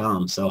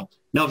overcome. So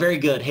no, very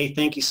good. Hey,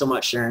 thank you so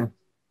much, Sharon.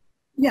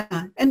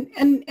 Yeah.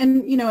 And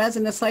you know, as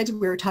an aside,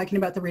 we were talking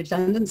about the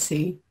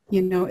redundancy,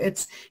 you know,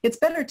 it's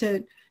better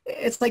to,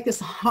 it's like this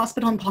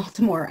hospital in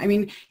Baltimore. I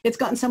mean, it's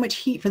gotten so much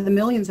heat for the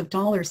millions of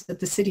dollars that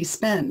the city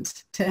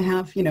spends to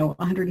have, you know,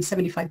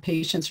 175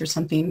 patients or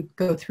something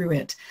go through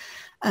it.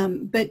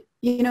 But,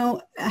 you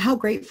know, how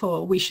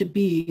grateful we should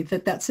be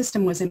that that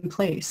system was in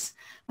place,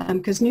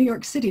 because New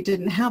York City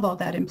didn't have all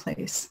that in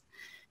place.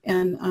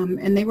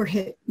 And they were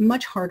hit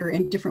much harder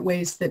in different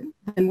ways than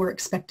were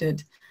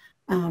expected.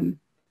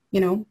 You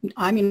know,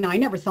 I mean, I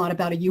never thought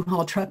about a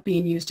U-Haul truck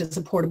being used as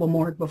a portable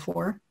morgue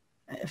before,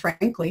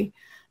 frankly.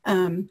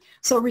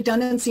 So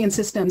redundancy in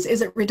systems,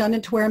 is it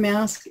redundant to wear a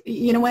mask?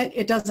 You know what,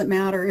 it doesn't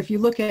matter. If you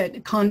look at,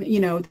 you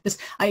know, this,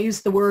 I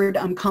use the word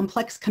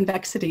complex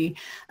convexity.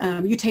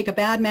 You take a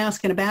bad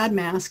mask and a bad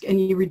mask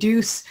and you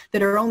reduce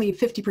that are only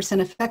 50%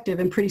 effective,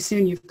 and pretty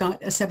soon you've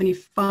got a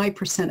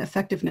 75%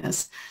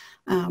 effectiveness.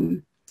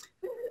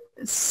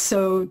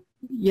 So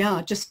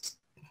yeah, just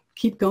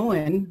keep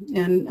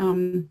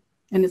going.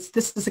 And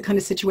this is the kind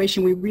of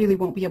situation we really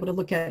won't be able to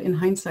look at in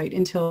hindsight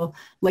until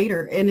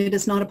later. And it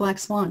is not a black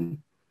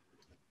swan.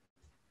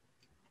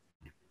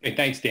 Hey,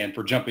 thanks, Dan,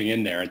 for jumping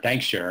in there. And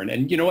thanks, Sharon.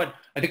 And you know what?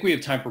 I think we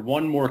have time for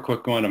one more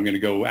quick one. I'm going to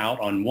go out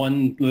on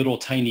one little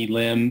tiny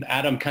limb.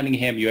 Adam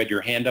Cunningham, you had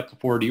your hand up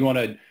before. Do you want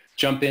to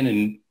jump in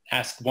and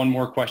ask one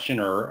more question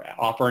or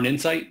offer an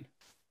insight?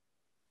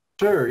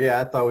 Sure.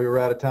 Yeah, I thought we were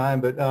out of time,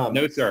 but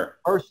no, sir.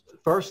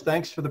 First,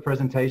 thanks for the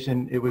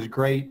presentation. It was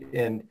great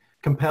and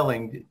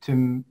compelling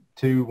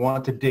to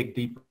want to dig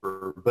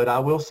deeper. But I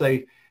will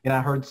say, and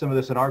I heard some of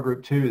this in our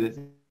group too, that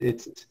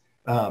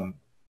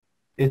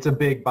it's a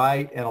big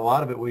bite, and a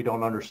lot of it we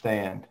don't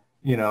understand.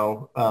 You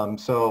know,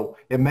 so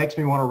it makes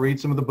me want to read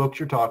some of the books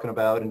you're talking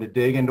about and to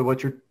dig into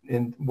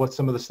what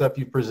some of the stuff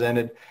you've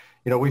presented.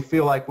 You know, we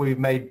feel like we've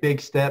made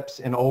big steps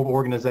in old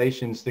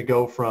organizations to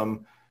go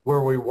from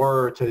where we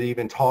were to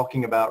even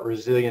talking about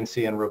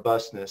resiliency and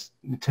robustness,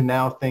 to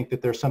now think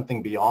that there's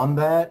something beyond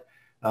that.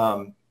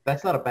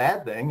 That's not a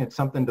bad thing. It's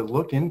something to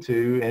look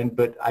into,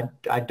 but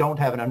I don't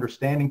have an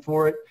understanding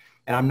for it.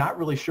 And I'm not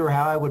really sure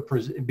how I would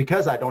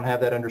because I don't have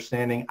that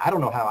understanding. I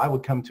don't know how I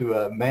would come to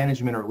a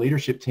management or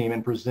leadership team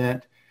and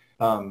present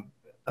an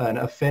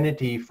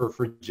affinity for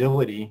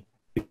fragility,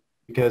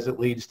 because it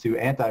leads to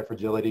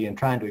anti-fragility, and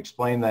trying to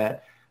explain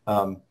that.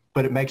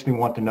 But it makes me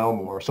want to know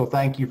more. So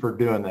thank you for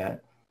doing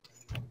that.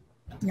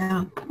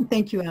 Yeah,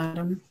 thank you,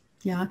 Adam.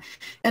 Yeah,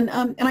 and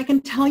I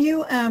can tell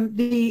you,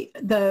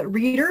 the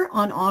reader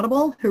on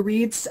Audible who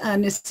reads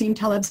Nassim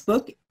Taleb's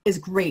book is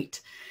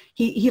great.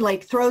 He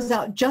like throws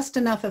out just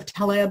enough of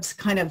Taleb's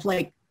kind of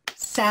like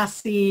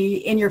sassy,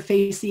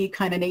 in-your-facey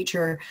kind of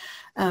nature,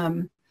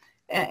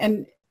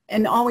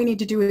 and all we need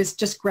to do is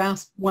just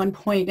grasp one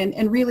point.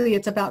 And really,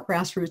 it's about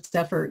grassroots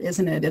effort,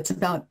 isn't it? It's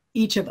about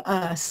each of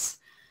us,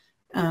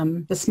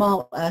 the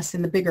small us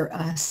and the bigger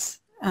us.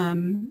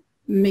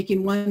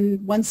 Making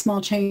one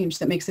small change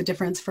that makes a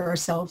difference for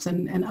ourselves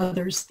and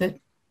others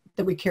that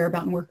we care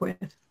about and work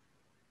with.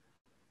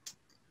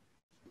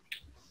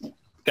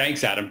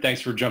 Thanks, Adam.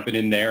 Thanks for jumping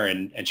in there.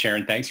 And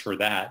Sharon, thanks for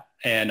that.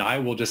 And I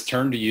will just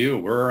turn to you.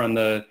 We're on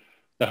the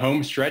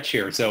home stretch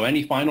here. So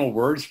any final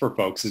words for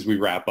folks as we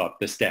wrap up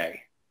this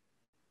day?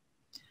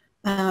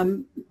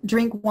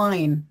 Drink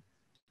wine.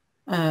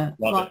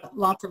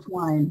 Lots of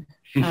wine.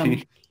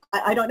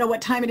 I don't know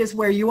what time it is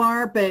where you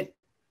are, but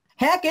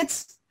heck,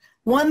 it's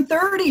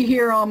 1:30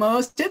 here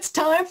almost. It's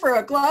time for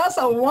a glass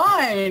of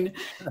wine.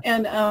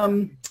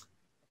 And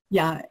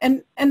yeah,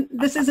 and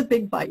this is a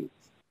big bite.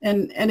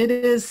 And it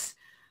is,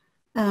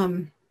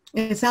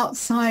 it's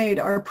outside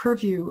our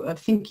purview of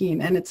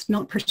thinking, and it's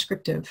not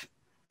prescriptive.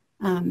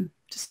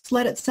 Just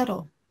let it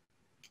settle.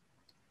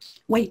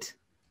 Wait.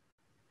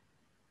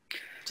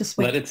 Just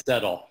wait. Let it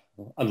settle.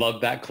 I love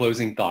that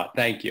closing thought.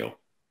 Thank you.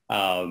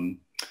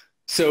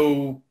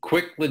 So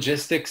quick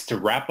logistics to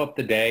wrap up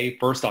the day.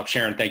 First off,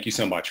 Sharon, thank you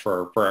so much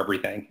for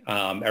everything.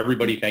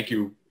 Everybody, thank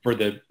you for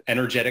the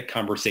energetic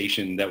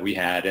conversation that we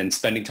had and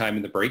spending time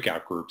in the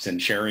breakout groups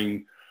and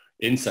sharing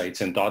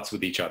insights and thoughts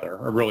with each other.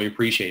 I really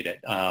appreciate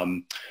it.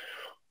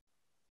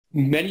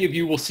 Many of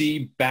you will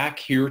see back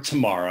here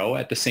tomorrow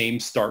at the same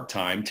start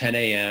time, 10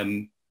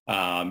 a.m.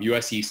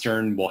 U.S.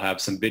 Eastern. We'll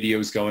have some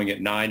videos going at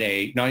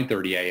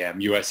 9:30 a.m.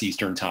 U.S.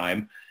 Eastern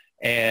time.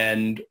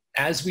 And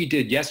as we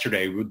did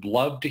yesterday, we'd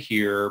love to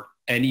hear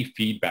any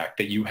feedback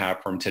that you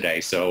have from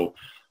today. So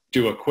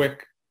do a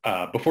quick,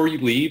 before you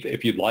leave,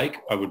 if you'd like,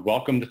 I would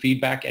welcome the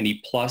feedback,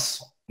 any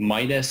plus,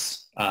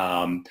 minus,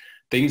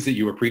 things that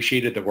you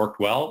appreciated that worked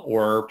well,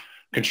 or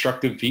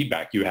constructive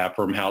feedback you have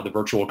from how the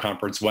virtual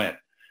conference went.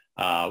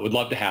 Would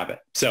love to have it.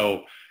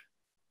 So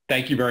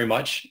thank you very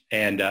much,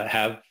 and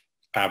have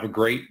a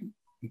great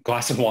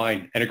glass of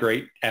wine and a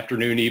great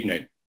afternoon,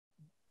 evening.